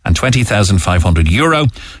 €14,600 and €20,500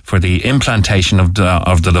 for the implantation of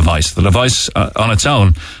the device. The device on its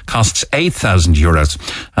own costs €8,000.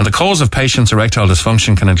 And the cause of patients' erectile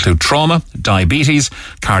dysfunction can include trauma, diabetes,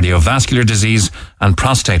 cardiovascular disease and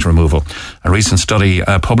prostate removal. A recent study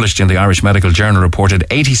published in the Irish Medical Journal reported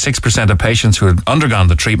 86% of patients who had undergone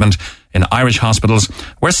the treatment in Irish hospitals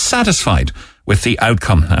were satisfied with the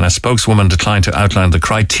outcome, and a spokeswoman declined to outline the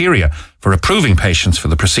criteria for approving patients for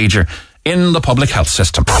the procedure in the public health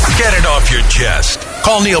system. Get it off your chest.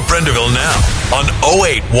 Call Neil Prendeville now on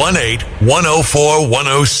 0818 104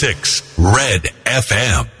 106 Red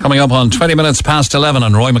FM. Coming up on 20 minutes past 11,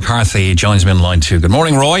 and Roy McCarthy joins me in line 2. Good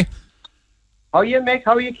morning, Roy. How are you, Mick?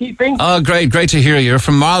 How are you keeping? Oh, great to hear you. You're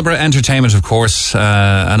from Marlborough Entertainment, of course,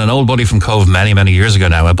 and an old buddy from Cove many years ago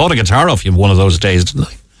now. I bought a guitar off you one of those days, didn't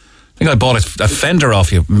I? I think I bought a Fender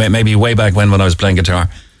off you, maybe way back when I was playing guitar.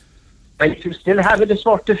 And you still have it, a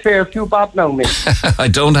sort of fair few bob now, Mick. I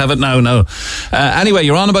don't have it now, no. Anyway,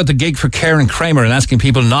 you're on about the gig for Karen Kramer and asking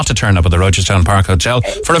people not to turn up at the Rochestown Park Hotel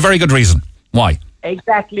for a very good reason. Why?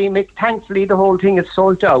 Exactly, Mick. Thankfully, the whole thing is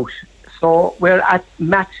sold out. So we're at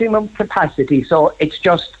maximum capacity. So it's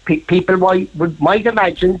just people might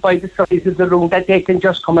imagine by the size of the room that they can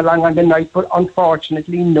just come along on the night, but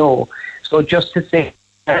unfortunately, no. So just to say,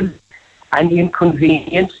 and the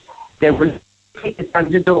inconvenience, there will take it on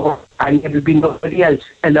the door and there will be nobody else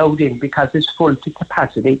allowed in because it's full to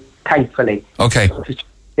capacity, thankfully. Okay. So to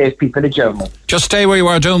save people a journey. Just stay where you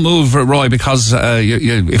are, don't move, Roy, because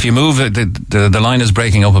if you move, the line is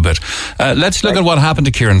breaking up a bit. Let's look at what happened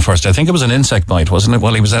to Kieran first. I think it was an insect bite, wasn't it,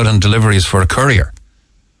 while he was out on deliveries for a courier?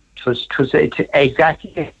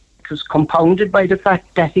 Exactly. It was compounded by the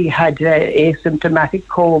fact that he had asymptomatic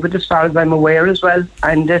COVID, as far as I'm aware, as well,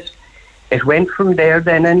 and it went from there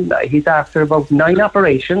then, and he's after about 9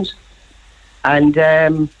 operations,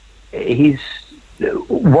 and he's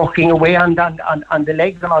walking away on the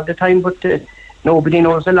legs all the time, but nobody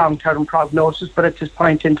knows the long-term prognosis, but at this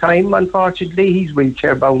point in time, unfortunately, he's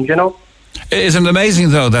wheelchair-bound, you know. Isn't it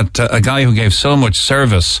amazing, though, that a guy who gave so much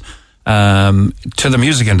service to the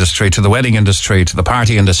music industry, to the wedding industry, to the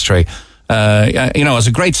party industry, as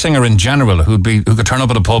a great singer in general, who could turn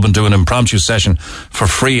up at a pub and do an impromptu session for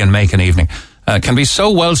free and make an evening, can be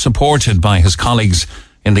so well supported by his colleagues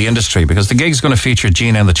in the industry, because the gig's going to feature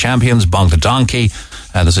Gina and the Champions, Bong the Donkey,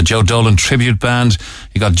 there's a Joe Dolan tribute band,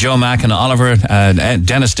 you got Joe Mack and Oliver,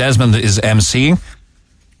 Dennis Desmond is emceeing.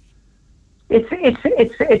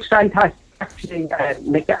 It's fantastic, actually,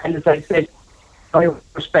 Mick, and as I said, my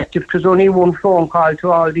perspective, it was only one phone call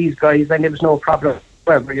to all these guys and there was no problem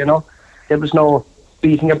whatsoever, you know. There was no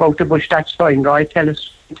beating about the bush. That's fine, right? Tell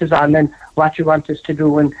us it is on and what you want us to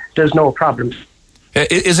do, and there's no problems.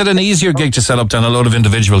 Is it an easier gig to set up than a load of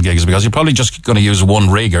individual gigs? Because you're probably just going to use one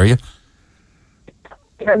rig, are you?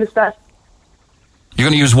 You understand? You're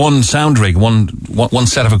going to use one sound rig, one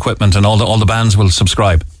set of equipment, and all the bands will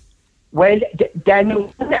subscribe. Well,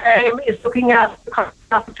 Daniel is looking to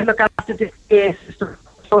look after this case.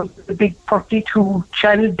 So the big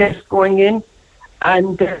 32-channel desk going in,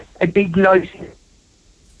 and a big light.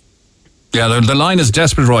 Yeah, the line is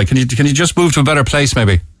desperate, Roy. Can you just move to a better place,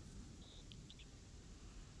 maybe?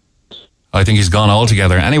 I think he's gone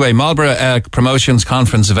altogether. Anyway, Marlborough Promotions,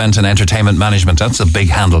 Conference, Event and Entertainment Management. That's a big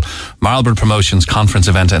handle. Marlborough Promotions, Conference,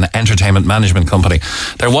 Event and Entertainment Management Company.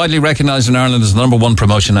 They're widely recognised in Ireland as the number 1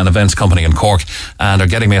 promotion and events company in Cork, and are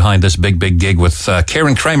getting behind this big gig with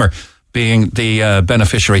Kieran Kramer being the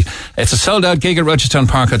beneficiary. It's a sold-out gig at Rochestown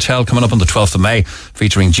Park Hotel coming up on the 12th of May,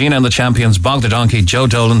 featuring Gina and the Champions, Bog the Donkey, Joe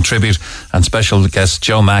Dolan tribute, and special guests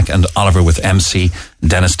Joe Mack and Oliver with MC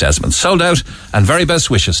Dennis Desmond. Sold out, and very best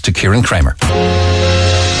wishes to Kieran Kramer.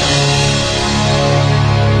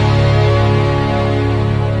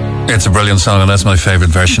 It's a brilliant song, and that's my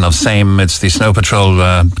favourite version of Same. It's the Snow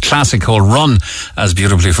Patrol classic called Run, as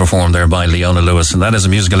beautifully performed there by Leona Lewis. And that is a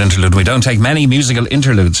musical interlude. We don't take many musical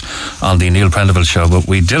interludes on the Neil Prendeville Show, but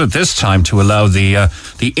we did it this time to allow the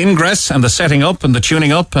ingress and the setting up and the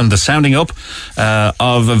tuning up and the sounding up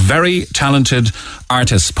of a very talented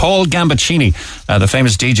artist. Paul Gambaccini, the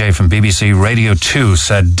famous DJ from BBC Radio 2,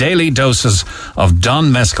 said daily doses of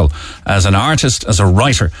Don Mescal as an artist, as a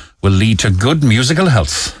writer, will lead to good musical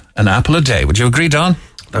health. An apple a day. Would you agree, Don?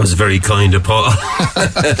 That was very kind of Paul.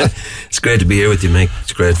 It's great to be here with you, mate.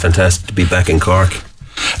 It's great, fantastic to be back in Cork.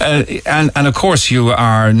 And of course, you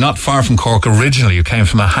are not far from Cork originally. You came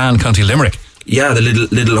from Ahan, County Limerick. Yeah, the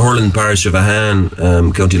little hurling parish of Ahan,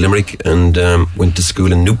 County Limerick, and went to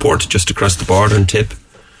school in Newport, just across the border in Tip.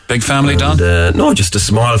 Big family, Don? No, just a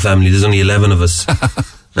small family. There's only 11 of us.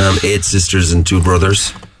 8 sisters and 2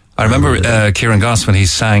 brothers. I remember Kieran Goss when he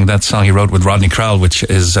sang that song he wrote with Rodney Crowell, which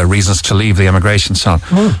is Reasons to Leave, the emigration song.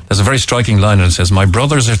 There's a very striking line and it says, my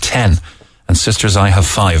brothers are 10 and sisters I have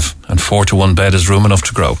 5 and 4 to 1 bed is room enough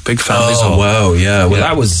to grow. Big families. Oh, wow, yeah. Well,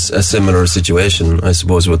 that was a similar situation, I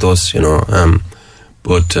suppose, with us, you know.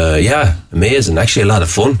 But amazing. Actually, a lot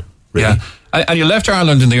of fun, really. Yeah. And you left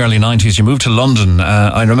Ireland in the early 90s. You moved to London.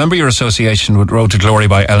 I remember your association with Road to Glory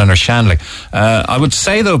by Eleanor Shanley. I would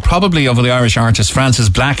say, though, probably over the Irish artist, Francis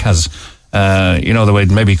Black has, the way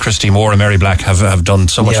maybe Christy Moore and Mary Black have done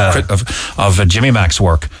so much of Jimmy Mac's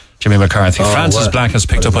work, Jimmy McCarthy. Francis Black has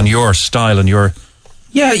picked up on your style and your...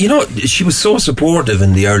 Yeah, she was so supportive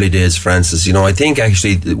in the early days, Francis. I think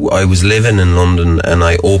actually I was living in London and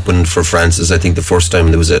I opened for Francis. I think the first time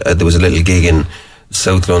there was a little gig in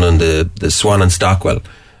South London, the Swan and Stockwell,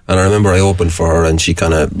 and I remember I opened for her and she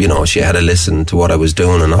kind of, she had a listen to what I was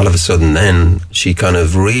doing, and all of a sudden then she kind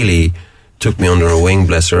of really took me under her wing,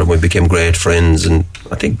 bless her, and we became great friends. And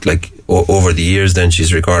I think over the years then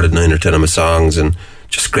she's recorded 9 or 10 of my songs and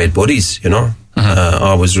just great buddies, I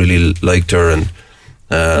always really liked her,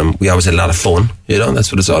 and we always had a lot of fun,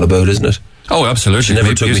 that's what it's all about, isn't it? Oh, absolutely. She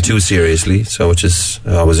never took me too seriously, so which is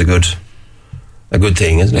always a good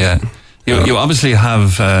thing, isn't it? Yeah. You obviously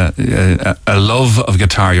have a love of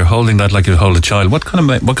guitar. You're holding that like you hold a child. What kind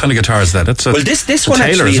of guitar is that? This one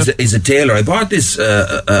Taylor, actually is a Taylor. I bought this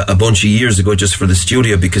a bunch of years ago just for the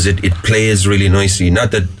studio because it plays really nicely.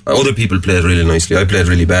 Not that other people play it really nicely. I play it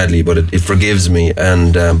really badly, but it forgives me.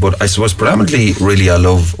 And but I suppose predominantly, really, I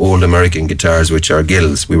love old American guitars, which are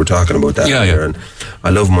Gills. We were talking about that earlier, and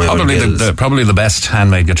I love my old Gills. Probably the best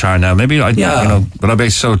handmade guitar now. Maybe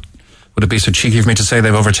would it be so cheeky of me to say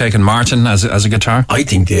they've overtaken Martin as a guitar? I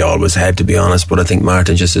think they always had, to be honest, but I think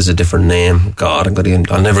Martin just is a different name. God,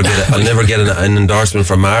 I'll never get an endorsement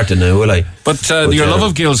from Martin now, will I? But your love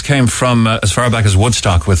of Gills came from as far back as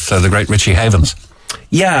Woodstock with the great Richie Havens.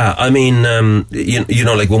 Yeah, I mean,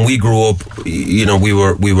 like when we grew up, we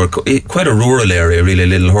were quite a rural area, really, a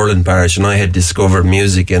little hurling parish, and I had discovered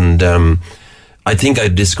music, and I think I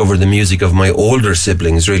discovered the music of my older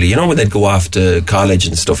siblings, really. When they'd go off to college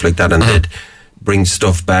and stuff like that, and they'd bring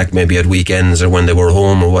stuff back maybe at weekends or when they were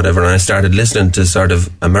home or whatever, and I started listening to sort of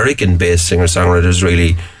American-based singer-songwriters,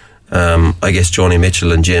 really. I guess Joni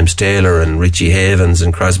Mitchell and James Taylor and Richie Havens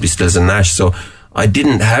and Crosby, Stills and Nash. So I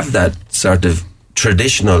didn't have that sort of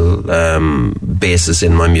traditional basis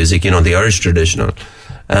in my music, the Irish traditional.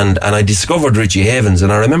 And I discovered Richie Havens,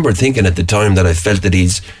 and I remember thinking at the time that I felt that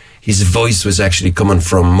his voice was actually coming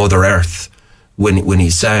from Mother Earth when he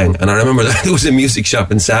sang. And I remember that there was a music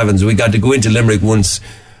shop in Savins. We got to go into Limerick once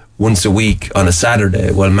a week on a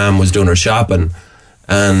Saturday while Mam was doing her shopping.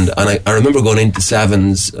 And I remember going into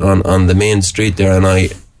Savins on the main street there, and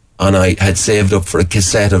I had saved up for a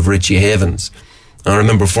cassette of Richie Havens. And I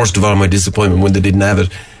remember, first of all, my disappointment when they didn't have it.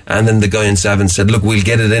 And then the guy in Savins said, look, we'll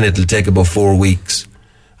get it in. It'll take about 4 weeks.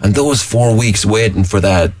 And those 4 weeks waiting for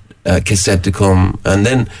that cassette to come. And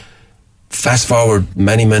then fast forward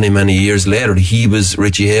many, many, many years later,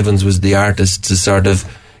 Richie Havens was the artist to sort of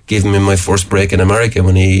give me my first break in America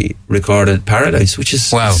when he recorded Paradise, which is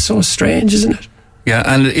so strange, isn't it? Yeah,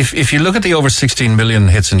 and if you look at the over 16 million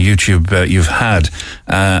hits on YouTube you've had,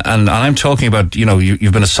 and I'm talking about,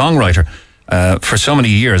 you've been a songwriter for so many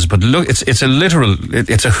years, but look, it's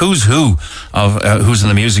a who's who of who's in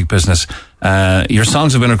the music business. Your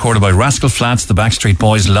songs have been recorded by Rascal Flatts, the Backstreet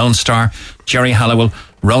Boys, Lone Star, Jerry Halliwell,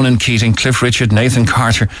 Ronan Keating, Cliff Richard, Nathan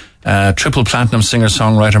Carter, triple platinum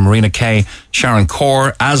singer-songwriter Marina Kaye, Sharon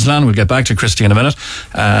Corr, Aslan, we'll get back to Christy in a minute,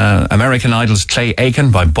 American Idol's Clay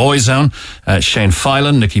Aiken by Boyzone, Shane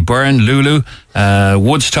Filan, Nicky Byrne, Lulu,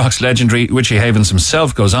 Woodstock's legendary Richie Havens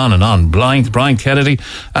himself, goes on and on, Brian Kennedy,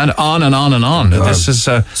 and on and on and on. This is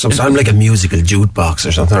I'm like a musical jukebox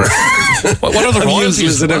or something. What are the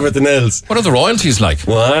royalties and everything else? What are the royalties like?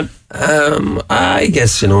 What? I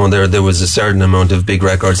guess, there was a certain amount of big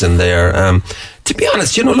records in there. To be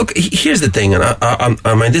honest, look, here's the thing, and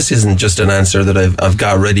I mean, this isn't just an answer that I've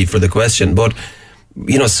got ready for the question, but,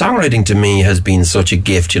 songwriting to me has been such a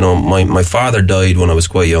gift. My father died when I was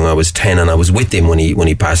quite young. I was 10 and I was with him when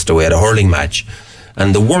he passed away at a hurling match.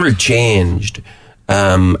 And the world changed.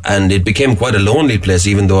 And it became quite a lonely place,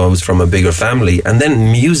 even though I was from a bigger family. And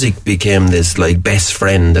then music became this, best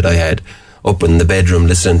friend that I had up in the bedroom,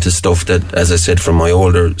 listening to stuff that, as I said, from my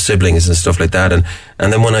older siblings and stuff like that. And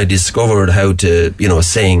then when I discovered how to,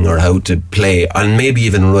 sing or how to play and maybe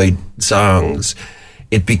even write songs,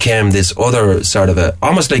 it became this other sort of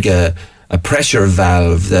almost like a pressure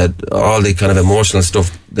valve that all the kind of emotional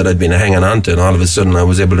stuff that I'd been hanging on to, and all of a sudden I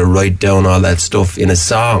was able to write down all that stuff in a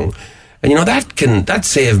song. And that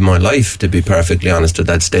saved my life, to be perfectly honest, at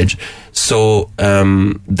that stage. So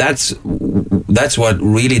that's what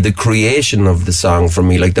really the creation of the song for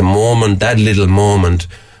me, like the moment, that little moment,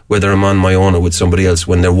 whether I'm on my own or with somebody else,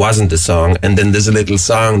 when there wasn't a song, and then there's a little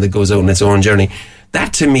song that goes out on its own journey.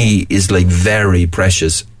 That to me is very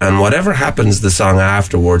precious. And whatever happens the song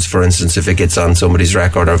afterwards, for instance, if it gets on somebody's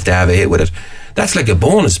record or if they have a hit with it, that's like a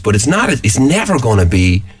bonus. But it's never going to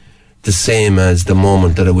be the same as the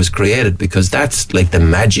moment that it was created, because that's like the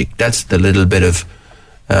magic. That's the little bit of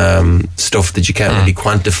stuff that you can't really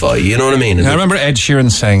quantify. You know what I mean? I remember Ed Sheeran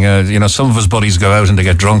saying, some of his buddies go out and they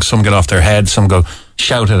get drunk, some get off their head, some go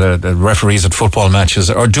shout at the referees at football matches,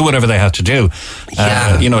 or do whatever they have to do,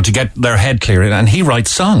 to get their head clear. And he writes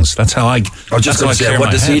songs. That's how I. What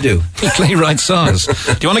does he do? He writes songs.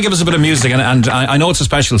 Do you want to give us a bit of music? And I know it's a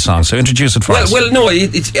special song, so introduce it for us. Well, no,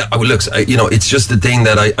 it's just the thing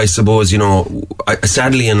that I suppose,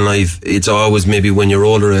 sadly in life, it's always maybe when you're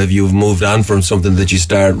older, you've moved on from something that you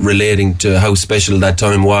start relating to how special that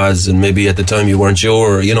time was, and maybe at the time you weren't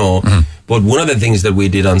sure, Mm-hmm. But one of the things that we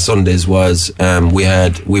did on Sundays was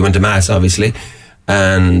we went to Mass, obviously,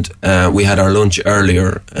 and we had our lunch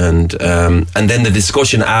earlier, and then the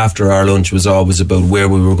discussion after our lunch was always about where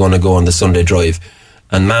we were going to go on the Sunday drive.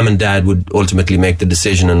 And Mum and Dad would ultimately make the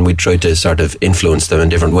decision, and we'd try to sort of influence them in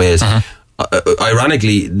different ways. Mm-hmm.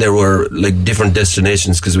 Ironically, there were different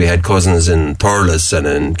destinations, because we had cousins in Thurles and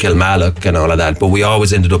in Kilmallock and all of that, but we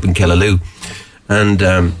always ended up in Killaloo. And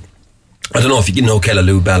I don't know if you know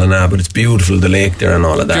Killaloo, Ballina, but it's beautiful, the lake there and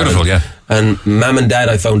all of that. Beautiful, yeah. And Mum and Dad,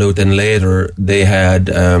 I found out then later, they had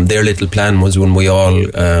their little plan was when we all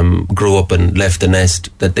grew up and left the nest,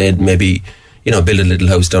 that they'd maybe, build a little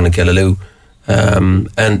house down in Killaloo.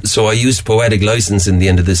 And so I used poetic license in the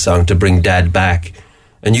end of this song to bring Dad back.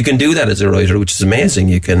 And you can do that as a writer, which is amazing.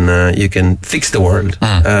 You can fix the world.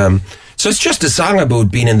 So it's just a song about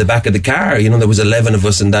being in the back of the car. There was 11 of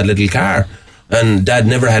us in that little car. And Dad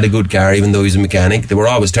never had a good car, even though he's a mechanic. They were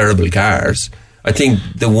always terrible cars. I think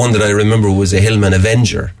the one that I remember was a Hillman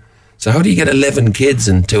Avenger. So how do you get 11 kids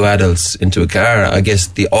and 2 adults into a car? I guess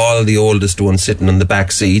the oldest one sitting on the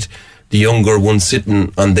back seat, the younger one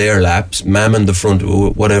sitting on their laps, Mum in the front,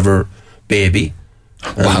 whatever, baby.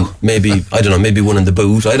 Wow. Maybe, I don't know, maybe one in the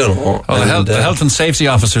boot, I don't know. Oh, the health and safety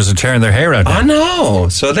officers are tearing their hair out now. I know.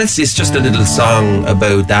 So it's just a little song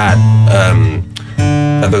about that.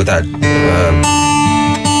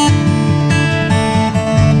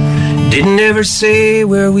 Didn't ever say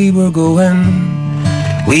where we were going.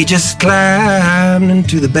 We just climbed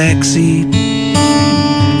into the backseat,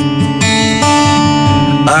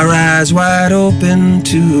 our eyes wide open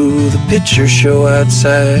to the picture show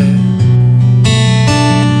outside.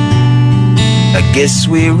 I guess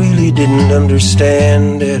we really didn't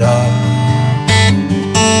understand it all.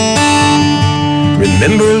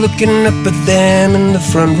 Remember looking up at them in the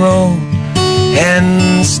front row,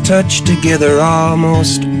 hands touched together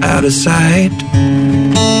almost out of sight.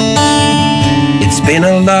 It's been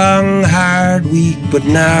a long, hard week, but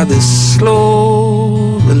now the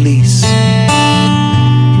slow release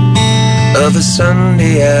of a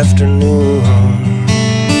Sunday afternoon.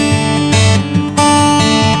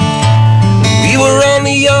 We were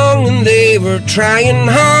only young and they were trying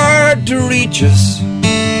hard to reach us.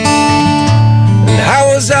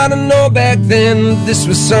 How was I to know back then this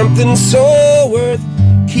was something so worth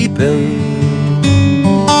keeping?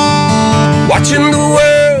 Watching the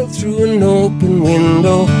world through an open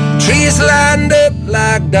window, trees lined up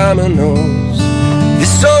like like dominoes.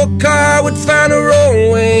 This old car would find her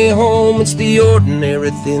own way home. It's the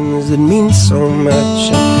ordinary things that mean so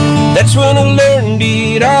much. And that's when I learned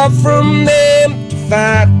it all from them. To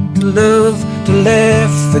fight, to love, to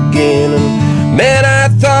laugh again. And man, I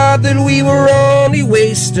thought that we were only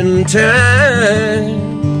wasting time.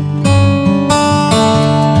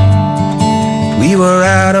 We were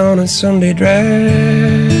out on a Sunday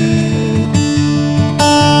drive.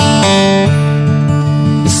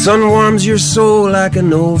 The sun warms your soul like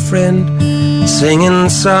an old friend, singing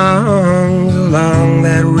songs along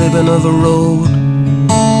that ribbon of a road.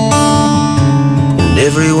 And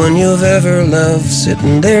everyone you've ever loved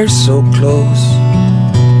sitting there so close,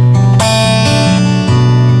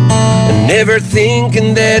 and never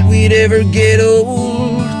thinking that we'd ever get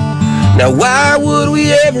old. Now why would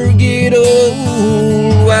we ever get old?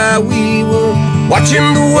 Why we were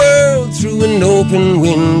watching the world through an open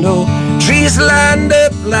window, trees lined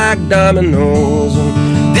up like dominoes,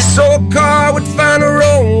 and this old car would find her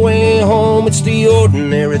own way home. It's the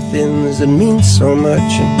ordinary things that mean so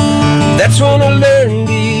much, and that's when I learned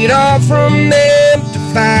it all from them. To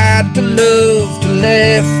fight, to love, to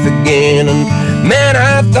laugh again. And man,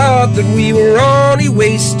 I thought that we were only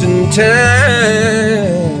wasting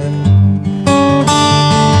time,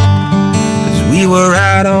 'cause we were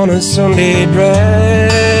out on a Sunday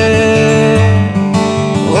drive.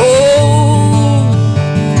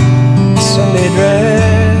 Sunday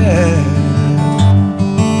drive.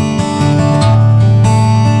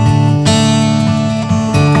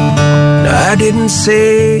 Now I didn't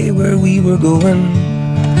say where we were going,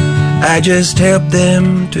 I just helped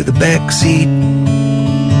them to the back seat.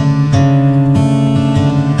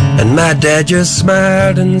 And my dad just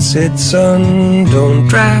smiled and said, son, don't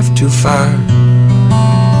drive too far.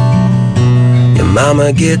 Your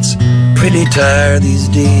mama gets pretty tired these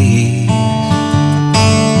days.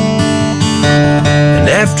 And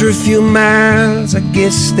after a few miles, I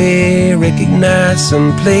guess they recognized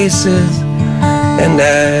some places, and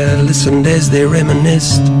I listened as they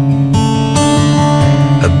reminisced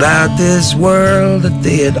about this world that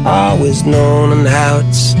they had always known and how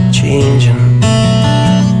it's changing.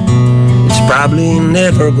 It's probably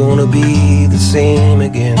never gonna be the same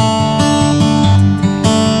again.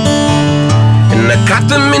 And I caught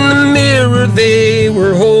them in the mirror, they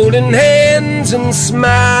were holding hands and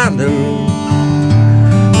smiling,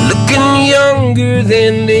 looking younger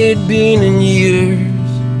than they'd been in years.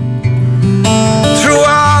 Through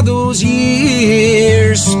all those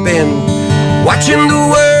years spent watching the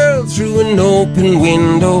world through an open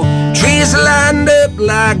window, trees lined up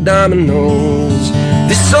like dominoes,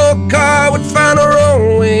 this old car would find her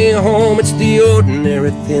own way home. It's the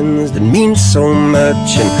ordinary things that mean so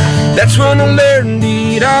much, and that's when I learned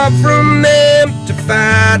it all from them. To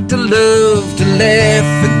fight, to love, to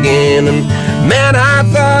laugh again. And man, I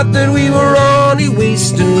thought that we were only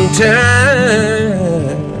wasting time.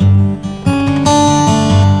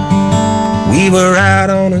 We were out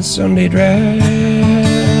on a Sunday drive.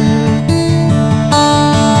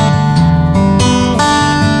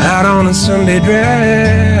 Out on a Sunday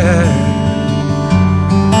drive.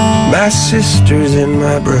 My sisters and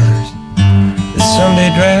my brothers, the Sunday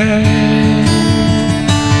drive.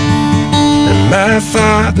 And my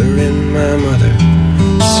father and my mother,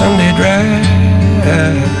 the Sunday drive.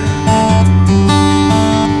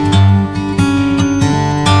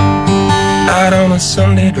 Out on a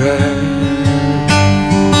Sunday drive.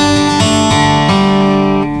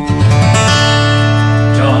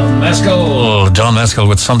 John Mescal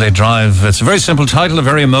with Sunday Drive. It's a very simple title, a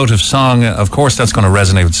very emotive song. Of course, that's going to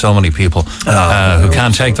resonate with so many people who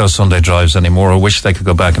can't take those Sunday drives anymore or wish they could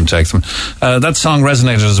go back and take them. That song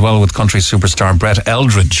resonated as well with country superstar Brett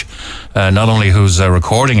Eldridge, not only who's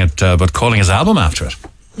recording it, but calling his album after it.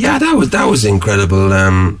 Yeah, that was incredible.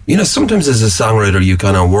 You know, sometimes as a songwriter, you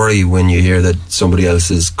kind of worry when you hear that somebody else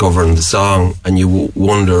is covering the song, and you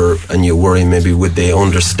wonder and you worry maybe would they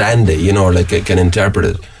understand it, you know, or like can interpret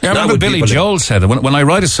it. Yeah, I remember Billy Joel said that when I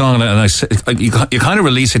write a song and you kind of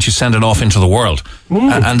release it, you send it off into the world.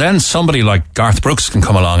 And then somebody like Garth Brooks can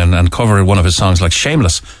come along and cover one of his songs like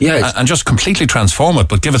Shameless. Yeah, and just completely transform it,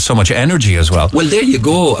 but give it so much energy as well. Well, there you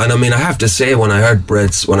go. And I mean, I have to say, when I heard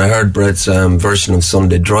Brett's version of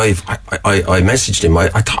Sunday Drive, I messaged him. I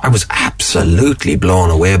thought I was absolutely blown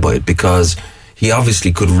away by it, because he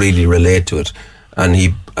obviously could really relate to it, and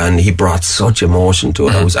he brought such emotion to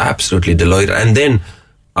it. I was absolutely delighted. And then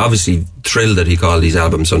obviously thrilled that he called his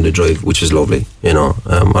album Sunday Drive, which is lovely, you know.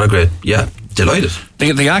 What a great, yeah, Delighted.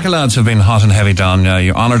 The accolades have been hot and heavy, Don.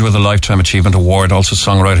 You're honoured with a Lifetime Achievement Award, also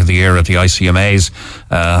Songwriter of the Year at the ICMAs.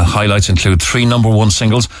 Highlights include 3 number 1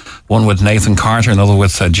 singles, one with Nathan Carter, another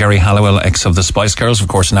with Jerry Halliwell, ex of the Spice Girls, of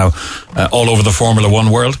course now all over the Formula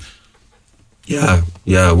One world.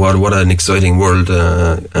 Yeah, what an exciting world.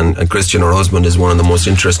 And Christian, her husband, is one of the most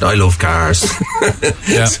interesting. I love cars.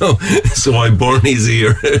 Yeah. So I burn his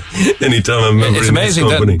ear anytime I'm It's amazing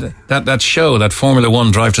that show, that Formula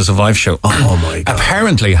One Drive to Survive show, my God,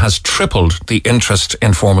 apparently has tripled the interest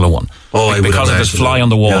in Formula One. Because of this fly on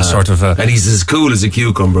the wall sort of. And he's as cool as a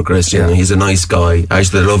cucumber, Christian. Yeah. He's a nice guy.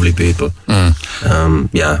 Actually, they're lovely people.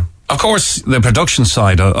 Yeah. Of course, the production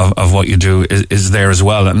side of what you do is there as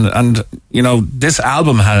well, and you know, this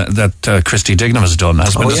album that Christy Dignam has done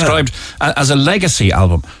has been described as a legacy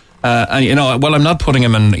album. And you know, well, I'm not putting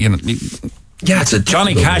him in. You know, it's a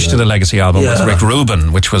Johnny Cash did a legacy album with Rick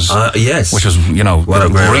Rubin, which was you know,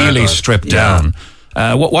 really stripped down.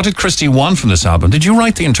 What did Christy want from this album? Did you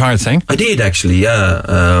write the entire thing? I did, actually. Yeah.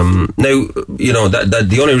 Now, you know, that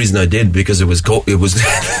the only reason I did, because it was it was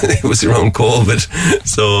around COVID.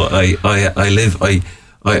 So I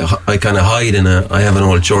kind of hide I have an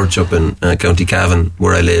old church up in County Cavan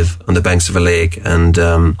where I live on the banks of a lake, and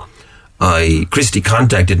Christy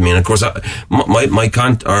contacted me, and of course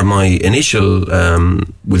my initial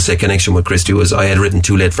we'll say connection with Christy was I had written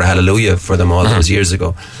Too Late for Hallelujah for them all those years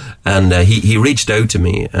ago. And he reached out to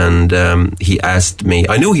me, and he asked me.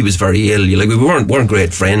 I knew he was very ill. Like, we weren't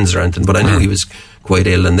great friends or anything, but I knew he was quite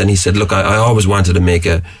ill. And then he said, "Look, I always wanted to make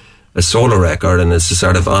a solo record, and it's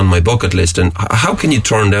sort of on my bucket list. And how can you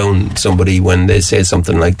turn down somebody when they say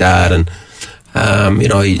something like that?" And you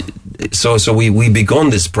know, so we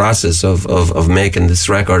begun this process of making this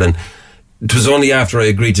record, and it was only after I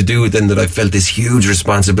agreed to do it then that I felt this huge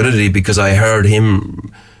responsibility, because I heard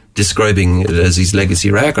him describing it as his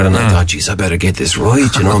legacy record, and I thought, geez, I better get this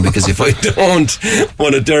right, you know, because if I don't,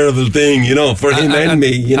 what a terrible thing, you know, for him and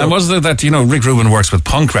me, you know. And was there that, you know, Rick Rubin works with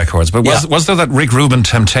punk records, but was there that Rick Rubin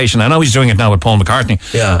temptation? I know he's doing it now with Paul McCartney,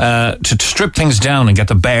 to strip things down and get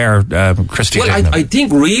the bare Christy Dignam. I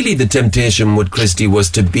think really the temptation with Christy was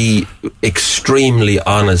to be extremely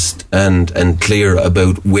honest and clear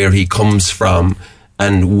about where he comes from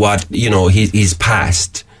and what, you know, his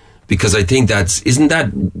past. Because I think isn't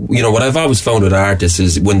that, you know, what I've always found with artists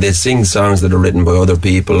is when they sing songs that are written by other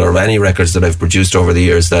people, or any records that I've produced over the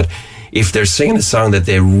years, that if they're singing a song that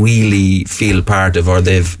they really feel part of, or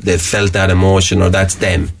they've felt that emotion, or that's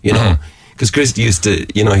them, you know. Because Christy used to,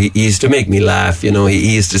 you know, he used to make me laugh, you know.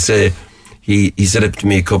 He used to say, he said it to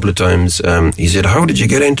me a couple of times, he said, "How did you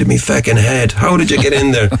get into me fucking head? How did you get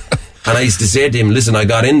in there?" And I used to say to him, "Listen, I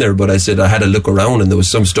got in there, but I said I had a look around, and there was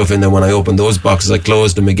some stuff in there. When I opened those boxes, I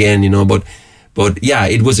closed them again, you know." But yeah,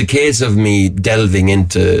 it was a case of me delving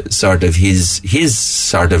into sort of his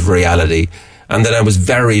sort of reality, and then I was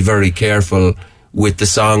very, very careful with the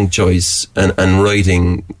song choice and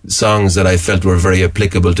writing songs that I felt were very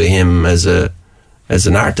applicable to him as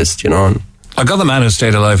an artist, you know. I got The Man Who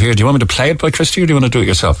Stayed Alive here. Do you want me to play it by Christy, or do you want to do it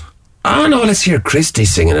yourself? Oh no, let's hear Christy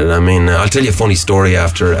singing it. I mean, I'll tell you a funny story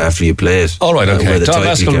after you play it. All right, okay. Don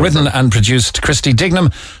Mescal written and produced Christy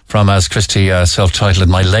Dignam from, as Christy self-titled,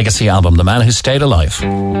 My Legacy album, The Man Who Stayed Alive.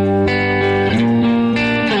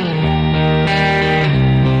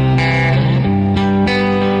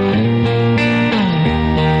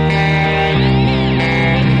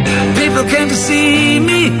 People came to see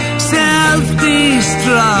me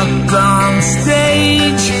self-destruct on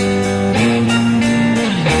stage.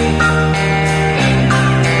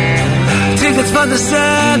 Tickets for the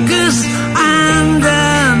circus and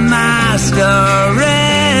the masquerade.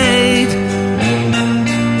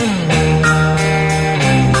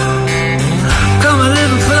 Come a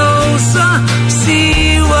little closer,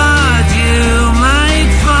 see what you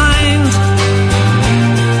might find.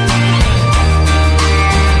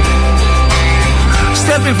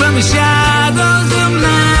 Stepping from the shadows, the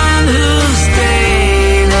man who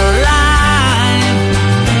stayed alive.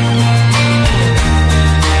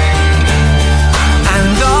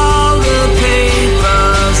 And all the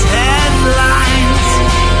papers' headlines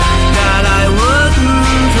that I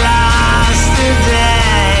wouldn't last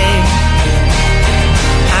today.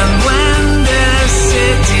 And when the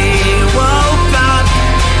city woke up,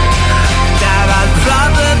 that I'd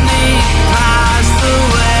probably passed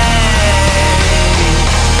away.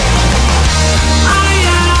 I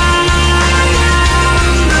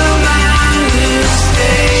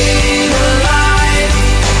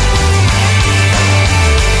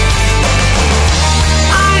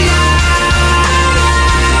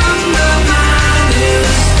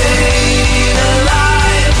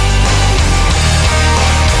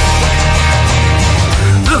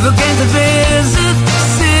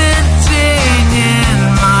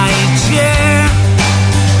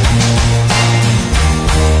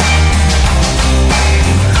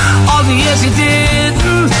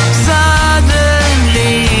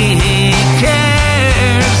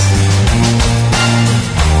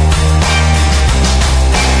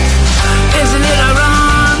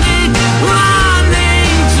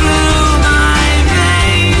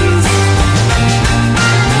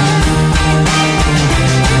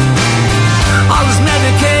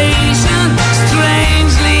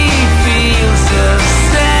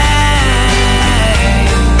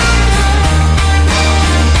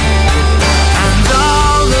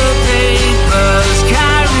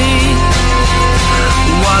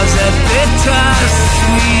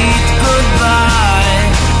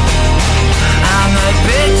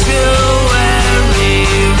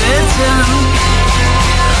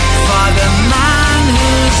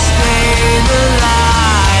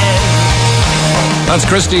That's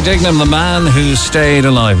Christy Dignam, The Man Who Stayed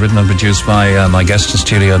Alive, written and produced by my guest in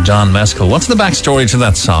studio, Don Mescal. What's the backstory to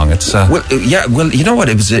that song? It's well, you know what?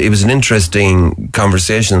 It was an interesting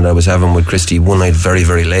conversation that I was having with Christy one night, very,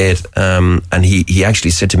 very late, and he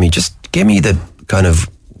actually said to me, "Just give me the kind of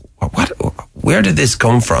where did this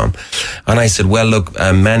come from?" And I said, well, look,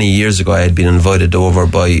 many years ago I had been invited over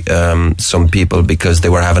by some people because they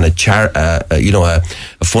were having a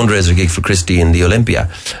fundraiser gig for Christy in the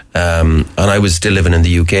Olympia, and I was still living in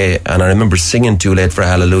the UK, and I remember singing Too Late for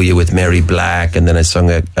Hallelujah with Mary Black, and then I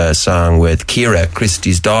sung a song with Ciara,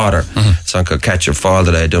 Christy's daughter, a song called Catch Your Fall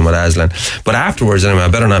that I had done with Aslan. But afterwards, anyway, I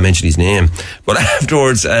better not mention his name, but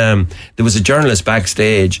afterwards there was a journalist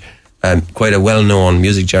backstage, quite a well-known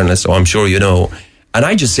music journalist, so I'm sure you know. And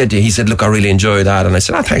I just said to him, he said, look, I really enjoy that. And I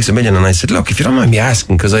said, thanks a million. And I said, look, if you don't mind me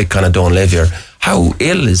asking, because I kind of don't live here, how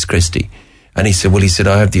ill is Christy? And he said,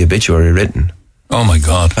 I have the obituary written. Oh, my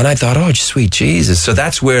God. And I thought, oh, sweet Jesus. So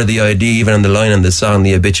that's where the idea, even on the line in the song,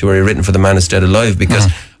 the obituary written for the man who's dead alive,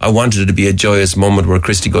 because I wanted it to be a joyous moment where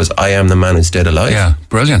Christy goes, I am the man who's dead alive. Yeah,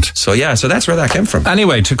 brilliant. So that's where that came from.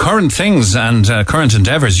 Anyway, to current things and current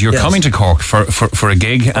endeavours, you're coming to Cork for a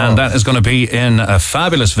gig, and that is going to be in a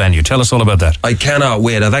fabulous venue. Tell us all about that. I cannot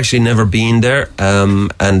wait. I've actually never been there,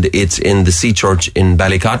 and it's in the Sea Church in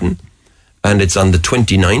Ballycotton, and it's on the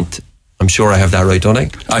 29th. I'm sure I have that right, don't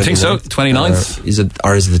I? I think so. 29th. Is it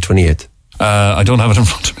the 28th? I don't have it in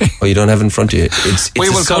front of me. Oh, you don't have it in front of you? It's we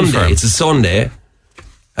will a Sunday. Confirm. It's a Sunday.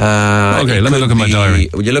 Okay, let me look at my diary.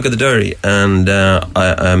 Will you look at the diary? And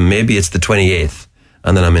maybe it's the 28th.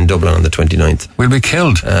 And then I'm in Dublin on the 29th. We'll be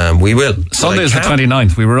killed. We will. Sunday is the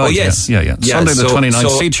 29th. We were right. Oh, yes. Yeah. Sunday the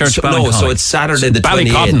 29th. Sea Church, Ballycotton. No, so it's Saturday the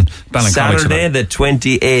 28th. Saturday the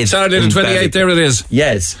 28th. Saturday the 28th, there it is.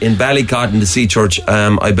 Yes, in Ballycotton, the Sea Church.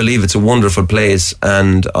 I believe it's a wonderful place,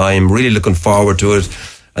 and I'm really looking forward to it.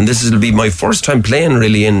 And this will be my first time playing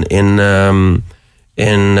really in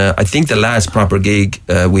I think the last proper gig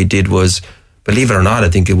we did was, believe it or not, I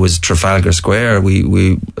think it was Trafalgar Square.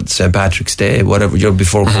 We St. Patrick's Day, whatever,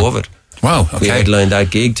 before COVID. Wow, okay. We headlined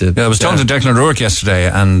that gig to... Yeah, I was talking to Declan O'Rourke yesterday,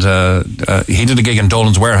 and he did a gig in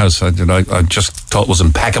Dolan's Warehouse. I just thought was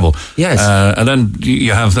impeccable. Yes. And then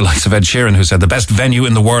you have the likes of Ed Sheeran, who said the best venue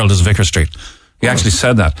in the world is Vicar Street. He actually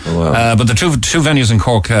said that. Oh, wow. But the two venues in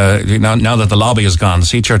Cork, now that the lobby is gone, the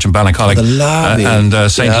Sea Church in Ballincollig, the lobby.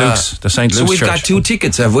 And St. Luke's, the St. Luke's So we've Church. got 2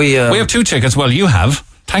 tickets, have we? We have 2 tickets. Well, you have.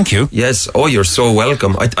 Thank you. Yes. Oh, you're so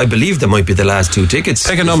welcome. I believe there might be the last 2 tickets.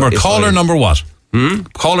 Pick a number. Caller number what?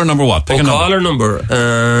 Caller number what? Pick a number.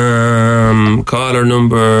 Caller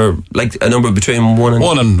number, like a number between 1 and...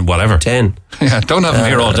 1 and whatever. 10. Yeah, don't have them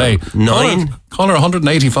here all day. 9. Caller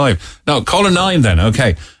 185. No, caller 9 then,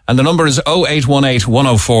 okay. And the number is 0818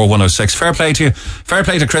 104 106. Fair play to you. Fair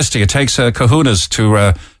play to Christy. It takes kahunas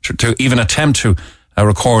to even attempt to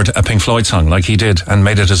record a Pink Floyd song like he did and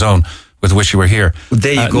made it his own with Wish You Were Here.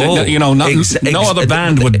 There you go. No other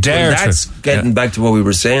band would dare that's getting back to what we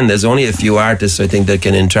were saying. There's only a few artists, I think, that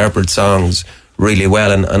can interpret songs really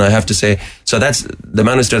well. And I have to say, so that's The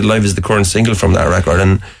Man Who Stayed Alive is the current single from that record.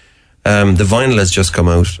 And the vinyl has just come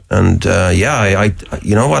out. And I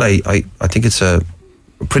you know what? I think it's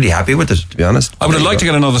pretty happy with it, to be honest. I would have liked to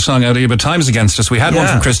get another song out of you, but time's against us. We had one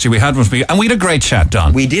from Christy, we had one from me, and we had a great chat,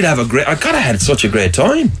 Don. We did have a great... I kind of had such a great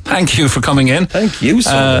time. Thank you for coming in. Thank you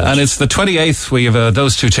so much. And it's the 28th. We have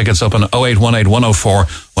those 2 tickets up on 0818 104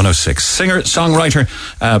 106. Singer, songwriter,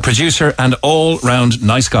 producer, and all-round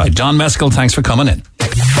nice guy. Don Mescal, thanks for coming in.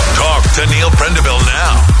 Talk to Neil Prendeville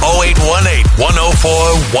now. 0818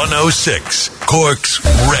 104 106. Cork's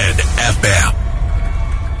Red FM.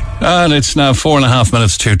 And it's now 4.5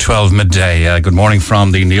 minutes to 12 midday. Good morning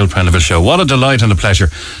from the Neil Prendeville Show. What a delight and a pleasure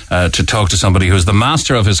to talk to somebody who's the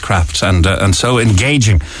master of his craft and so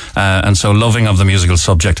engaging and so loving of the musical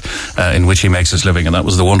subject in which he makes his living. And that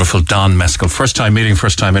was the wonderful Don Mescal. First time meeting,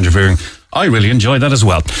 first time interviewing. I really enjoyed that as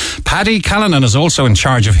well. Paddy Callanan is also in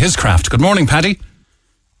charge of his craft. Good morning, Paddy.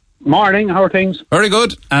 Morning, how are things? Very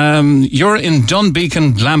good. You're in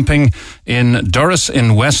Dunbeacon Glamping in Durras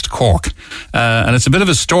in West Cork. And it's a bit of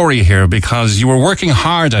a story here because you were working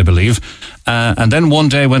hard, I believe, and then one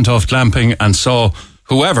day went off glamping and saw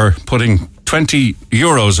whoever putting 20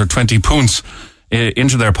 euros or 20 punts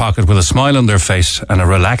into their pocket with a smile on their face and a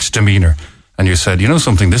relaxed demeanour. And you said, you know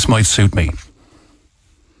something, this might suit me.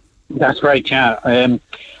 That's right, yeah.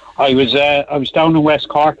 I was down in West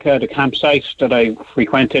Cork, the campsite that I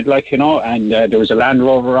frequented, and there was a Land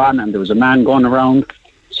Rover on, and there was a man going around,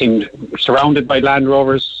 seemed surrounded by Land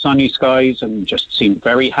Rovers, sunny skies, and just seemed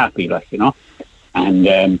very happy, And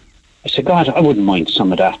I said, God, I wouldn't mind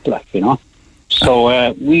some of that, So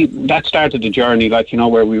that started the journey, like, you know,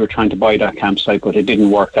 where we were trying to buy that campsite, but it didn't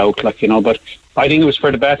work out, like, you know. But I think it was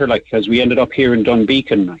for the better, like, because we ended up here in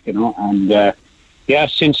Dunbeacon, like, you know, and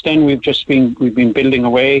since then we've been building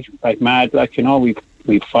away like mad, like, you know.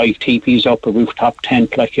 We've 5 teepees up, a rooftop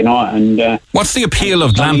tent, like, you know. And what's the appeal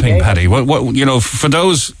of glamping, Paddy? What you know, for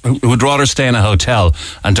those who would rather stay in a hotel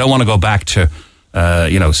and don't want to go back to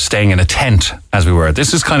staying in a tent as we were,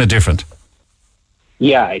 this is kind of different.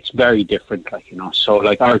 Yeah, it's very different, like, you know. So,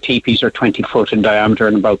 like, our teepees are 20 foot in diameter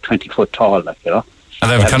and about 20 foot tall, like, you know. And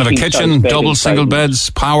they have kind of a kitchen, double, single beds,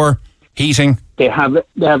 power, heating. They have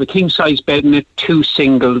a king size bed in it, 2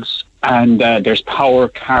 singles, and there's power,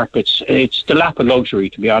 carpets. It's the lap of luxury,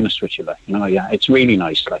 to be honest with you, like, you know. Yeah, it's really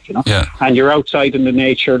nice, like, you know. Yeah. And you're outside in the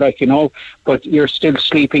nature, like, you know, but you're still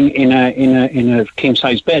sleeping in a king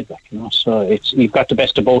size bed, like, you know. So you've got the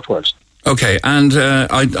best of both worlds. Okay, and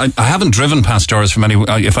I haven't driven past Doris from any.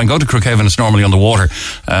 If I go to Crookhaven, it's normally on the water.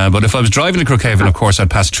 But if I was driving to Crookhaven, of course,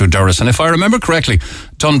 I'd pass through Doris. And if I remember correctly,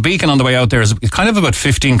 Dunbeacon on the way out there is kind of about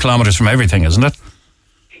 15 kilometres from everything, isn't it?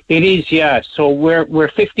 It is, yeah. So we're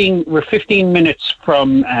 15 minutes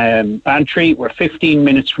from Bantry. We're 15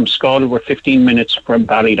 minutes from Scull. We're 15 minutes from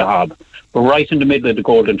Ballydehob. We're right in the middle of the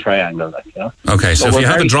Golden Triangle, like, you know. Okay, so if you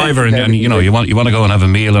have a driver and you know you want to go and have a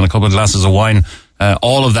meal and a couple of glasses of wine,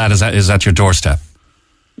 all of that is at your doorstep.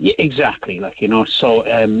 Yeah, exactly. Like, you know, so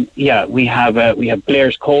we have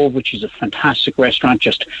Blair's Cove, which is a fantastic restaurant,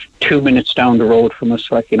 just 2 minutes down the road from us,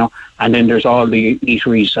 like, you know. And then there's all the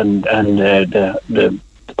eateries and the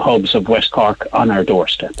pubs of West Cork on our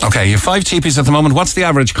doorstep. Okay, you have 5 teepees at the moment. What's the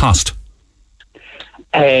average cost?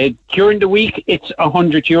 During the week, it's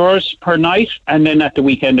 €100 per night, and then at the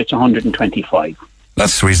weekend, it's 125.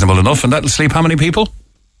 That's reasonable enough, and that'll sleep how many people?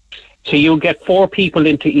 So you'll get 4 people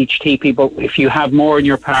into each teepee, but if you have more in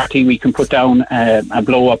your party, we can put down a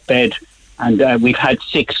blow-up bed, and we've had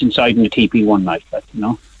 6 inside in the teepee one night, like, you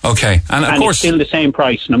know. Okay, and of course, it's still the same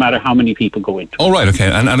price no matter how many people go into it. All right, okay,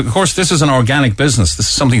 and of course, this is an organic business. This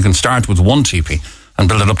is something you can start with 1 teepee and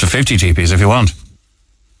build it up to 50 teepees if you want.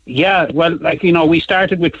 Yeah, well, like, you know, we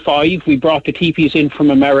started with 5. We brought the teepees in from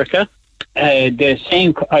America. The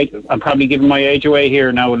same, I'm probably giving my age away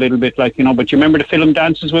here now a little bit, like, you know, but you remember the film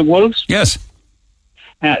Dances with Wolves? Yes.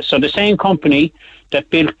 So the same company that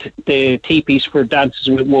built the teepees for Dances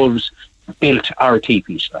with Wolves built our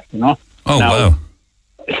teepees, like, you know. Oh, wow.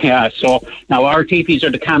 Yeah, so now our teepees are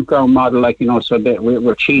the campground model, like, you know, so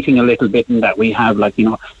we're cheating a little bit in that we have, like, you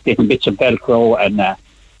know, little bits of Velcro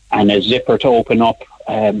and a zipper to open up.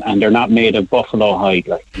 And they're not made of buffalo hide,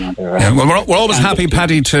 like, you know. Well, we're always happy,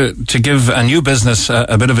 Paddy, to give a new business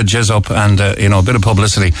a bit of a jizz up and a bit of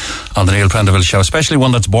publicity on the Neil Prendeville Show, especially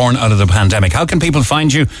one that's born out of the pandemic. How can people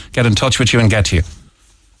find you, get in touch with you, and get to you?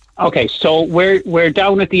 Okay, so we're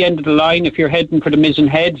down at the end of the line. If you're heading for the Mizzen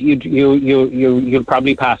Head, you'll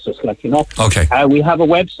probably pass us, like, you know. Okay. We have a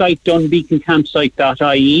website,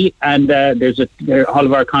 dunbeaconcampsite.ie, and all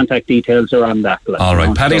of our contact details are on that. Like, all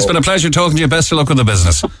right, Paddy, it's been a pleasure talking to you. Best of luck with the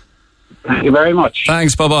business. Thank you very much.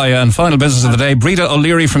 Thanks, bye-bye. And final business of the day, Brita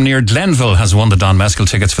O'Leary from near Glenville has won the Don Mescal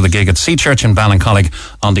tickets for the gig at Sea Church in Ballincollig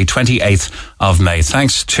on the 28th of May.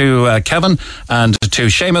 Thanks to Kevin and to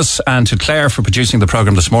Seamus and to Claire for producing the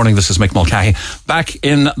programme this morning. This is Mick Mulcahy. Back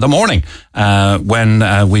in the morning when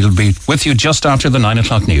we'll be with you just after the 9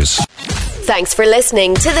 o'clock news. Thanks for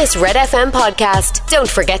listening to this Red FM podcast. Don't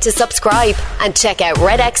forget to subscribe and check out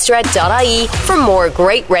redextra.ie for more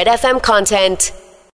great Red FM content.